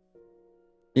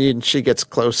 And she gets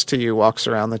close to you, walks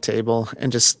around the table,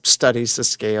 and just studies the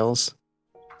scales.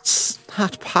 It's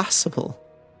not possible.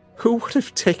 Who would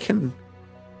have taken...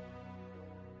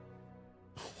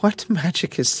 What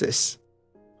magic is this?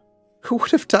 Who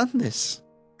would have done this?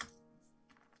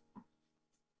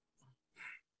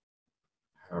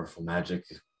 Powerful magic.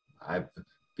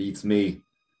 Beats me.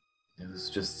 It was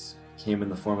just came in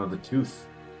the form of a tooth.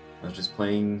 I was just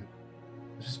playing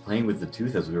with the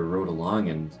tooth as we rode along,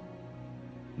 and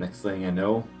next thing I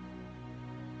know,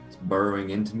 it's burrowing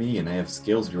into me, and I have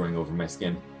scales growing over my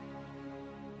skin.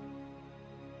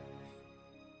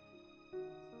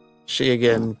 She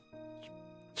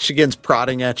begins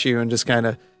prodding at you and just kind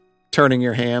of turning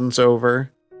your hands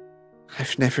over.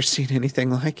 I've never seen anything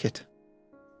like it.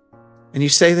 And you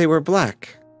say they were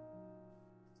black.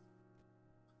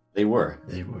 They were.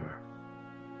 They were.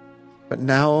 But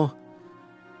now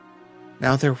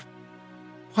they're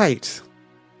white.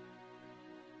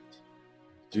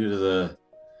 Due to the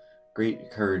great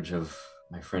courage of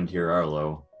my friend here,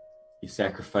 Arlo, he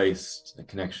sacrificed a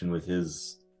connection with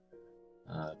his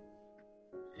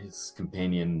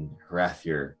companion,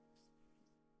 Hrathier,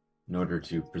 in order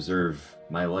to preserve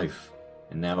my life.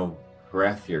 And now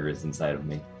Hrathier is inside of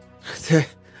me.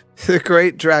 The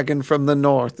great dragon from the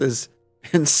north is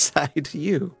inside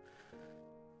you.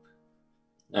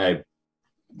 I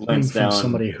Coming glance from down.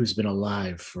 somebody who's been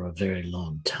alive for a very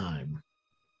long time.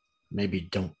 Maybe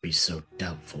don't be so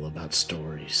doubtful about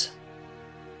stories.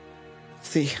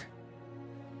 The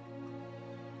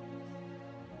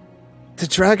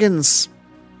dragons...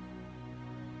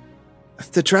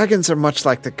 The dragons are much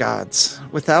like the gods.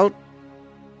 Without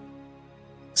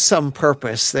some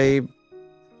purpose, they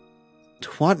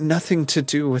want nothing to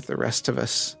do with the rest of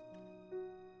us.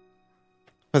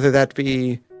 Whether that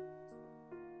be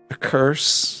a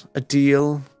curse, a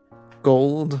deal,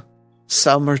 gold.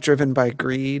 Some are driven by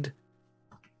greed.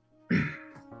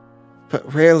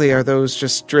 But rarely are those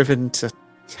just driven to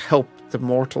help the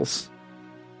mortals.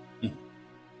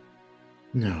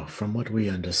 No, from what we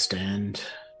understand,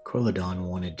 Quaeladon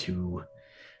wanted to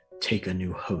take a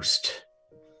new host,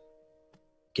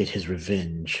 get his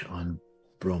revenge on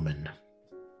Broman.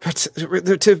 But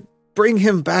to bring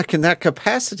him back in that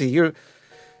capacity, you're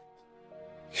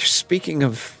speaking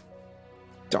of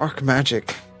dark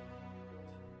magic.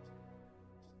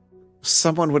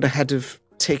 Someone would have had to have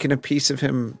taken a piece of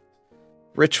him.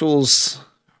 Rituals,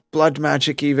 blood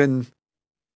magic even.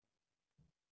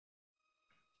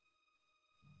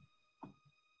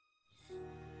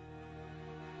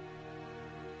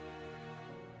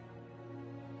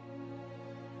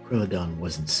 Quaeladon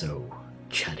wasn't so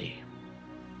chatty.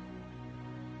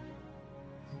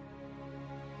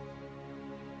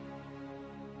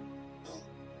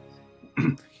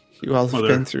 You all have Mother,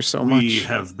 been through so we much.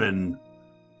 have been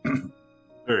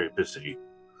very busy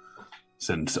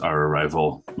since our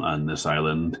arrival on this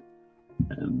island,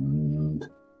 and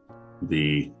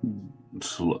the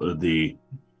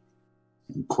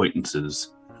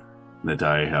acquaintances that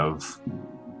I have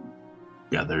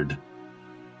gathered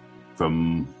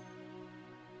from,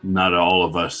 not all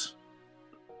of us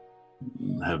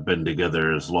have been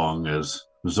together as long as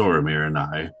Zoromir and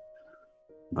I,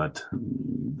 but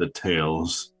the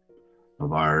tales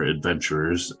of our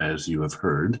adventurers, as you have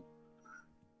heard,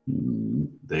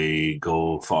 they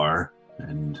go far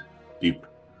and deep.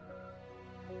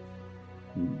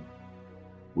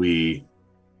 We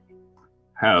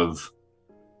have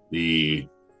the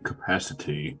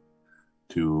capacity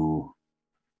to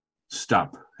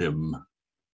stop him.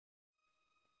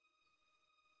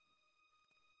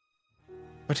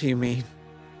 What do you mean?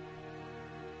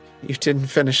 You didn't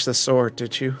finish the sword,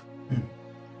 did you?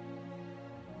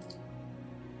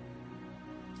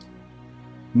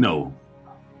 No.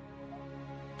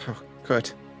 Oh,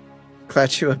 good.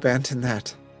 Glad you abandoned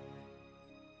that.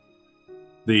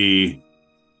 The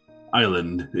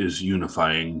island is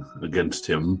unifying against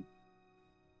him.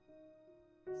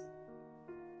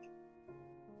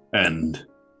 And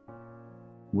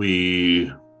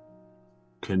we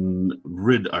can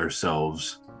rid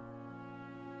ourselves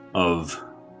of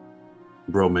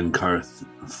Broman Karth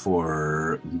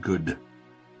for good.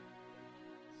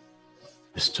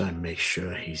 This time, make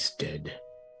sure he's dead.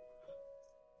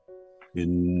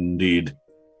 Indeed.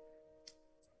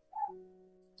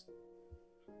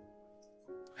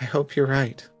 I hope you're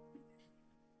right.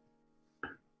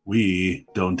 We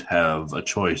don't have a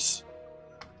choice.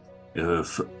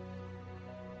 If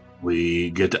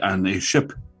we get on a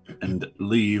ship and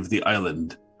leave the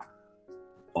island,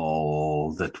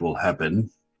 all that will happen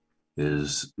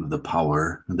is the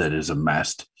power that is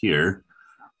amassed here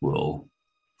will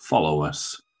follow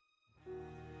us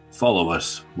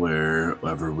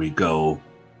wherever we go.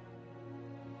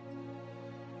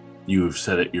 You've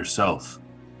said it yourself.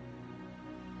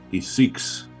 He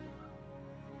seeks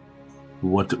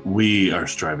what we are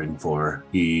striving for.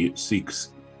 He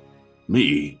seeks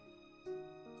me.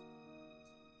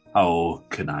 How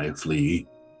can I flee?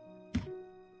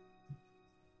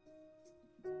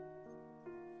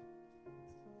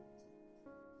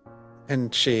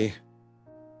 And she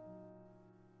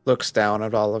looks down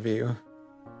at all of you,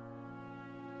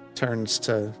 turns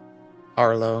to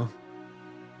Arlo.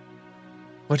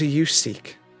 What do you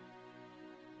seek?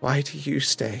 Why do you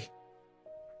stay?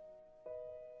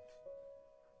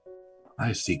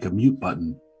 I seek a mute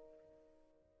button.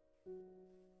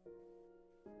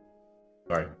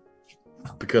 Sorry.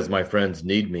 Because my friends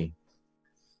need me.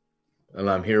 And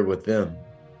I'm here with them.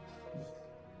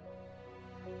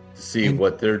 To see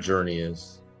what their journey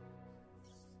is.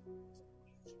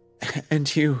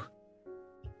 And you,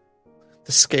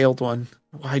 the scaled one,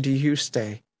 why do you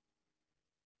stay?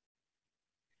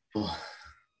 Well,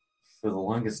 for the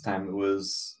longest time, it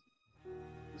was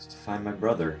to find my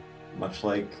brother, much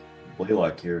like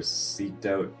Blaylock here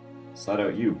sought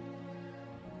out you.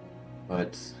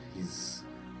 But he's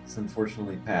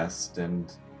unfortunately passed,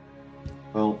 and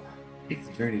well, the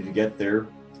journey to get there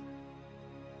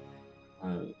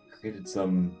created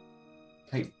some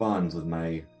tight bonds with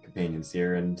my companions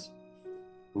here, and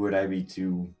who would I be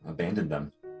to abandon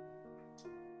them?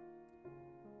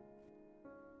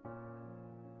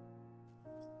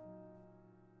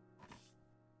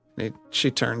 She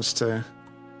turns to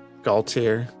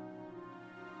Galtier.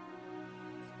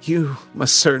 You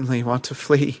must certainly want to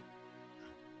flee.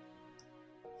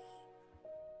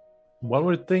 One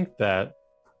would think that,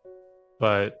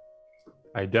 but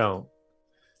I don't.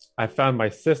 I found my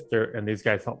sister, and these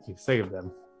guys helped me save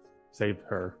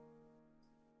her.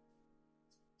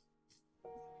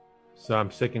 So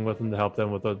I'm sticking with them to help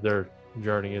them with what their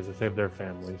journey is to save their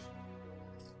families.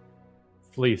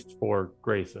 Fleeced for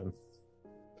Grayson.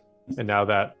 And now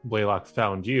that Blaylock's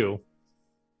found you,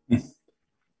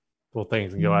 well,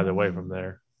 things can go either way from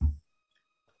there.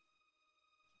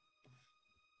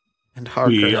 And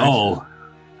Harker, we all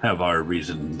have our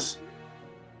reasons.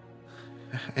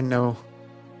 I know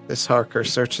this Harker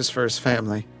searches for his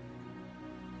family.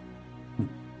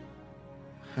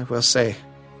 I will say,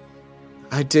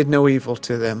 I did no evil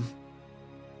to them.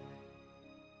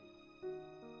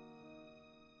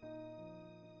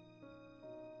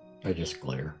 I just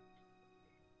glare.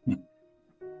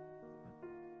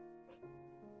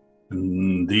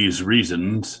 And these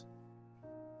reasons,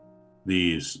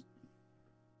 these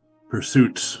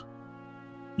pursuits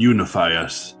unify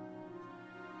us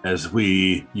as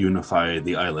we unify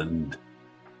the island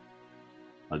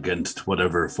against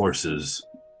whatever forces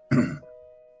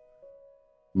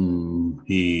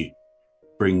he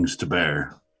brings to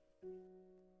bear.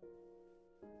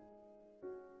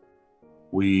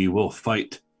 We will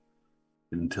fight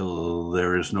until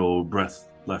there is no breath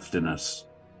left in us,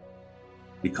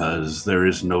 because there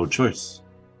is no choice.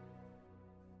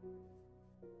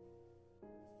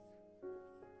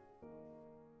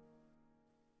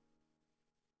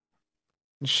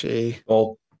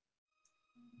 All,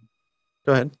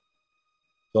 Go ahead.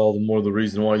 all the more the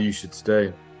reason why you should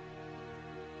stay.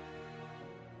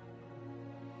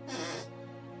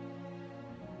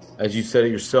 As you said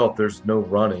it yourself, there's no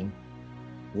running.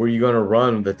 Where are you going to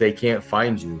run that they can't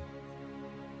find you?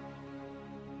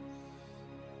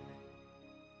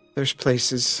 There's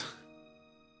places.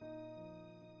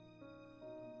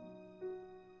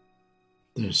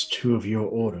 There's 2 of your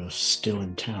order still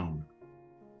in town.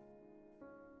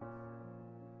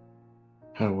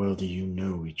 How well do you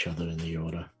know each other in the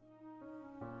Order?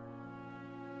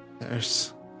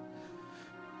 There's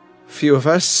a few of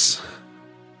us.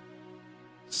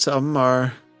 Some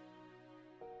are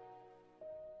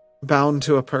bound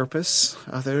to a purpose.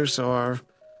 Others are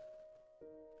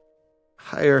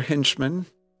higher henchmen.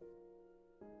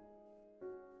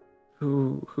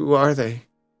 Who are they?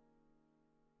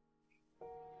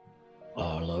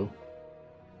 Arlo.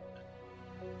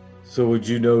 So would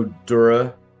you know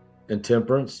Dura and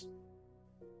Temperance?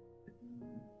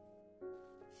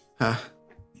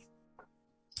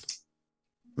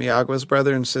 Miagwa's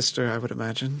brother and sister, I would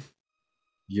imagine.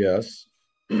 Yes.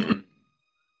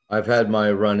 I've had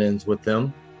my run-ins with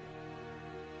them.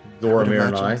 Zoramir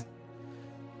and I.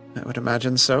 I would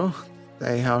imagine so.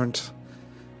 They aren't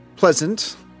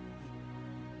pleasant.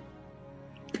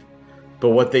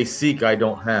 But what they seek, I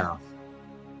don't have.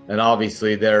 And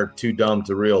obviously, they're too dumb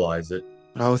to realize it.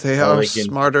 Oh, they are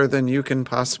smarter than you can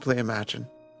possibly imagine.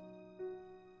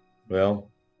 Well,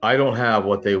 I don't have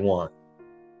what they want.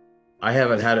 I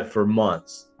haven't had it for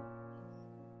months.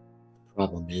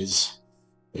 Problem is,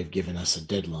 they've given us a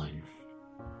deadline.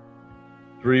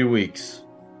 3 weeks.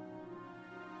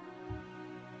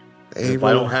 If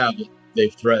I don't have it,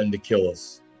 they've threatened to kill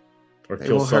us. Or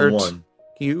kill someone. Hurt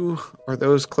you or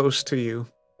those close to you.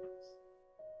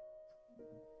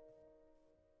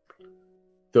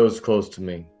 Those close to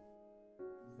me.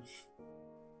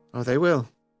 Oh, they will.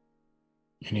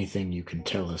 Anything you can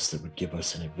tell us that would give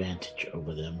us an advantage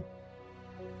over them?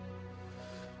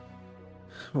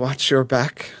 Watch your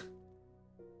back.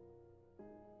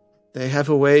 They have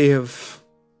a way of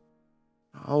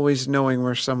always knowing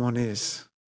where someone is.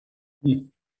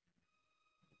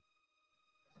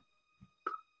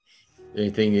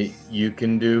 Anything that you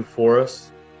can do for us?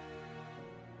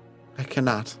 I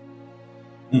cannot.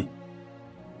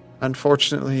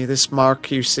 Unfortunately, this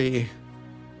mark you see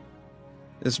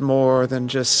is more than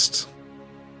just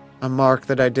a mark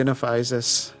that identifies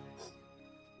us.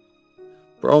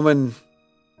 Broman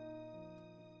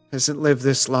hasn't lived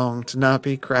this long to not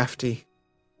be crafty.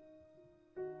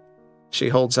 She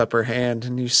holds up her hand,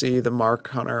 and you see the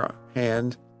mark on her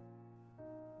hand.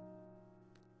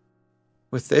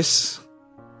 With this,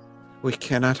 we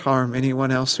cannot harm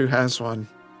anyone else who has one.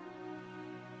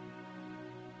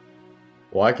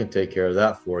 Well, I can take care of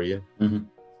that for you. Mm-hmm.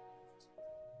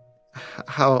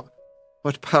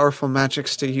 What powerful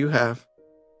magics do you have?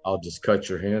 I'll just cut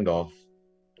your hand off.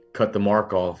 Cut the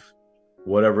mark off.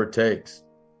 Whatever it takes.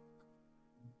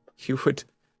 You would...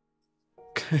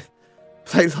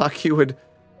 Laylock, you would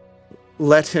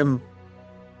let him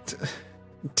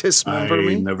dismember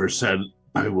me? I never said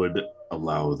I would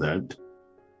allow that.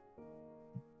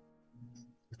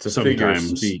 It's a figure of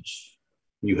speech.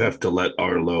 You have to let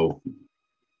Arlo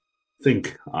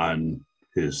think on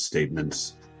his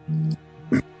statements.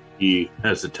 He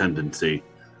has a tendency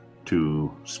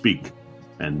to speak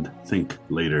and think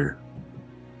later.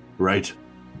 Right,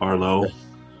 Arlo?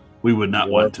 We would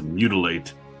not want to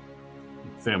mutilate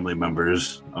family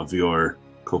members of your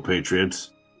compatriots.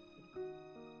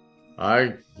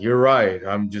 You're right.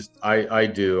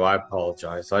 I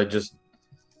apologize.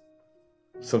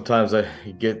 Sometimes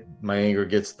my anger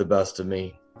gets the best of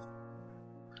me.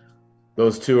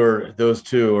 Those two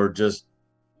are just,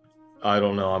 I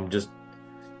don't know.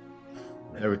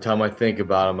 Every time I think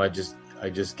about them, I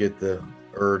just get the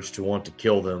urge to want to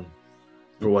kill them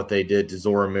for what they did to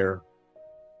Zoramir.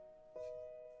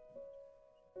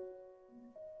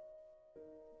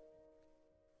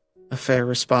 A fair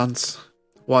response.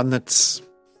 One that's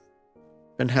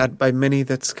been had by many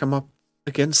that's come up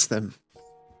against them.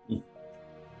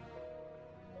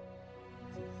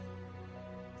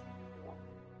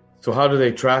 So how do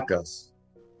they track us?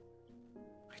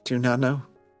 I do not know.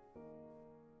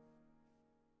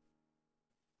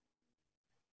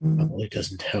 Well, it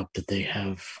doesn't help that they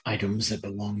have items that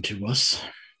belong to us.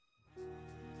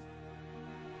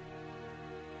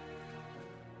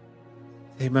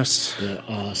 They must... There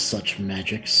are such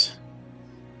magics.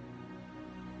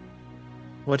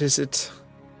 What is it?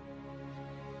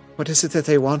 What is it that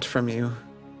they want from you?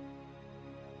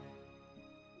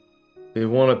 They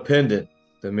want a pendant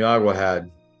that Miagwa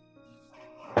had.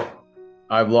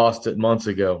 I've lost it months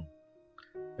ago,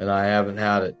 and I haven't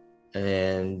had it.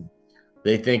 And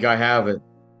they think I have it,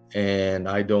 and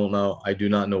I don't know. I do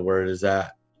not know where it is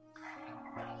at.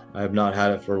 I have not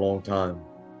had it for a long time.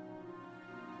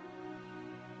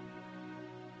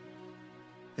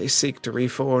 They seek to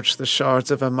reforge the shards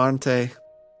of Amante.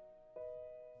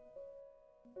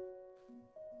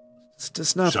 This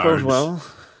does not bode well.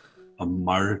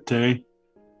 Amarte?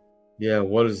 Yeah,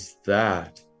 what is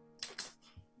that?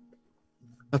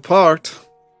 A part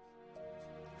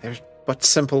but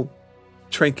simple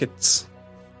trinkets.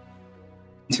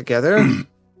 Together,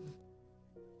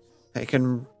 they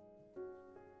can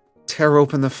tear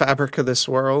open the fabric of this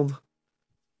world,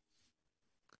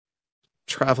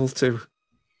 travel to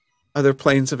other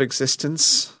planes of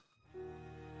existence.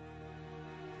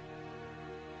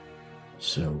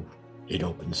 So it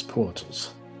opens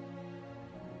portals.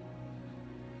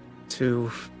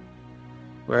 To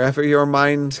wherever your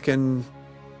mind can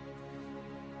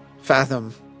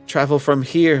fathom. Travel from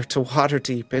here to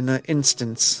Waterdeep in an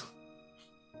instance.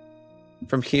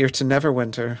 From here to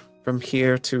Neverwinter. From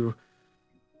here to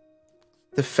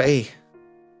the Fae.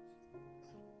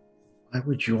 Why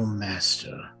would your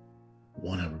master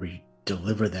want to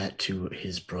deliver that to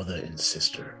his brother and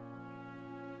sister?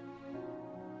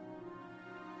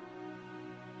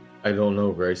 I don't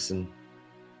know, Grayson.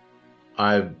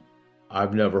 I've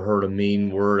never heard a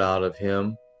mean word out of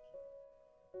him.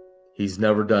 He's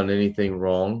never done anything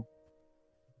wrong.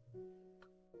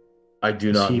 I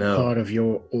do not know. Is he part of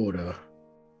your order?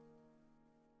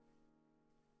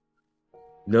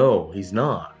 No, he's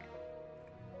not.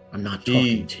 I'm not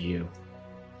talking to you.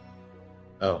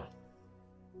 Oh.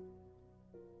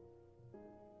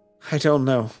 I don't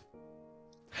know.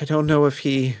 I don't know if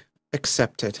he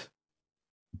accepted.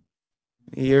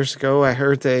 Years ago, I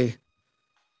heard they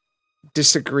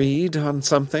disagreed on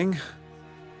something.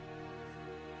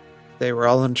 They were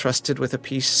all entrusted with a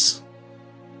piece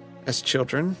as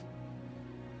children.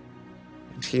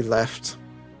 And he left.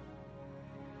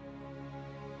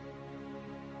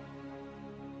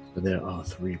 So there are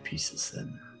 3 pieces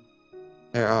then.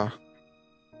 There are.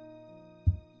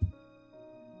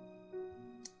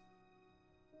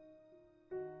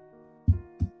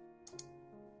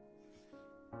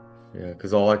 Yeah,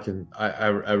 because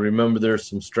I remember there's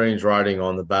some strange writing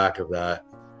on the back of that.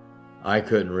 I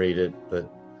couldn't read it,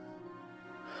 but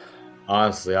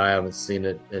honestly, I haven't seen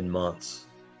it in months.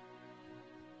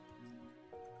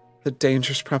 The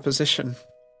dangerous proposition.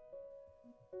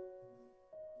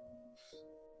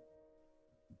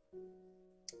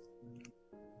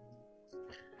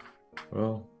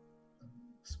 Well,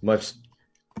 as much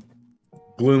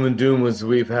gloom and doom as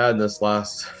we've had in this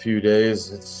last few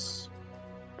days, it's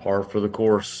par for the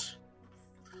course.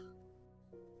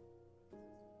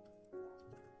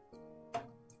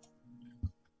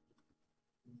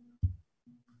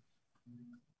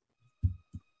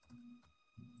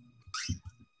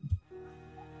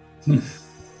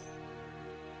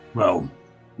 Well,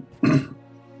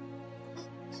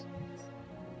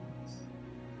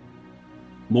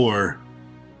 more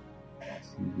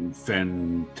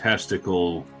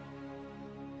fantastical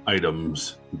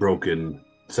items broken,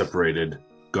 separated,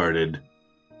 guarded,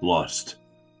 lost.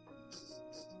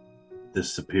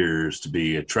 This appears to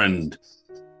be a trend.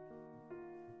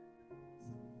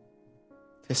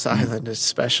 This island is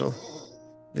special.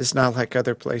 It's not like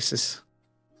other places.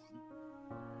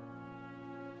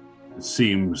 It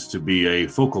seems to be a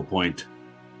focal point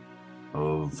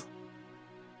of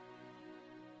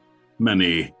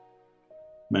many,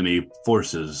 many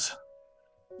forces.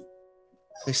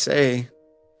 They say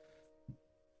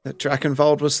that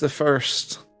Drakenwald was the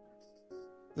first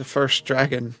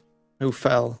dragon who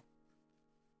fell.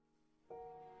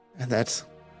 And that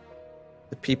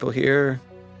the people here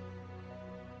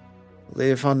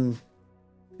live on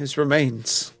his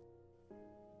remains.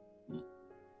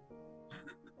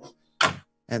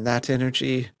 And that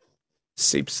energy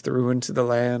seeps through into the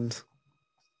land.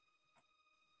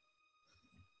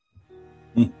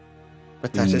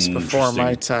 But that is before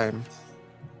my time.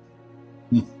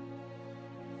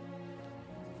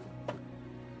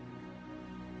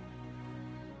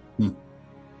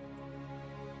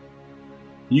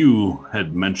 You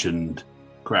had mentioned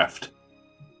Kraft.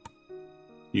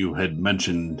 You had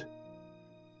mentioned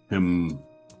him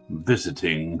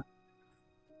visiting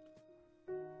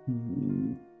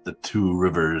the 2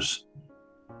 rivers.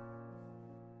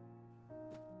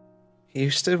 He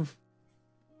used to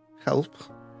help.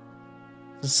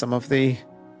 Some of the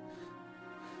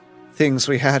things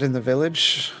we had in the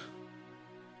village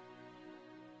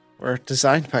were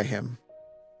designed by him.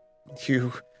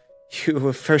 You,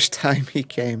 the first time he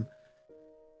came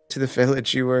to the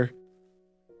village, you were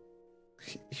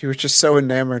just so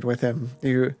enamored with him.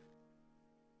 You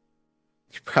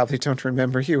probably don't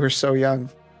remember. You were so young.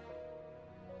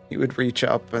 You would reach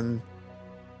up and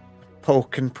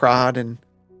poke and prod and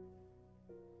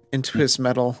into his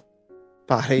metal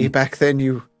body. Back then,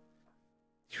 you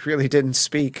really didn't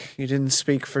speak. You didn't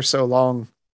speak for so long.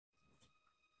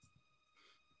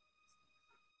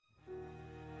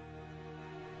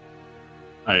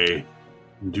 I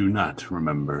do not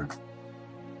remember.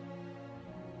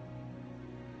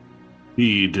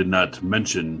 He did not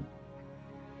mention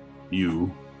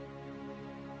you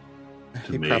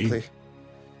to He me.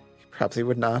 probably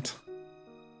would not.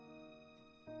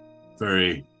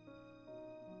 Very,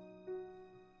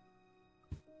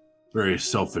 very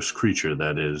selfish creature,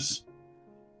 that is.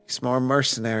 He's more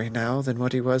mercenary now than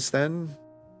what he was then.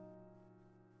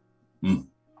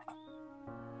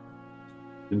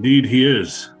 Indeed, he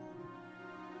is.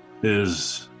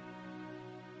 The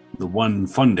one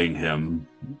funding him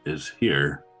is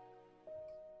here.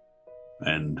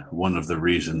 And one of the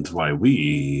reasons why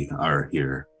we are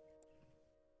here.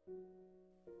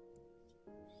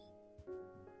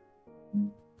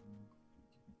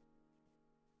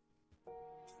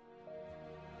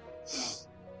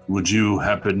 Would you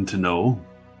happen to know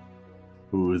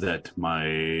who that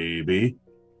might be?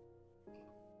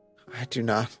 I do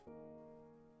not.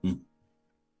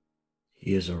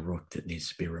 He is a rook that needs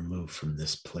to be removed from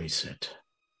this playset.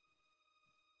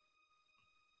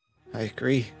 I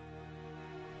agree.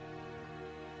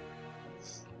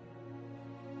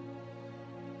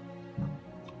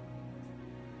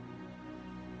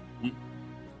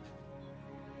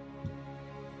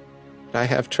 I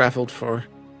have traveled for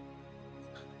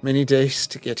many days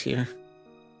to get here.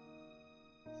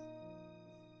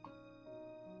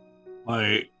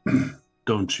 Why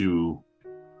don't you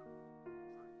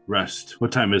rest?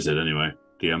 What time is it anyway,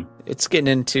 DM? It's getting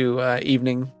into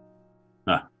evening.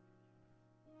 Not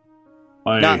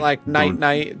Not like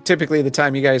night. Typically the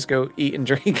time you guys go eat and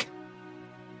drink.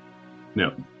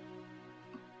 No.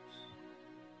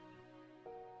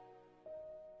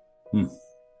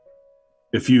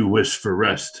 If you wish for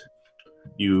rest,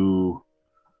 you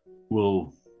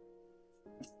will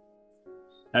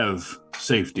have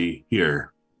safety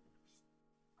here.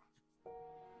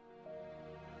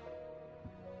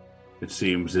 It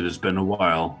seems it has been a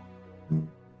while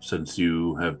since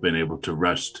you have been able to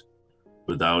rest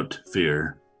without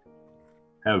fear.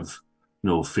 Have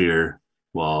no fear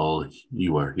while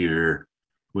you are here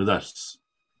with us.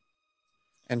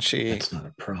 And she That's not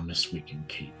a promise we can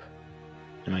keep.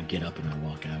 And I get up and I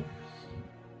walk out.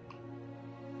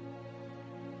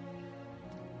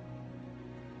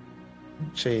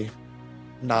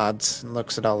 nods and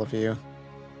looks at all of you.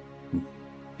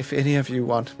 If any of you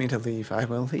want me to leave, I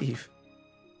will leave.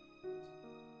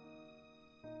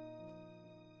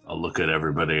 I'll look at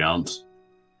everybody else.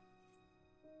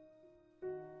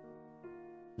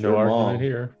 No Your argument mom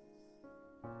here.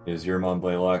 is your mom,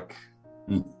 Blaylock.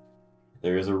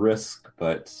 There is a risk,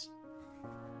 but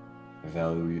I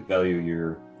value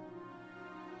your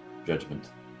judgment.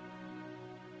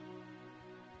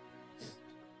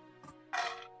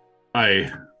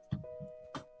 I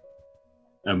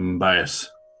am biased,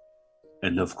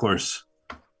 and of course,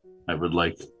 I would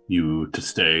like you to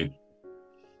stay.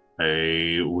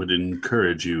 I would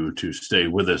encourage you to stay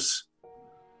with us,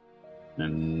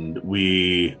 and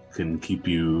we can keep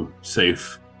you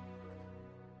safe.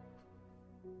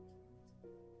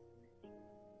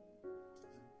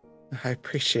 I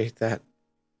appreciate that.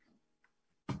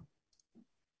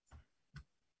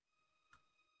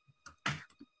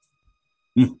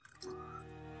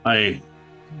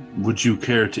 Would you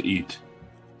care to eat,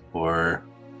 or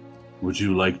would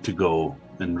you like to go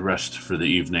and rest for the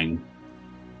evening?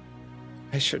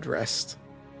 I should rest.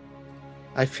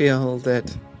 I feel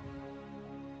that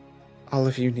all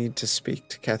of you need to speak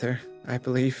together. I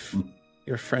believe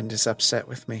your friend is upset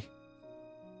with me.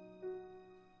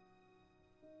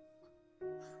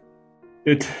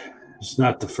 It is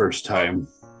not the first time,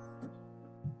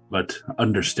 but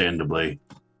understandably,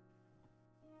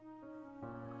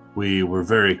 we were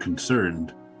very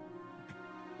concerned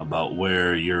about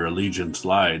where your allegiance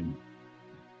lied.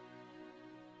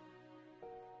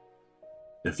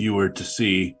 If you were to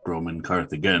see Roman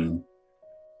Karth again,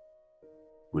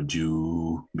 would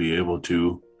you be able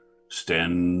to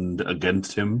stand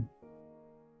against him?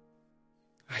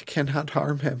 I cannot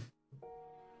harm him.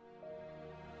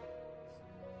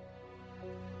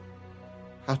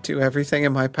 I'll do everything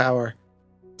in my power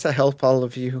to help all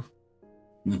of you.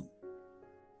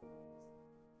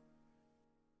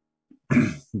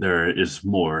 There is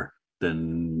more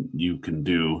than you can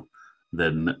do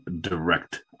than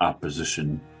direct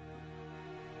opposition.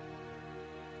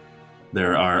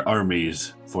 There are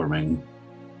armies forming.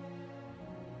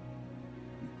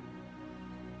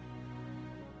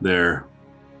 There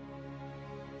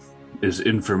is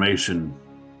information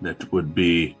that would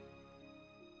be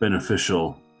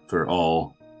beneficial for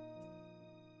all.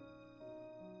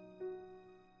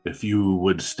 If you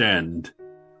would stand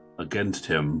against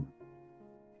him,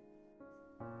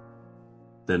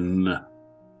 then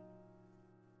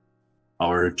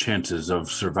our chances of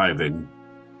surviving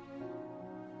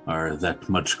are that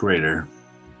much greater.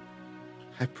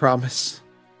 I promise.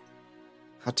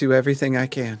 I'll do everything I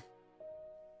can.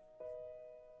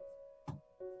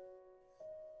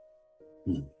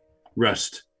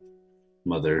 Rest,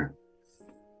 Mother.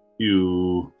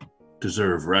 You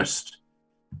deserve rest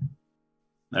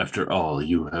after all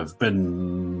you have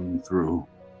been through.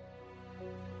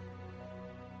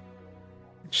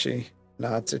 She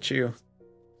nods at you.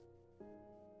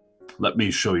 Let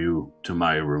me show you to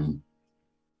my room.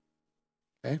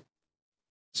 Okay.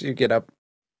 So you get up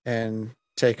and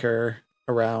take her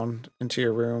around into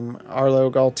your room. Arlo,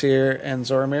 Galtier, and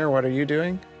Zoramir, what are you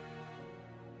doing?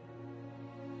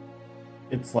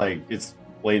 It's late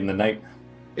in the night.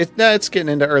 It's getting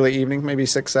into early evening, maybe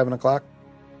 6, 7 o'clock.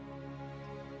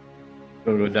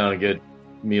 Gonna go down and get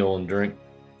meal and drink.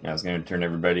 I was going to turn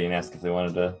everybody and ask if they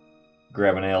wanted to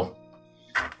grab an ale.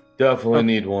 Definitely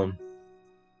need one.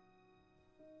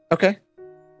 Okay.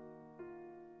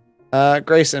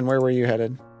 Grayson, where were you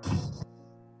headed?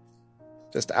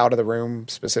 Just out of the room,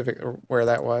 specific where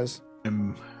that was?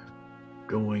 I'm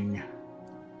going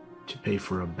to pay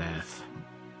for a bath.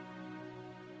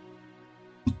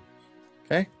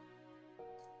 Okay.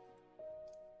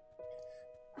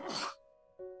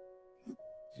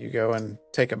 You go and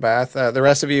take a bath. The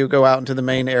rest of you go out into the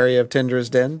main area of Tindra's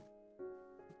Den.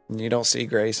 And you don't see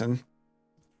Grayson.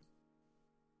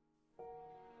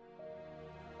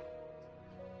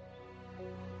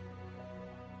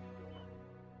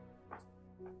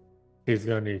 He's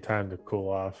going to need time to cool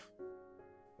off.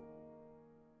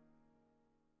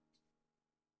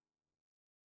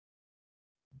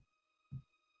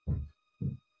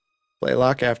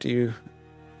 Blaylock, after you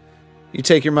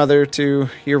take your mother to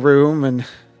your room and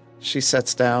she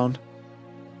sits down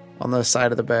on the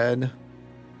side of the bed.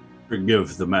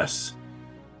 Forgive the mess.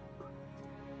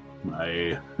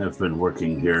 I have been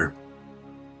working here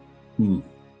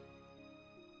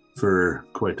for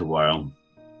quite a while.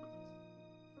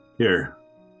 Here,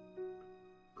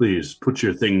 please put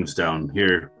your things down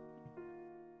here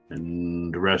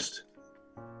and rest.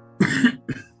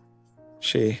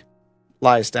 She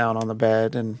lies down on the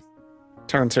bed and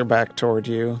turns her back toward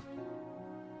you.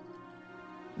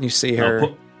 You see her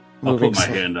I'll moving. put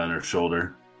my hand on her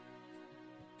shoulder.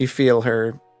 You feel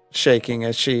her shaking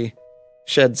as she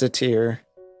sheds a tear.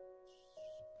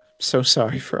 I'm so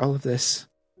sorry for all of this.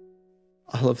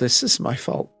 All of this is my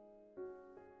fault.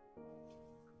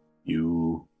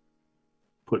 You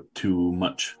put too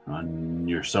much on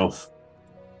yourself.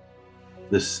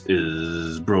 This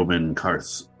is Broman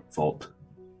Karth's fault.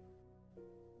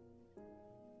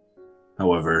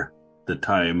 However, the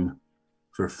time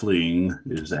for fleeing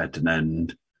is at an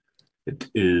end. It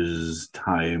is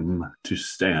time to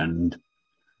stand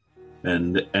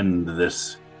and end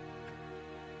this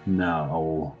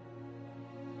now.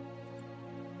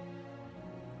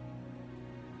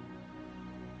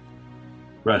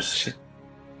 Rest.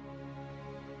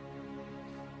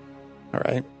 All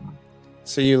right.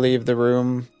 So you leave the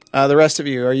room. The rest of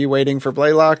you, are you waiting for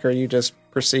Blaylock or are you just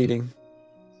proceeding?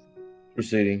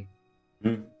 Proceeding.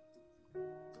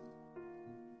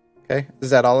 Okay. Is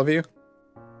that all of you?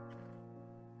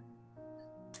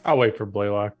 I'll wait for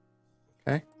Blaylock.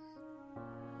 Okay.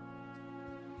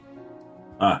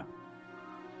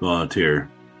 Volunteer.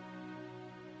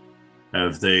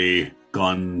 Have they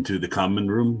gone to the common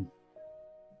room?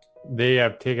 They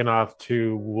have taken off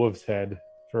to Wolf's Head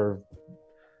for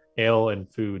ale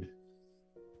and food.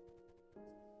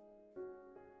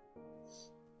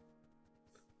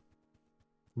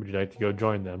 Would you like to go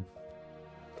join them?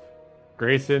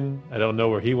 Grayson, I don't know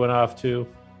where he went off to,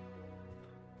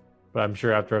 but I'm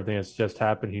sure after everything that's just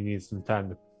happened, he needs some time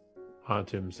to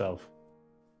onto himself.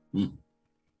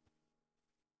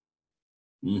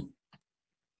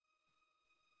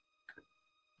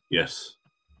 Yes.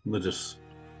 Let us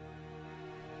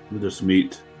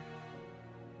meet.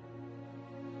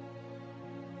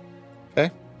 Okay.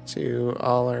 So you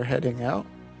all are heading out.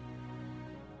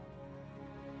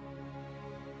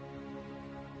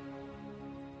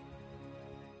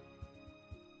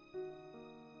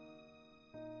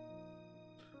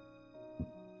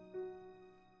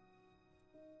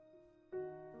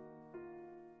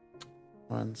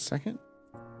 One second.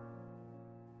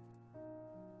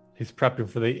 He's prepping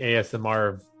for the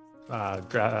ASMR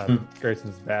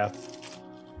Grayson's bath.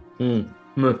 You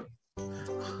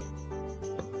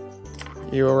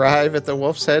arrive at the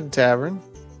Wolf's Head Tavern.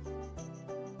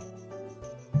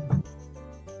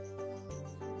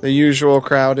 The usual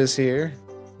crowd is here.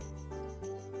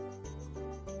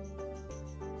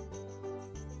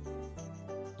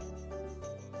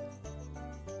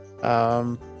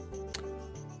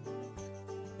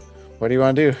 What do you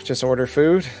want to do? Just order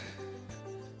food?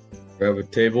 Grab a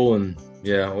table and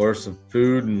order some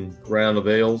food and round of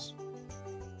ales.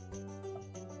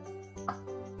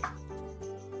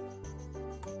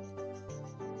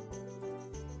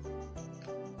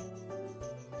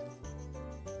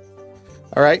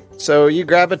 All right, so you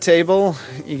grab a table,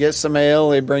 you get some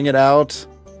ale, they bring it out.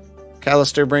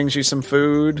 Callister brings you some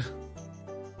food.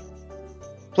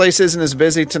 Place isn't as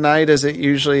busy tonight as it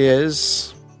usually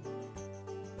is.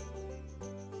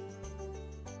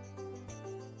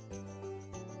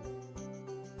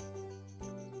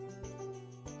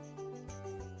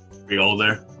 We all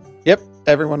there? Yep,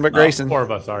 everyone but Grayson. 4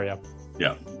 of us are, yeah.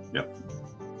 Yeah.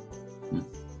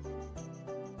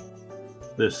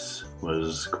 This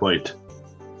was quite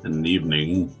an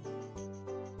evening.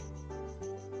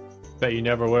 Bet you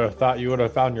never would have thought you would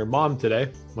have found your mom today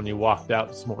when you walked out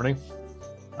this morning.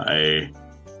 It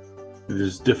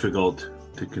is difficult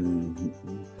to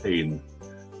contain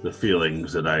the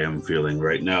feelings that I am feeling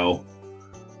right now.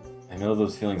 I know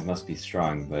those feelings must be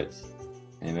strong, but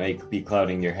it might be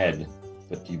clouding your head.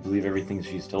 But do you believe everything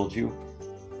she's told you?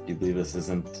 Do you believe this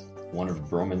isn't one of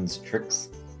Broman's tricks?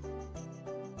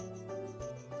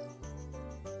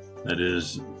 That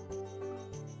is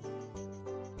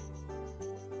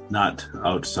not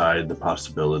outside the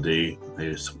possibility,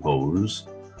 I suppose.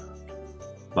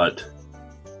 But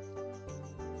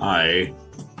I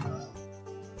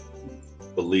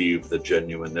believe the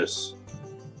genuineness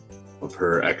of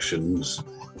her actions.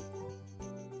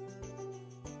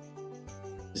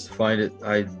 Just find it.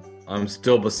 I'm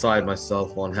still beside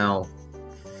myself on how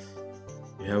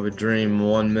you have a dream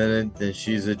 1 minute, then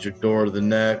she's at your door the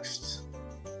next.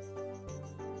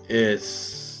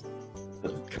 It's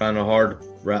kind of hard to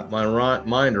wrap my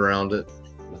mind around it.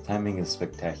 The timing is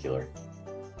spectacular.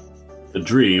 The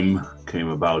dream came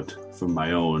about from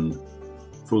my own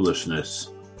foolishness.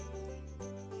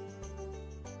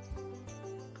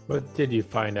 What did you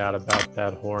find out about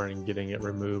that horn and getting it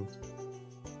removed?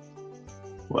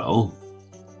 Well,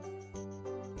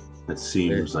 it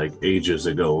seems like ages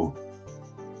ago.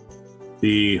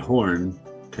 The horn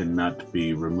cannot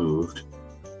be removed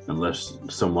unless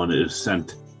someone is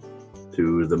sent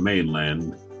to the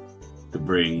mainland to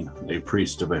bring a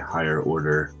priest of a higher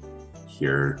order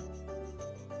here.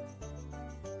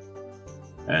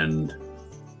 And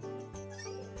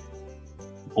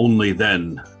only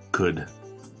then could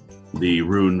the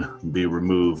rune be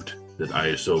removed that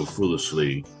I so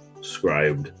foolishly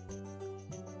scribed.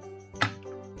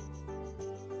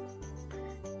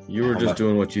 You were just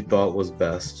doing what you thought was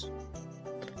best.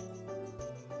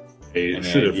 I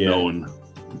should have known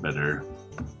better.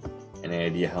 Any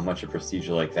idea how much a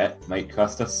procedure like that might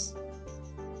cost us?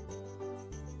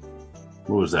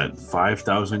 What was that?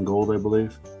 5,000 gold, I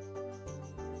believe?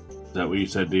 Is that what you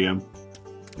said, DM?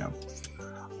 Yeah.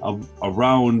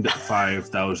 Around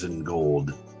 5,000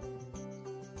 gold.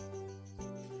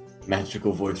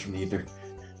 Magical voice from Ether.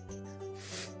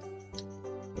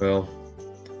 Well,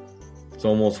 it's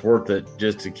almost worth it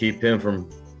just to keep him from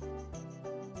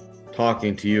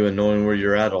talking to you and knowing where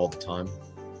you're at all the time.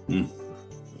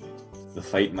 The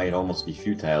fight might almost be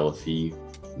futile if he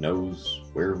knows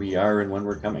where we are and when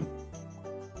we're coming.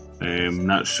 I'm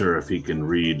not sure if he can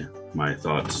read my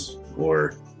thoughts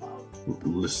or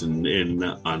listen in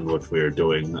on what we're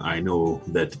doing. I know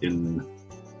that in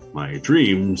my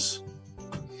dreams,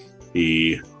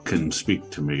 he can speak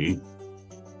to me.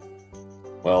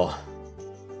 Well,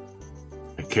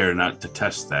 I care not to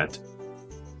test that.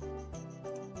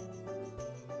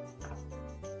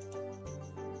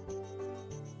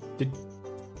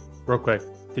 Real quick,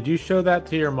 did you show that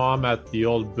to your mom at the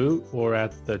old boot or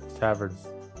at the taverns?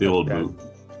 The old Okay. boot.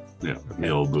 Yeah, the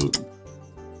old boot.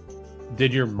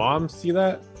 Did your mom see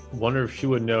that? Wonder if she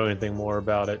would know anything more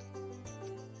about it.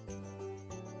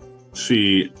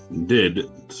 She did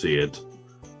see it,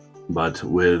 but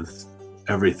with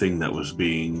everything that was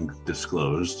being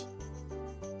disclosed,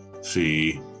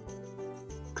 she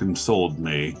consoled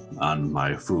me on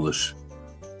my foolish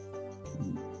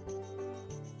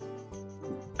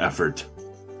effort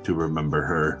to remember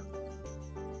her.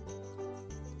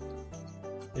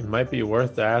 It might be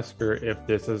worth to ask her if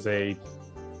this is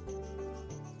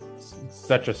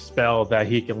such a spell that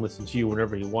he can listen to you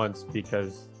whenever he wants,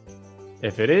 because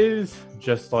if it is,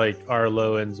 just like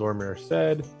Arlo and Zormir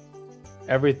said,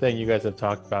 everything you guys have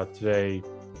talked about today,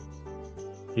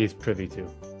 he's privy to.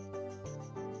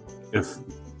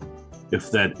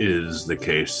 If that is the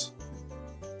case,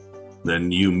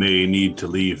 then you may need to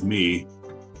leave me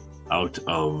out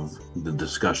of the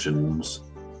discussions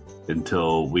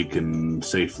until we can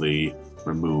safely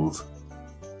remove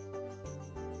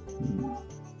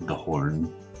the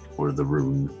horn for the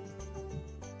rune.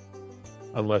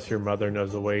 Unless your mother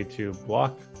knows a way to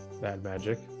block that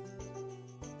magic.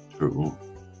 True.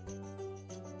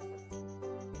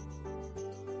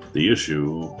 The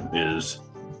issue is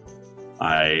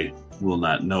I will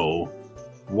not know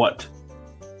what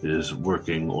is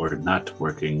working or not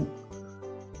working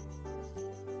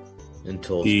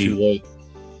until it's too late.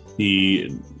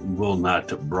 He will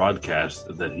not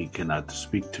broadcast that he cannot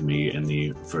speak to me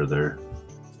any further.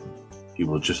 He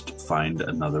will just find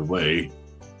another way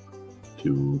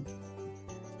to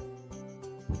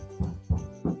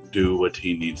do what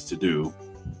he needs to do.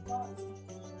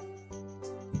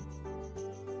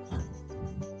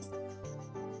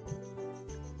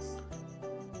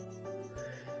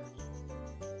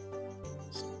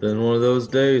 It's been one of those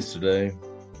days today.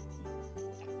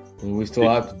 And we still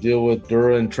have to deal with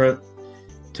Dura and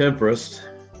Tempest.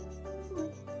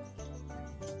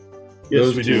 Yes,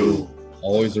 Those we two do.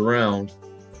 Always around.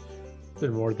 It's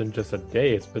been more than just a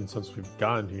day. It's been since we've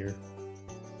gotten here.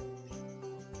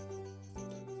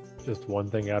 Just one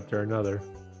thing after another.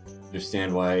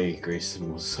 Understand why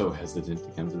Grayson was so hesitant to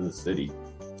come to the city.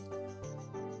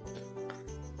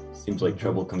 Seems like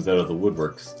trouble comes out of the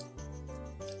woodworks.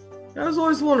 I was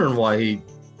always wondering why he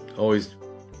always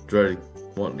dreaded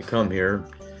wanting to come here.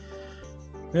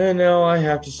 And now I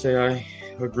have to say I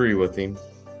agree with him.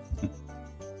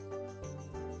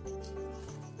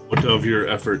 What of your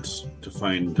efforts to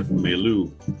find Melu?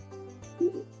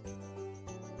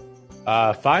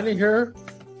 Finding her,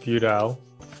 futile.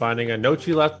 Finding a note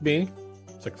she left me,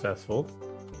 successful.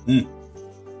 Hmm.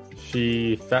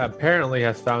 She apparently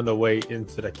has found a way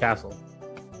into the castle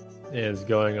and is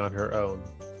going on her own.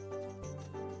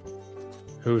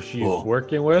 Who she's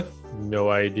working with, no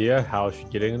idea. How she's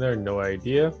getting there, no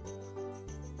idea.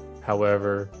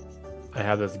 However, I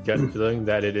have this gut feeling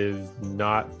that it is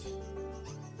not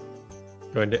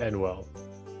going to end well.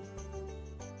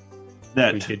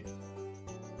 That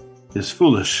is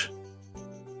foolish.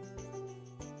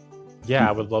 Yeah,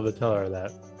 I would love to tell her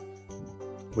that.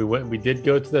 We did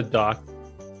go to the dock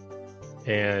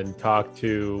and talk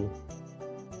to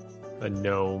a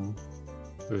gnome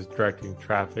who's directing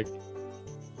traffic.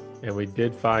 And we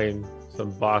did find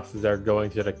some boxes that are going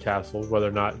to the castle. Whether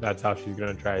or not that's how she's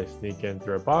going to try to sneak in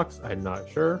through a box, I'm not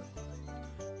sure.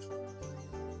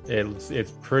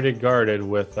 It's pretty guarded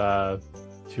with 2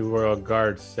 royal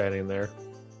guards standing there.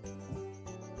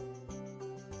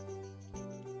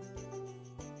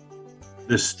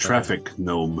 This traffic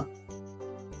gnome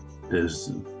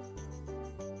is...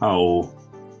 How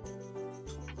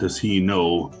does he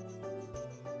know?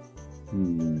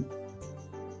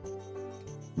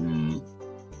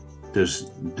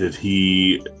 Did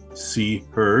he see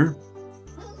her?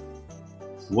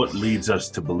 What leads us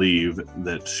to believe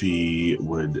that she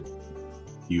would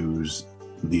use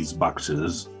these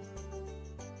boxes?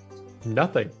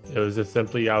 Nothing. It was just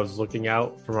simply I was looking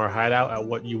out from our hideout at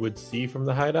what you would see from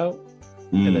the hideout,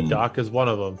 and the dock is one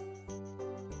of them.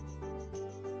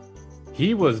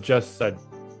 He was just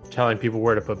telling people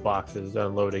where to put boxes,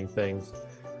 unloading things,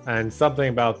 and something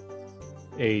about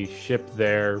a ship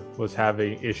there was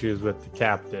having issues with the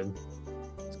captain.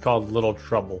 It's called Little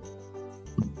Trouble.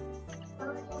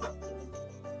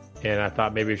 And I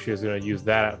thought maybe she was going to use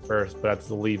that at first, but that's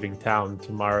leaving town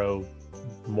tomorrow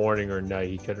morning or night.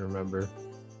 He couldn't remember.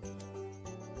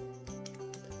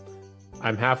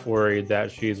 I'm half worried that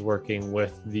she's working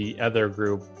with the other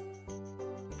group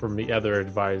from the other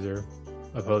advisor,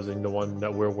 opposing the one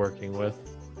that we're working with.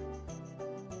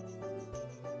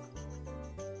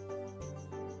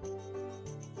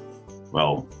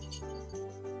 Well,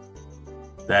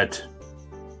 that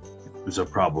is a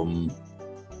problem.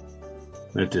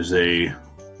 It is a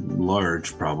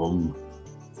large problem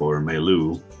for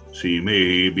Melu. She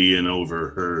may be in over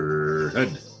her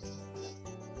head.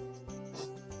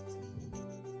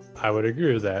 I would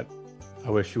agree with that.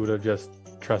 I wish she would have just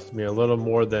trusted me a little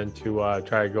more than to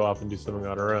try to go off and do something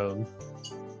on her own.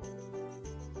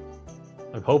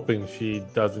 I'm hoping she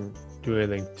doesn't do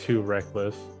anything too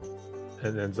reckless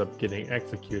and ends up getting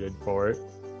executed for it.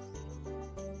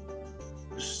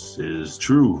 This is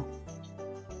true.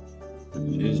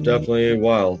 She's definitely a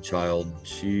wild child.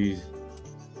 She's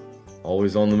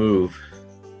always on the move.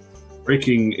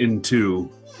 Breaking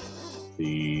into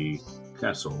the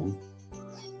castle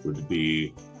would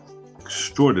be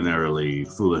extraordinarily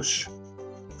foolish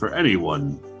for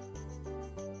anyone.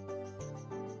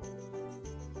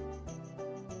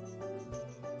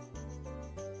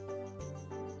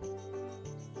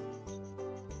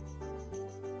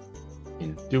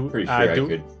 Pretty sure I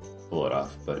could pull it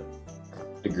off, but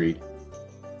agreed.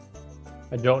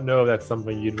 I don't know if that's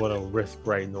something you'd want to risk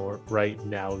right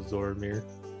now, Zoramir.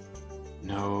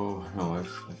 No,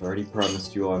 I've already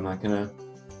promised you I'm not gonna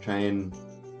try and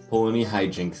pull any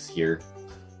hijinks here.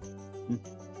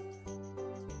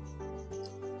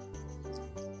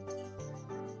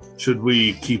 Should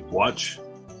we keep watch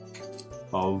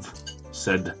of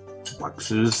said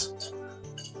boxes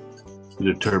to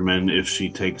determine if she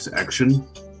takes action?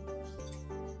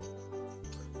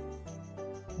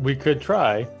 We could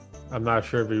try. I'm not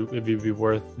sure if it'd be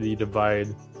worth the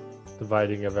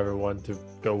dividing of everyone to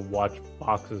go watch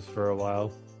boxes for a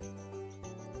while.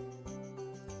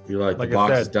 You like Like the I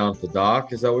boxes said- down at the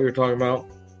dock? Is that what you're talking about?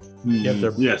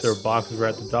 Yeah, Yes. their boxes were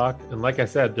at the dock, and like I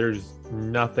said, there's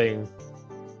nothing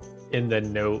in the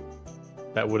note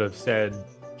that would have said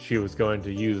she was going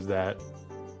to use that.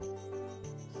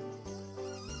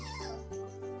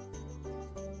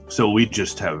 So we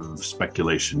just have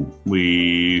speculation.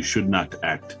 We should not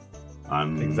act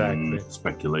on Exactly.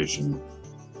 speculation.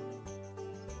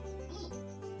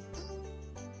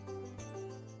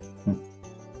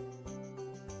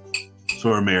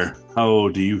 Zoramir, how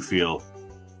do you feel?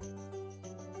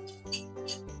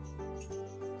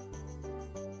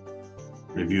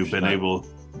 Have you been able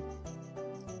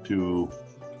to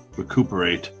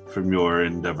recuperate from your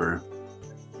endeavor?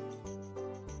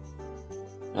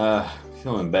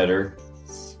 Feeling better.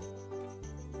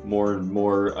 More and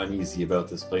more uneasy about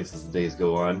this place as the days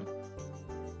go on.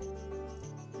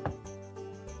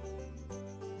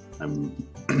 I'm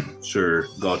sure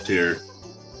Gautier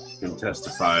can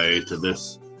testify to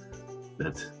this,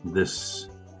 that this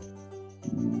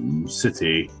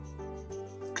city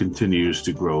continues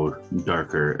to grow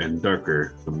darker and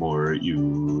darker the more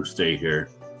you stay here.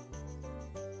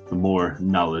 The more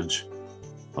knowledge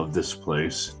of this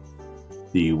place,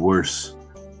 the worse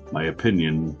my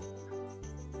opinion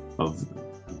of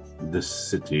this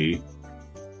city.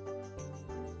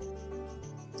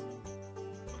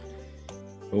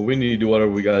 Well, we need to do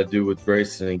whatever we got to do with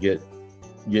Grayson and get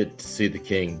to see the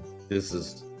king. This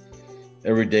is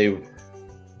every day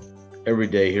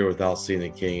here without seeing the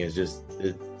king is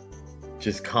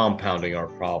just compounding our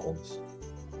problems.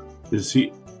 Is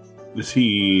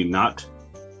he not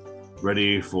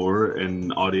ready for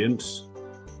an audience?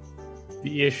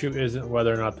 The issue isn't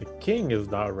whether or not the king is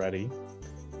not ready.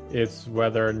 It's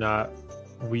whether or not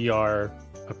we are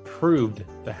approved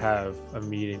to have a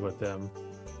meeting with them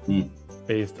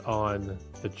based on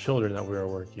the children that we are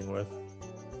working with.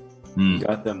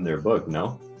 Got them their book,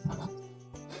 no?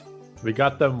 We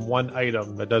got them one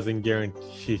item that doesn't guarantee.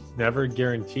 She's never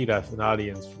guaranteed us an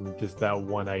audience from just that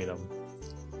one item.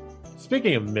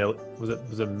 Speaking of Millie,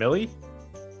 was it Millie?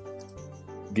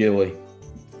 Gilly.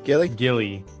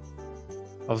 Gilly.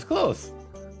 I was close.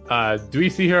 Do we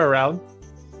see her around?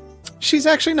 She's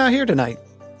actually not here tonight.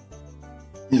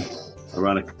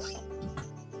 Ironic.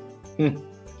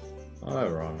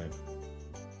 Ironic.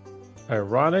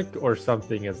 Ironic, or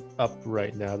something is up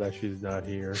right now that she's not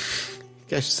here.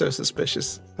 Guys, so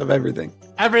suspicious of everything.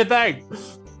 Everything.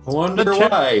 I wonder The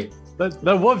check- why.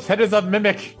 The wolf's head is a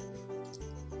mimic.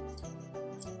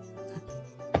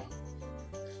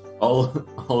 All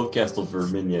of Castle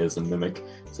Verminia is a mimic.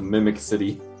 It's a mimic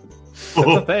city. That's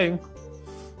a thing.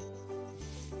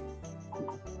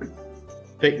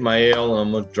 Take my ale and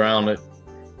I'm gonna drown it.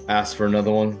 Ask for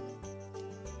another one.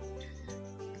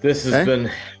 This has Okay.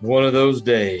 been one of those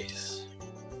days.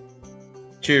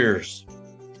 Cheers.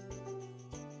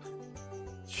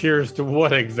 Cheers to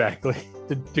what exactly?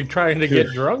 To trying to get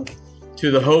drunk?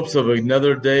 To the hopes of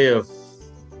another day of,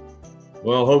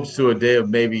 hopes to a day of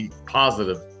maybe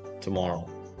positive tomorrow.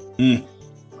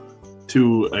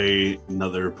 To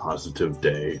another positive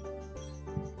day.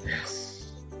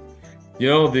 Yes.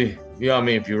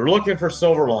 If you were looking for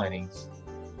silver linings,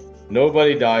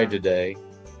 nobody died today.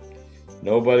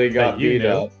 Nobody got That you beat knew.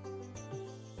 up.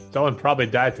 Someone probably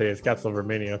died today. It's Castle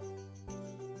Vermania.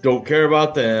 Don't care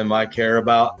about them. I care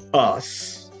about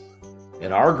us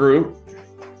and our group.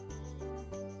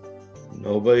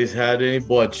 Nobody's had any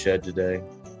bloodshed today.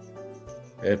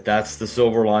 If that's the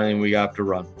silver lining we have to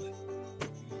run with.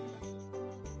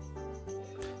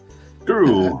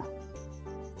 True.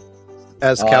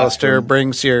 As Awesome. Callister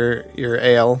brings your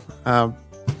ale.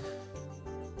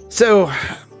 So,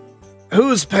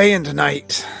 who's paying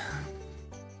tonight?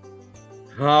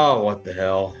 Oh, what the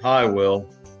hell. I will.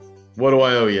 What do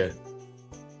I owe you?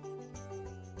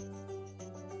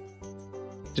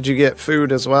 Did you get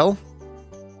food as well?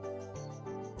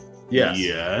 Yes.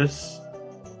 Yes.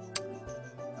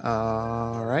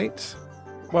 All right.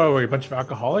 What are we, a bunch of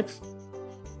alcoholics?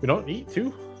 We don't eat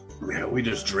too? Yeah, we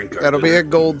just drink our That'll be a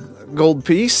dinner. gold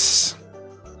piece.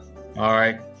 All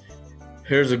right.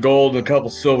 Here's a gold and a couple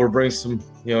silver. Bring some,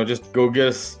 just go get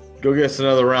us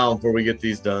another round before we get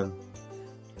these done.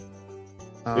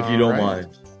 If you don't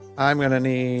mind. I'm gonna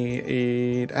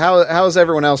need. How's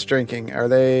everyone else drinking? Are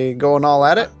they going all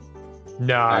at it?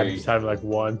 No, I just have like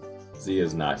one. Z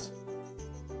is not.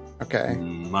 Okay.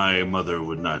 My mother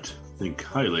would not think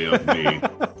highly of me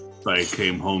if I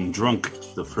came home drunk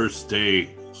the first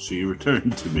day she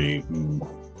returned to me.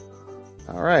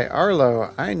 All right,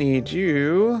 Arlo, I need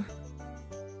you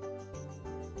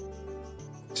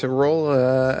to roll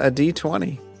a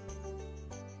d20.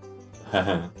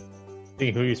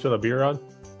 Think who you spill a beer on?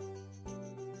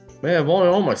 Man, I'm only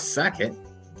on my second.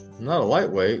 I'm not a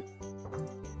lightweight.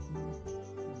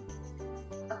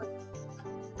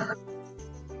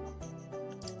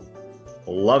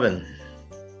 $11.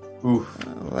 Oof.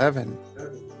 11.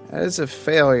 That is a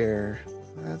failure.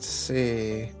 Let's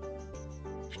see.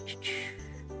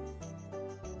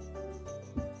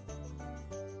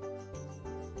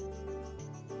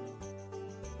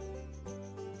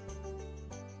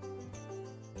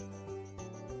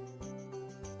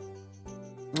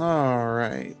 All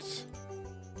right.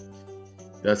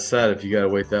 That's sad if you gotta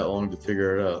wait that long to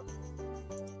figure it out.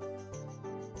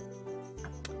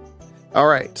 All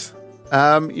right.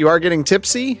 You are getting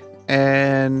tipsy,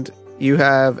 and you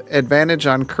have advantage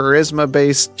on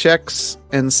charisma-based checks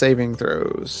and saving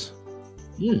throws.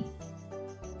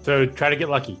 So try to get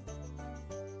lucky.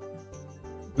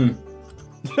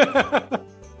 Try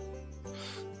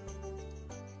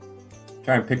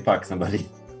and pickpocket somebody.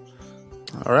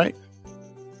 All right.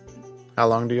 How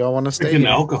long do y'all want to stay Drinking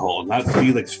here? alcohol, not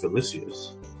Felix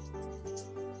Felicius.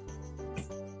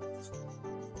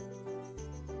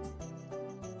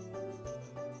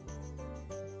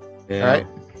 Yeah. All right.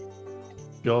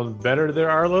 Feeling better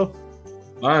there, Arlo?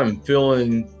 I'm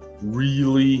feeling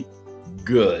really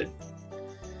good.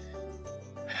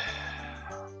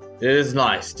 It is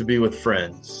nice to be with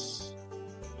friends.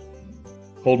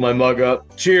 Hold my mug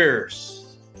up.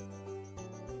 Cheers.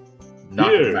 Not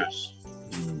bad.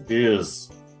 Cheers.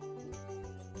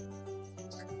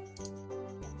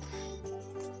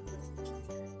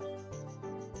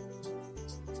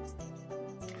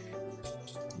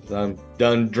 As I'm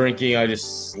done drinking, I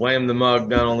just slam the mug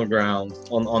down on the ground,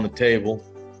 on the table.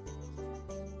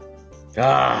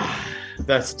 Ah,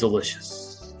 that's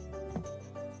delicious.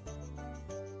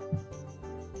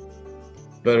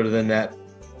 Better than that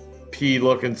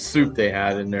pea-looking soup they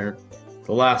had in there,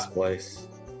 the last place.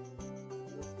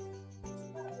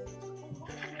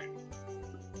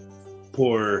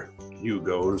 Poor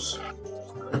Hugo's.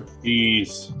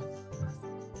 He's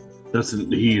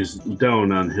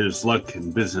down on his luck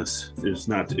in business. It's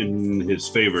not in his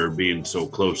favor being so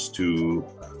close to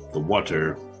the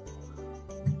water.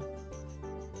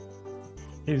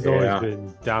 He's always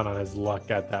been down on his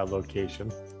luck at that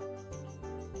location.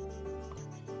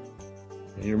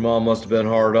 Your mom must have been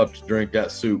hard up to drink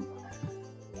that soup.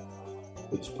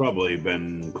 It's probably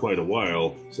been quite a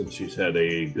while since she's had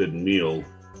a good meal.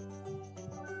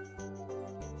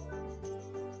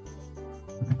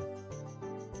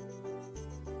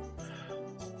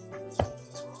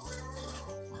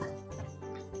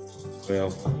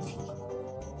 Well,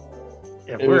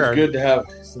 Yeah, it was good to have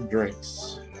some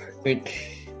drinks. I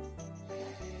think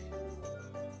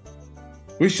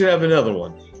we should have another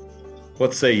one.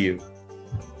 What say you?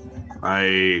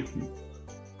 I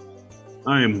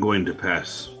am going to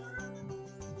pass.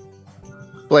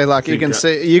 Blaylock,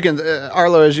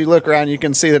 Arlo, as you look around, you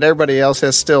can see that everybody else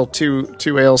has still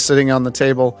two ales sitting on the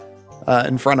table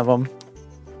in front of them.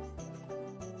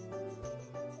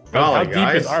 How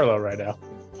deep is Arlo right now?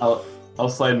 I'll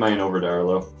slide mine over to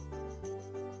Arlo.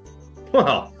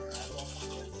 Well,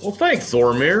 thanks,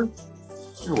 Zormir.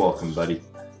 You're welcome, buddy.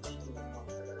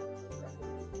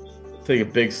 Take a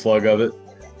big slug of it.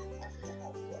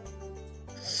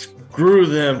 Screw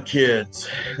them kids,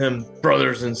 them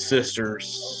brothers and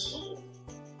sisters.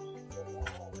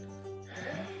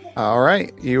 All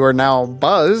right. You are now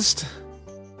buzzed.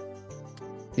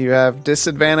 You have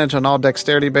disadvantage on all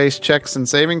dexterity-based checks and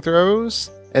saving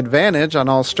throws, advantage on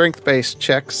all strength-based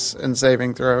checks and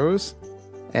saving throws,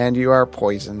 and you are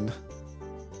poisoned.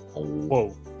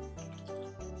 Whoa.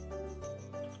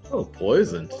 Oh,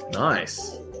 poisoned.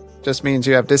 Nice. Just means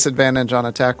you have disadvantage on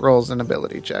attack rolls and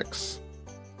ability checks.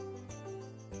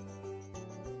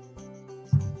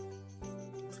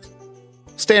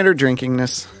 Standard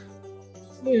drinkingness.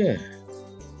 Yeah.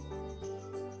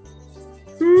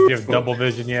 Do you have double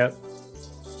vision yet?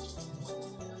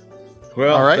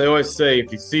 Well, All right. They always say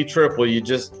if you see triple, you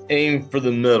just aim for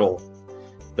the middle.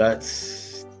 That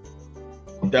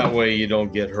way you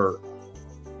don't get hurt.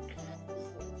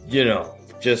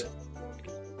 Just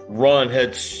run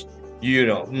heads,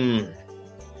 I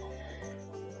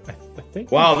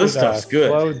think Wow, we this should, stuff's good.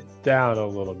 Slow down a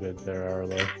little bit there,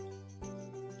 Arlo.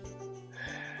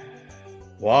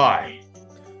 Why?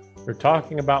 We're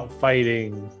talking about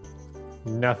fighting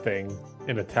nothing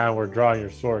in a town where drawing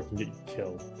your sword can get you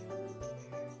killed.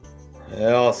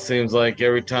 Well, it seems like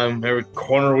every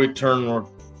corner we turn, we're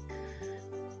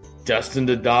destined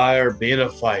to die or be in a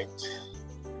fight.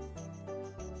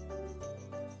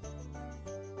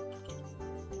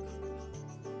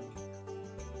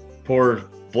 Poor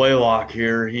Blaylock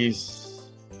here, he's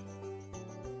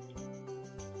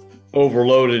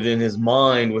overloaded in his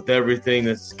mind with everything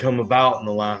that's come about in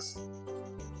the last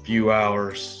few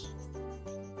hours.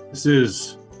 This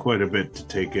is quite a bit to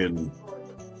take in.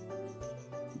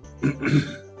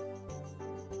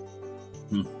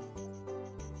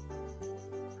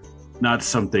 Not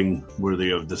something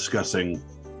worthy of discussing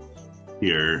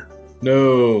here.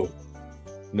 No.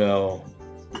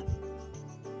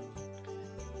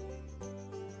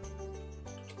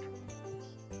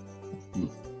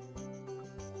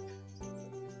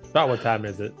 About what time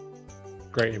is it?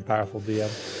 Great and powerful DM.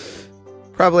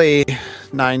 Probably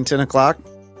 9, 10 o'clock.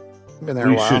 Been there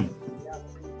a while.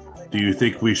 Do you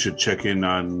think we should check in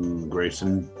on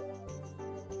Grayson?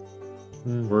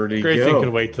 Where'd he Grayson go?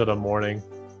 can wait till the morning.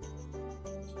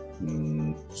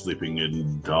 Sleeping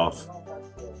in Doff.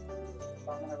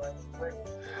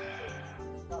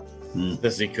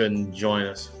 Guess he couldn't join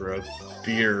us for a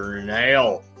beer and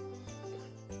ale.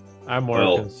 I'm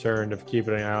more concerned of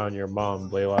keeping an eye on your mom,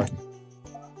 Blaylock.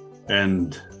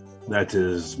 And that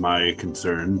is my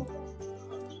concern.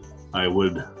 I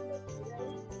would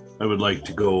like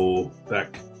to go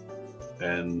back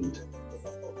and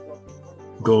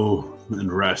go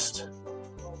and rest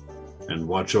and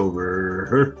watch over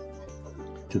her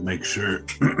to make sure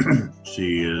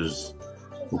she is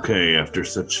okay after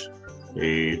such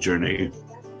a journey.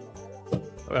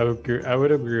 I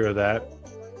would agree with that.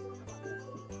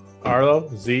 Arlo,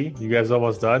 Z, you guys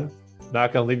almost done?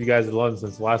 Not gonna leave you guys alone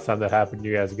since the last time that happened,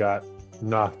 you guys got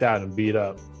knocked out and beat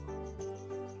up.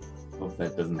 Hope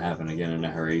that doesn't happen again in a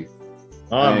hurry.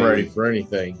 I'm ready for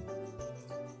anything.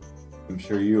 I'm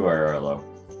sure you are, Arlo.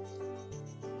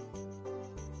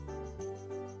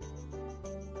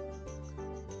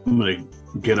 I'm gonna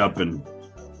get up and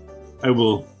I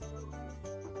will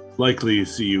likely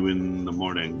see you in the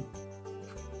morning.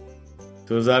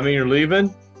 So does that mean you're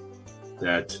leaving?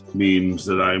 That means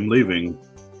that I'm leaving.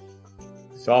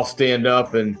 So I'll stand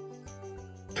up and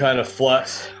kind of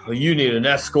flex. Well, you need an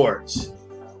escort.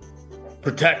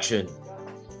 Protection.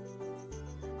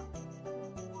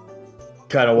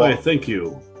 Kind of Why, walk, thank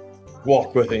you.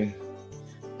 walk with him.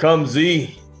 Come,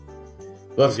 Z.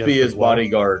 Let's Yes, be his as well.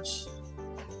 bodyguards.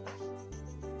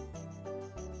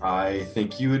 I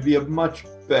think you would be a much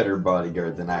better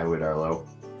bodyguard than I would, Arlo.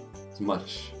 As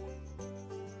much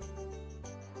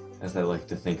as I like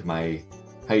to think my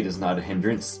height is not a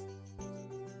hindrance.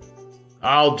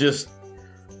 I'll just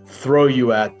throw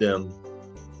you at them.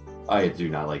 I do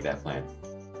not like that plan.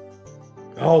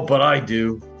 Oh, but I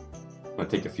do. I'm gonna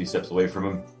take a few steps away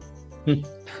from him.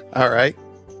 All right.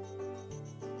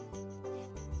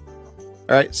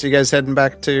 All right, so you guys heading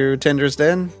back to Tender's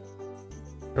Den?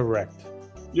 Correct.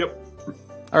 Yep.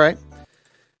 All right.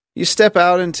 You step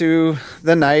out into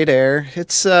the night air.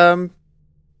 It's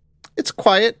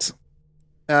quiet.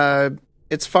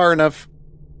 It's far enough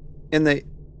in the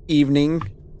evening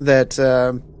that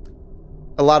a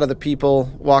lot of the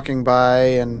people walking by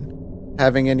and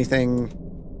having anything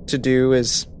to do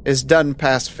is done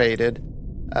past faded.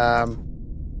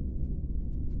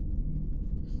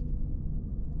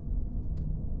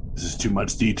 This is too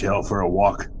much detail for a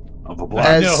walk of a block.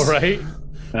 I know, right?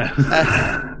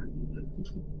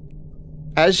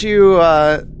 As you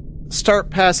start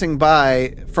passing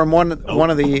by from one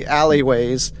of the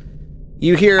alleyways,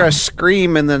 you hear a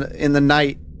scream in the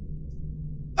night.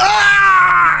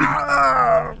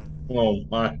 Ah! Oh,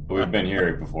 my. We've been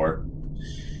here before.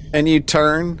 And you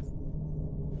turn,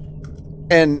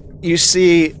 and you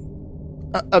see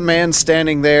a man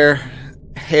standing there,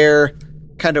 hair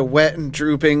kind of wet and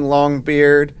drooping, long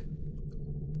beard,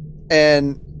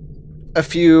 and a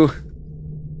few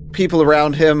people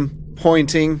around him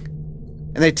pointing,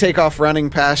 and they take off running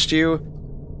past you,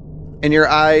 and your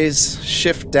eyes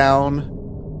shift down,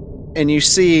 and you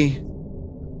see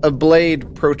a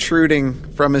blade protruding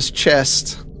from his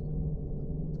chest,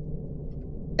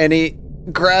 and he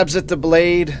grabs at the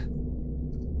blade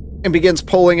and begins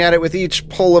pulling at it. With each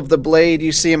pull of the blade,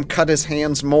 you see him cut his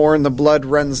hands more, and the blood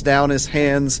runs down his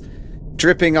hands,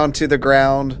 dripping onto the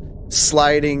ground,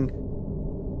 sliding,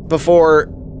 before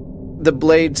the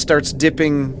blade starts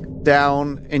dipping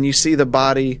down, and you see the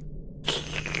body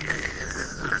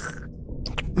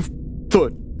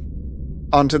foot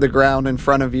onto the ground in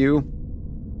front of you.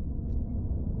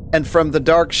 And from the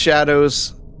dark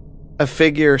shadows, a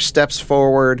figure steps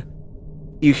forward.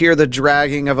 You hear the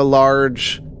dragging of a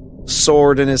large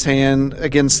sword in his hand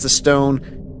against the stone.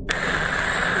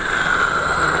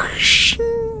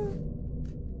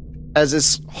 As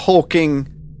his hulking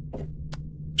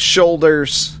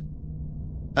shoulders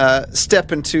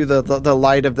step into the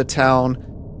light of the town,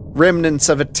 remnants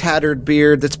of a tattered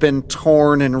beard that's been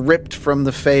torn and ripped from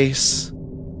the face,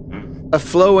 a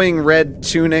flowing red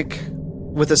tunic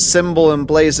with a symbol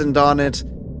emblazoned on it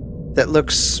that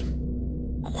looks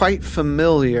quite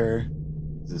familiar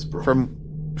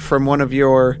from one of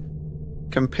your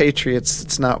compatriots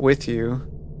that's not with you.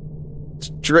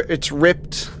 It's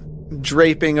ripped,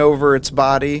 draping over its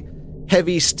body.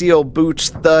 Heavy steel boots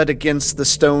thud against the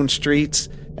stone streets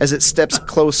as it steps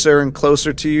closer and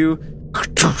closer to you.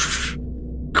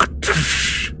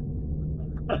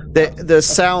 The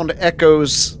sound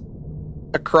echoes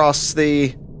across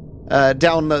the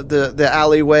down the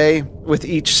alleyway with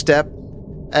each step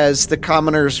as the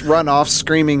commoners run off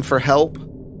screaming for help.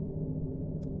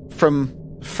 From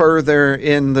further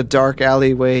in the dark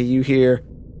alleyway, you hear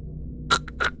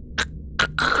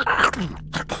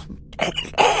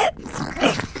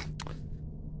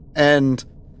and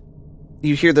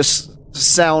you hear the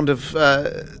sound of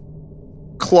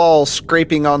claws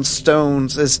scraping on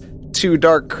stones as two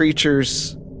dark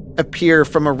creatures appear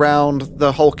from around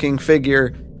the hulking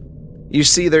figure. You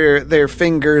see their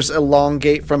fingers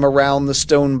elongate from around the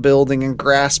stone building and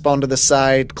grasp onto the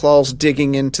side, claws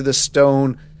digging into the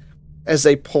stone as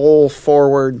they pull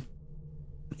forward.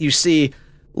 You see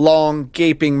long,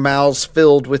 gaping mouths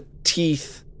filled with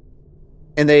teeth,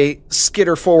 and they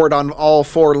skitter forward on all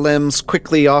four limbs,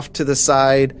 quickly off to the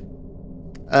side.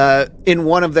 In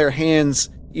one of their hands,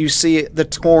 you see the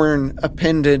torn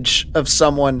appendage of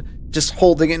someone just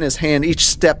holding it in his hand, each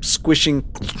step squishing,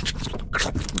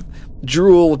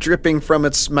 drool dripping from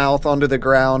its mouth onto the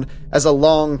ground as a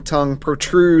long tongue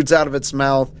protrudes out of its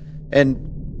mouth and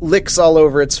licks all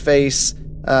over its face,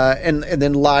 and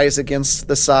then lies against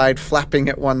the side, flapping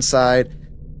at one side.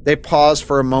 They pause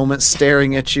for a moment,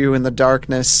 staring at you in the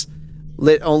darkness,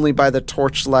 lit only by the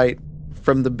torchlight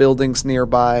from the buildings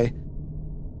nearby.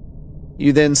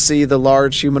 You then see the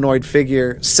large humanoid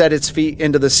figure set its feet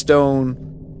into the stone,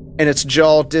 and its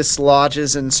jaw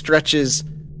dislodges and stretches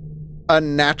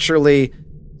unnaturally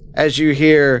as you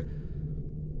hear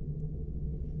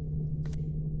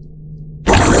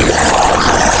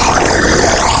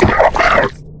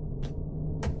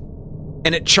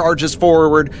and it charges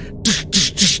forward,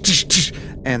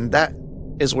 and that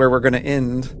is where we're going to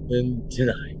end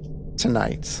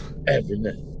tonight. Every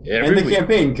night. End the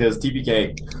campaign, because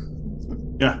TPK.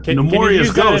 Yeah, Can you Nemoria's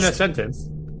use that in a ghost. sentence?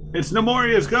 It's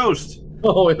Nemoria's ghost.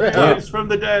 Oh, yeah. It's from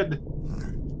the dead.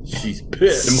 She's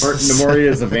pissed. Nemoria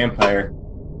is a vampire.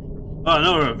 Oh,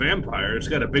 no, a vampire. It's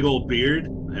got a big old beard,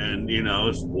 and,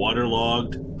 it's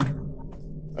waterlogged.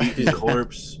 Eating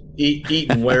corpse. Eating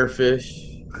werefish.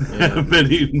 I've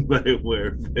been eaten by a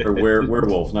werefish. Or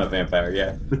werewolf, not vampire,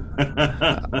 yeah.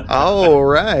 All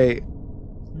right.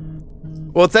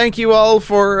 Well, thank you all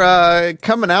for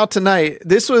coming out tonight.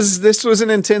 This was an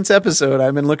intense episode.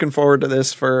 I've been looking forward to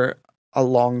this for a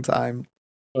long time.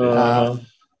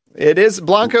 It is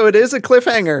Blanco. It is a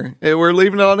cliffhanger. We're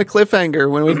leaving it on a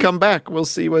cliffhanger. When we come back, we'll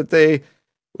see what they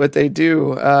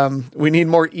do. We need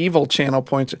more evil channel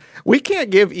points. We can't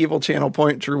give evil channel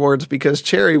point rewards because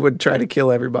Cherry would try to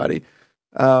kill everybody.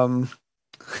 I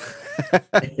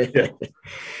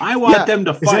want them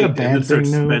to that a fight and bad then start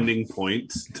thing, though? spending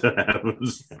points to have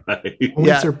us fight.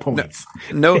 Points are points.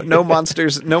 No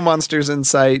monsters, no monsters in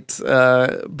sight,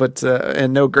 but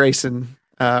and no Grayson,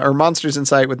 or monsters in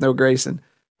sight with no Grayson.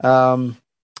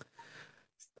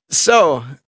 So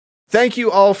thank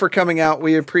you all for coming out.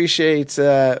 We appreciate,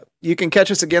 you can catch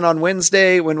us again on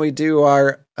Wednesday when we do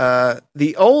our,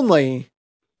 the only,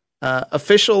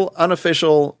 official,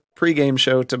 unofficial pregame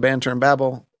show to Banter and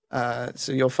Babble.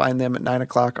 So you'll find them at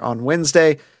 9:00 on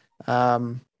Wednesday.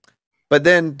 But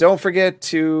then don't forget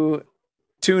to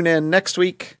tune in next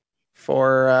week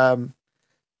for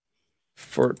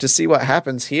to see what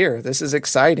happens here. This is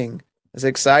exciting. It's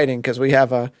exciting because we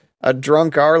have a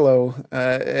drunk Arlo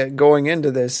going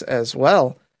into this as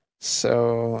well.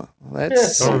 So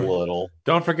let's. a little.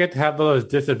 Don't forget to have those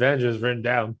disadvantages written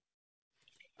down.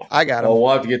 I got them. Oh,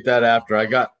 we'll have to get that after. I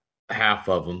got half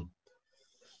of them.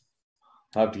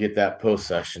 I'll have to get that post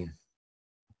session.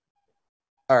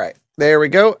 All right, there we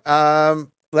go.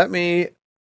 Let me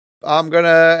I'm going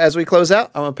to, as we close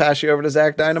out, I'm going to pass you over to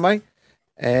Zach Dynamite.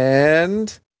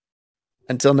 And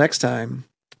until next time,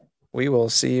 we will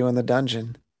see you in the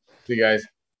dungeon. See you guys.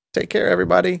 Take care,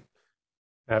 everybody.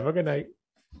 Have a good night.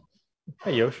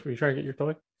 Hey, Yosh, were you trying to get your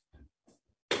toy?